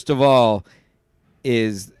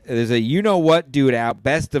is there's a You Know What Dude out,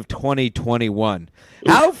 best of 2021.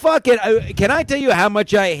 How fucking can I tell you how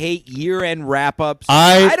much I hate year-end wrap-ups?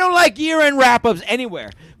 I don't like year-end wrap-ups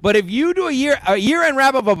anywhere. But if you do a year-end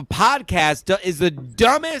wrap-up of a podcast is the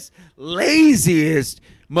dumbest, laziest,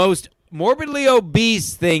 most morbidly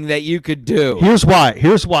obese thing that you could do. Here's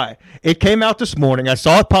why. It came out this morning. I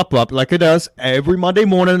saw it pop up like it does every Monday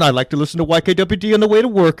morning. I like to listen to YKWd on the way to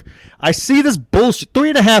work. I see this bullshit.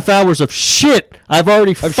 3.5 hours of shit I've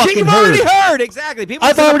already fucking heard. Exactly. People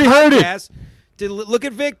I've already heard it. To look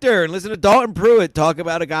at Victor and listen to Dalton Pruitt talk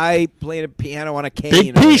about a guy playing a piano on a cane.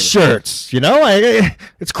 Big P-shirts. You know,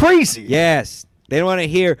 it's crazy. Yes. They don't want to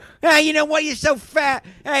hear, you know what, you're so fat.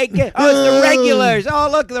 Hey, it's the regulars. Oh,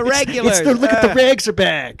 look, the regulars. Look at the regs are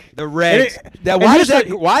back. The regs.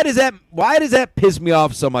 Why does that piss me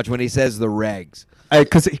off so much when he says the regs?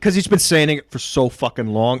 Because he's been saying it for so fucking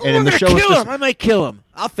long, and in the show, I might kill him.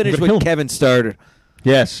 I'll finish what Kevin started.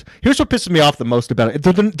 Yes. Here's what pisses me off the most about it.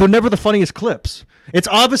 They're never the funniest clips. It's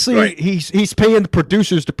obviously he's paying the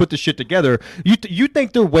producers to put this shit together. You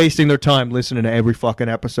think they're wasting their time listening to every fucking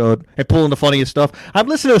episode and pulling the funniest stuff? I'm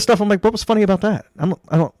listening to stuff. I'm like, what was funny about that? I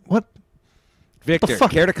don't. What? Victor,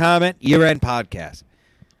 care to comment? Year-end podcast.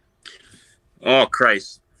 Oh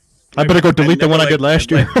Christ! I better go delete the one I did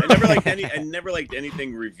last year. I never liked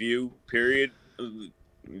anything review. Period.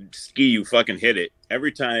 Ski, you fucking hit it.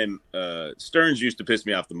 Every time Stearns used to piss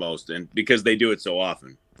me off the most, and because they do it so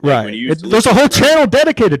often. Right. There's a whole channel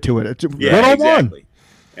dedicated to it. It's one-on-one. Exactly.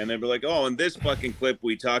 And they'd be like, oh, in this fucking clip,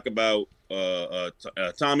 we talk about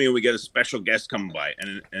Tommy, and we get a special guest coming by.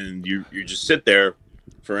 And you just sit there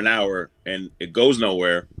for an hour, and it goes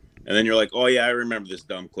nowhere. And then you're like, oh, yeah, I remember this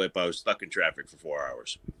dumb clip. I was stuck in traffic for 4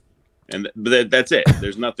 hours. But that's it.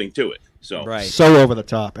 There's nothing to it. So so over the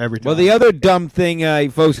top every time. Well, the other dumb thing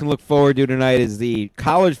you folks can look forward to tonight is the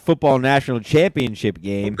college football national championship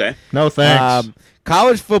game. Okay. No thanks.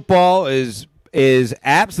 College football is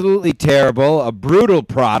absolutely terrible, a brutal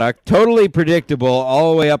product, totally predictable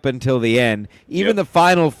all the way up until the end. Even the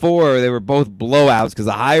Final Four, they were both blowouts because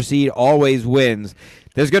the higher seed always wins.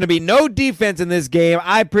 There's going to be no defense in this game.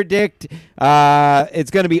 I predict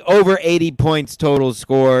it's going to be over 80 points total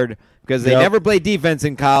scored because they never play defense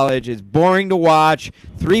in college. It's boring to watch.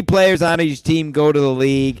 3 players on each team go to the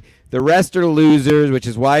league. The rest are losers, which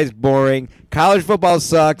is why it's boring. College football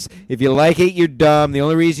sucks. If you like it, you're dumb. The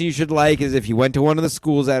only reason you should like is if you went to one of the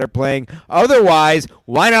schools that are playing. Otherwise,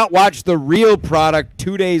 why not watch the real product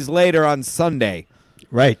 2 days later on Sunday?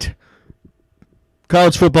 Right.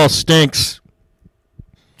 College football stinks.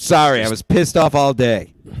 Sorry, I was pissed off all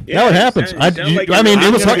day. Yeah, it happens.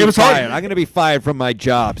 It was hard. I'm going to be fired from my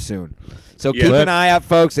job soon. So keep an eye out,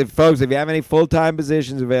 folks. If you have any full-time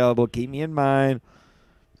positions available, keep me in mind.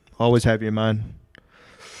 Always have you in mind.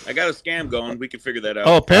 I got a scam going. We can figure that out.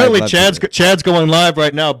 Oh, apparently Chad's going live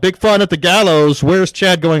right now. Big fun at the Gallows. Where's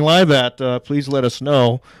Chad going live at? Please let us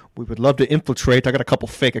know. We would love to infiltrate. I got a couple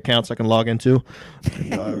fake accounts I can log into.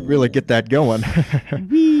 Really get that going.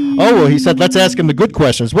 Well, he said, let's ask him the good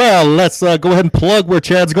questions. Well, let's go ahead and plug where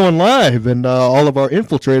Chad's going live, and all of our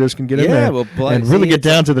infiltrators can get in there and really get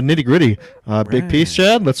down to the nitty-gritty. Big Piece,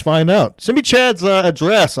 Chad? Let's find out. Send me Chad's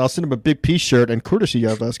address. I'll send him a Big Piece shirt and courtesy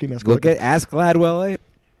of Ski Mask. We'll get Ask Gladwell.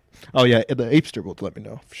 Oh, yeah, the Apester will let me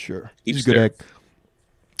know, for sure. He's a good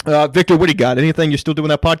egg. Victor, what do you got? Anything? You still doing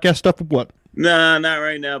that podcast stuff or what? Nah, not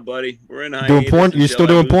right now, buddy. We're in hiatus. Doing porn? You still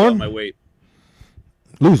doing porn? My weight.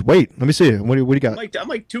 Lose weight. Let me see. What do you got? I'm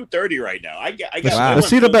like 230 right now. I got. Wow. Let's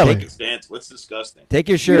see the belly. Let's discuss things. Take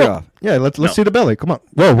your shirt off. Yeah, let's see the belly. Come on.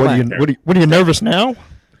 Whoa, what are you nervous now?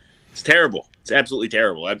 It's terrible. It's absolutely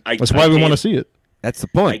terrible. That's why we want to see it. That's the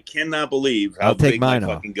point. I cannot believe how big my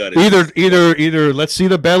fucking gut is. Either let's see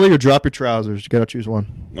the belly or drop your trousers. You gotta choose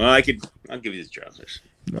one. Well, I'll give you the trousers.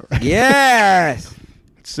 Yes.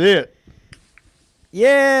 Let's see it.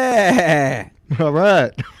 Yeah. All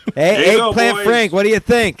right. Hey, Eggplant Frank, what do you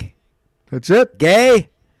think? That's it? Gay?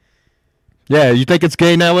 Yeah, you think it's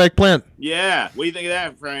gay now, Eggplant? Yeah. What do you think of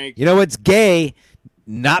that, Frank? You know what's gay?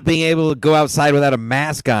 Not being able to go outside without a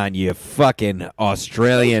mask on, you fucking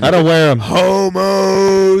Australian. I don't wear them.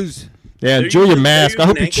 Homos. Yeah, enjoy your mask. I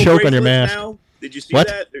hope you choke on your mask. Now? Did you see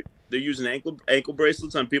that? They're using ankle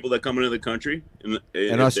bracelets on people that come into the country.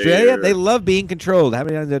 In Australia, they love being controlled. How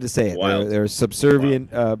many times do I have to say it? They're subservient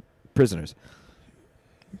prisoners.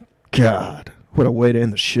 God, what a way to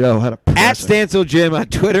end the show. How At Stancil Jim on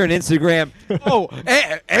Twitter and Instagram.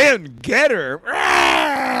 And Getter.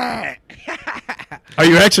 Are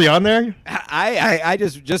you actually on there? I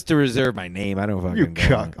just to reserve my name. I don't fucking. You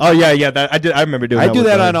cuck. Oh yeah. That I did. I remember doing. I do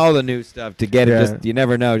that on all the new stuff to get it. Just you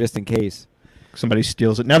never know, just in case somebody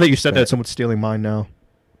steals it. Now that you said that, someone's stealing mine now.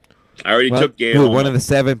 I already took Gail. One of the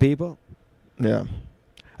 7 people. Yeah.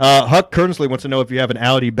 Huck Kernsley wants to know if you have an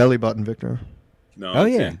Audi belly button, Victor. No. Oh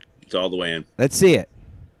yeah. It's all the way in. Let's see it.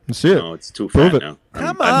 Let's see it. No, it's too fat now.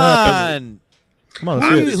 Come on. Come on.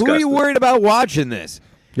 Let's see it. Who are you worried about watching this?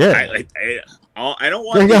 Yeah. I don't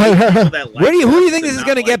want that. Who do you think this is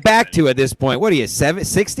going to get back to at this point? What are you,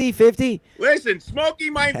 60, 50? Listen, Smokey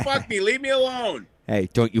might fuck me. Leave me alone. Hey,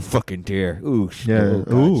 don't you fucking dare. Ooh. Yeah.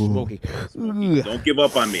 God, ooh. Smokey. Don't give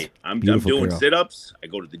up on me. I'm doing sit-ups. I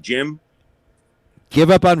go to the gym. Give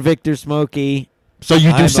up on Victor, Smokey. So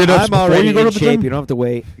you do sit-ups before you go to the shape. gym? You don't have to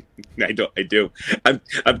wait. I do.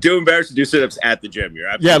 I'm too embarrassed to do sit-ups at the gym. You're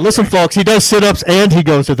absolutely Yeah, listen, folks. He does sit-ups and he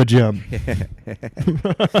goes to the gym.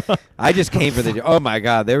 I just came for the. Oh my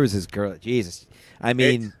God, there was this girl. Jesus, I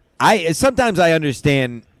mean, sometimes I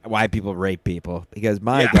understand why people rape people because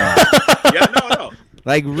my God, Yeah, no.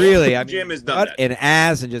 like really, I mean, Gym has done what that. an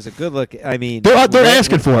ass and just a good look. I mean, They're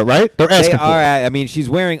asking for it, right? They're They asking for are. it. I mean, she's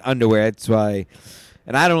wearing underwear. That's why.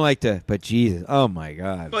 And I don't like to, but Jesus, oh my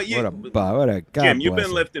God, But what a God. Jim, you've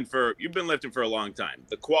bless been her. lifting for a long time.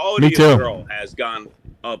 The quality Me too. of the girl has gone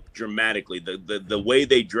up dramatically. The way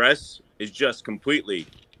they dress is just completely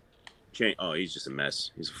changed. Oh, he's just a mess.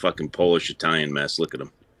 He's a fucking Polish Italian mess. Look at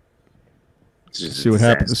him. It's just a See what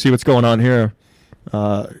happens. disaster. See what's going on here.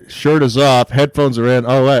 Shirt is off. Headphones are in.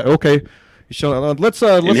 All right. Okay. You showing? Let's give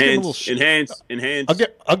him a little. Enhance. I'll give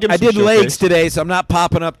him I some did showcase. legs today, so I'm not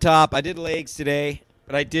popping up top. I did legs today,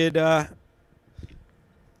 but I did ran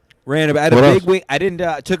about. I had What a else? big week. I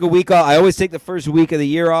didn't took a week off. I always take the first week of the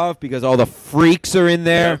year off because all the freaks are in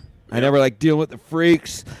there. Yeah. I never like dealing with the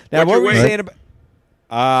freaks. Now, What's what your were you weight? saying about?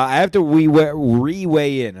 I have to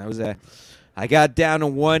re-weigh in. I got down to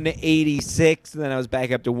 186, and then I was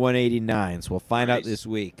back up to 189. So we'll find out Nice. this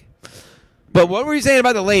week. But what were you saying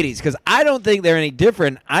about the ladies? Because I don't think they're any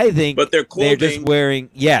different. I think But their they're just clothing- wearing.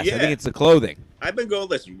 Yes, I Yeah. think it's the clothing. I've been going.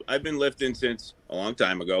 Listen, I've been lifting since a long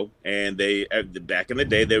time ago, and they back in the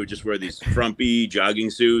day they would just wear these frumpy jogging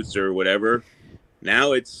suits or whatever.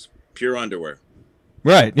 Now it's pure underwear.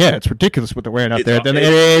 Right, yeah, it's ridiculous what they're wearing out It's there. all- Then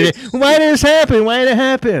it's- why did this happen? Why did it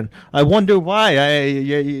happen? I wonder why.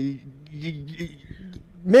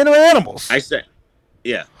 Men are animals. I said,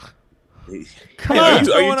 yeah. Come Hey, on. What's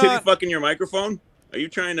are you going titty on? fucking your microphone? Are you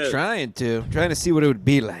trying to? Trying to see what it would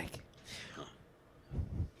be like.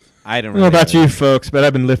 I don't I don't know really about you folks, but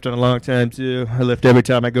I've been lifting a long time too. I lift every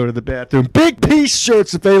time I go to the bathroom. Big Piece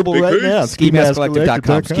shirts available Big right Piece. now.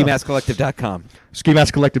 SkiMaskCollective.com. SkiMaskCollective.com. SkiMaskCollective.com.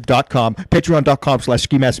 SkiMaskCollective.com.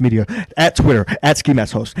 Patreon.com/SkiMaskMedia. At Twitter. At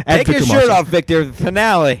SkiMaskHost. At Take your Victor shirt Marshall. off, Victor. The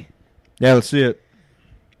finale. Yeah, let's see it.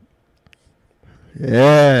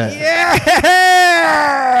 Yeah. Yeah.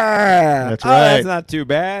 That's Oh, right. that's not too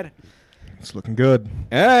bad. It's looking good.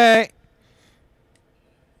 All right.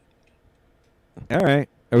 All right.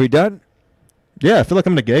 Are we done? Yeah, I feel like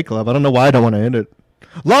I'm in a gay club. I don't know why I don't want to end it.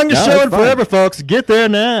 Longest No, show it's in fine. forever, folks. Get there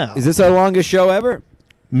now. Is this our longest show ever?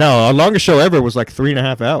 No, our longest show ever was like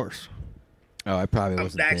 3.5 hours. Oh, I probably I'm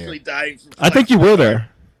wasn't actually dying. From I think you were there.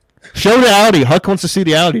 Show the Audi. Huck wants to see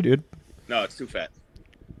the Audi, dude. No, it's too fat.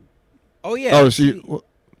 Oh yeah. Oh, so you,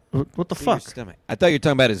 what the See your fuck? stomach. I thought you were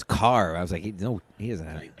talking about his car. I was like, he doesn't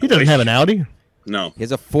have. He doesn't have an Audi. No. He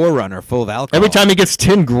has a 4Runner full of alcohol. Every time he gets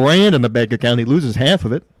 10 grand in the bank account, he loses half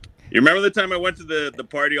of it. You remember the time I went to the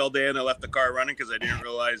party all day and I left the car running because I didn't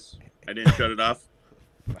realize I didn't shut it off?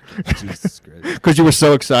 Jesus Christ. Because you were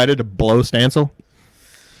so excited to blow Stancil.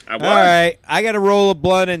 I was. All right, I got to roll a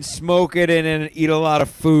blunt and smoke it and eat a lot of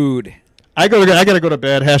food. I gotta go to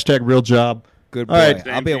bed. Hashtag real job. Good boy. All right.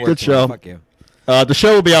 I'll be at work Good tomorrow. show. Fuck you. The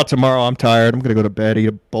show will be out tomorrow. I'm tired. I'm gonna go to bed, eat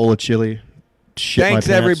a bowl of chili. Shit my Thanks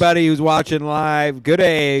pants. everybody who's watching live. Good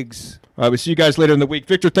eggs. All right, we'll see you guys later in the week.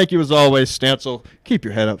 Victor, thank you as always. Stancil, keep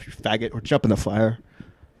your head up, you faggot, or jump in the fire.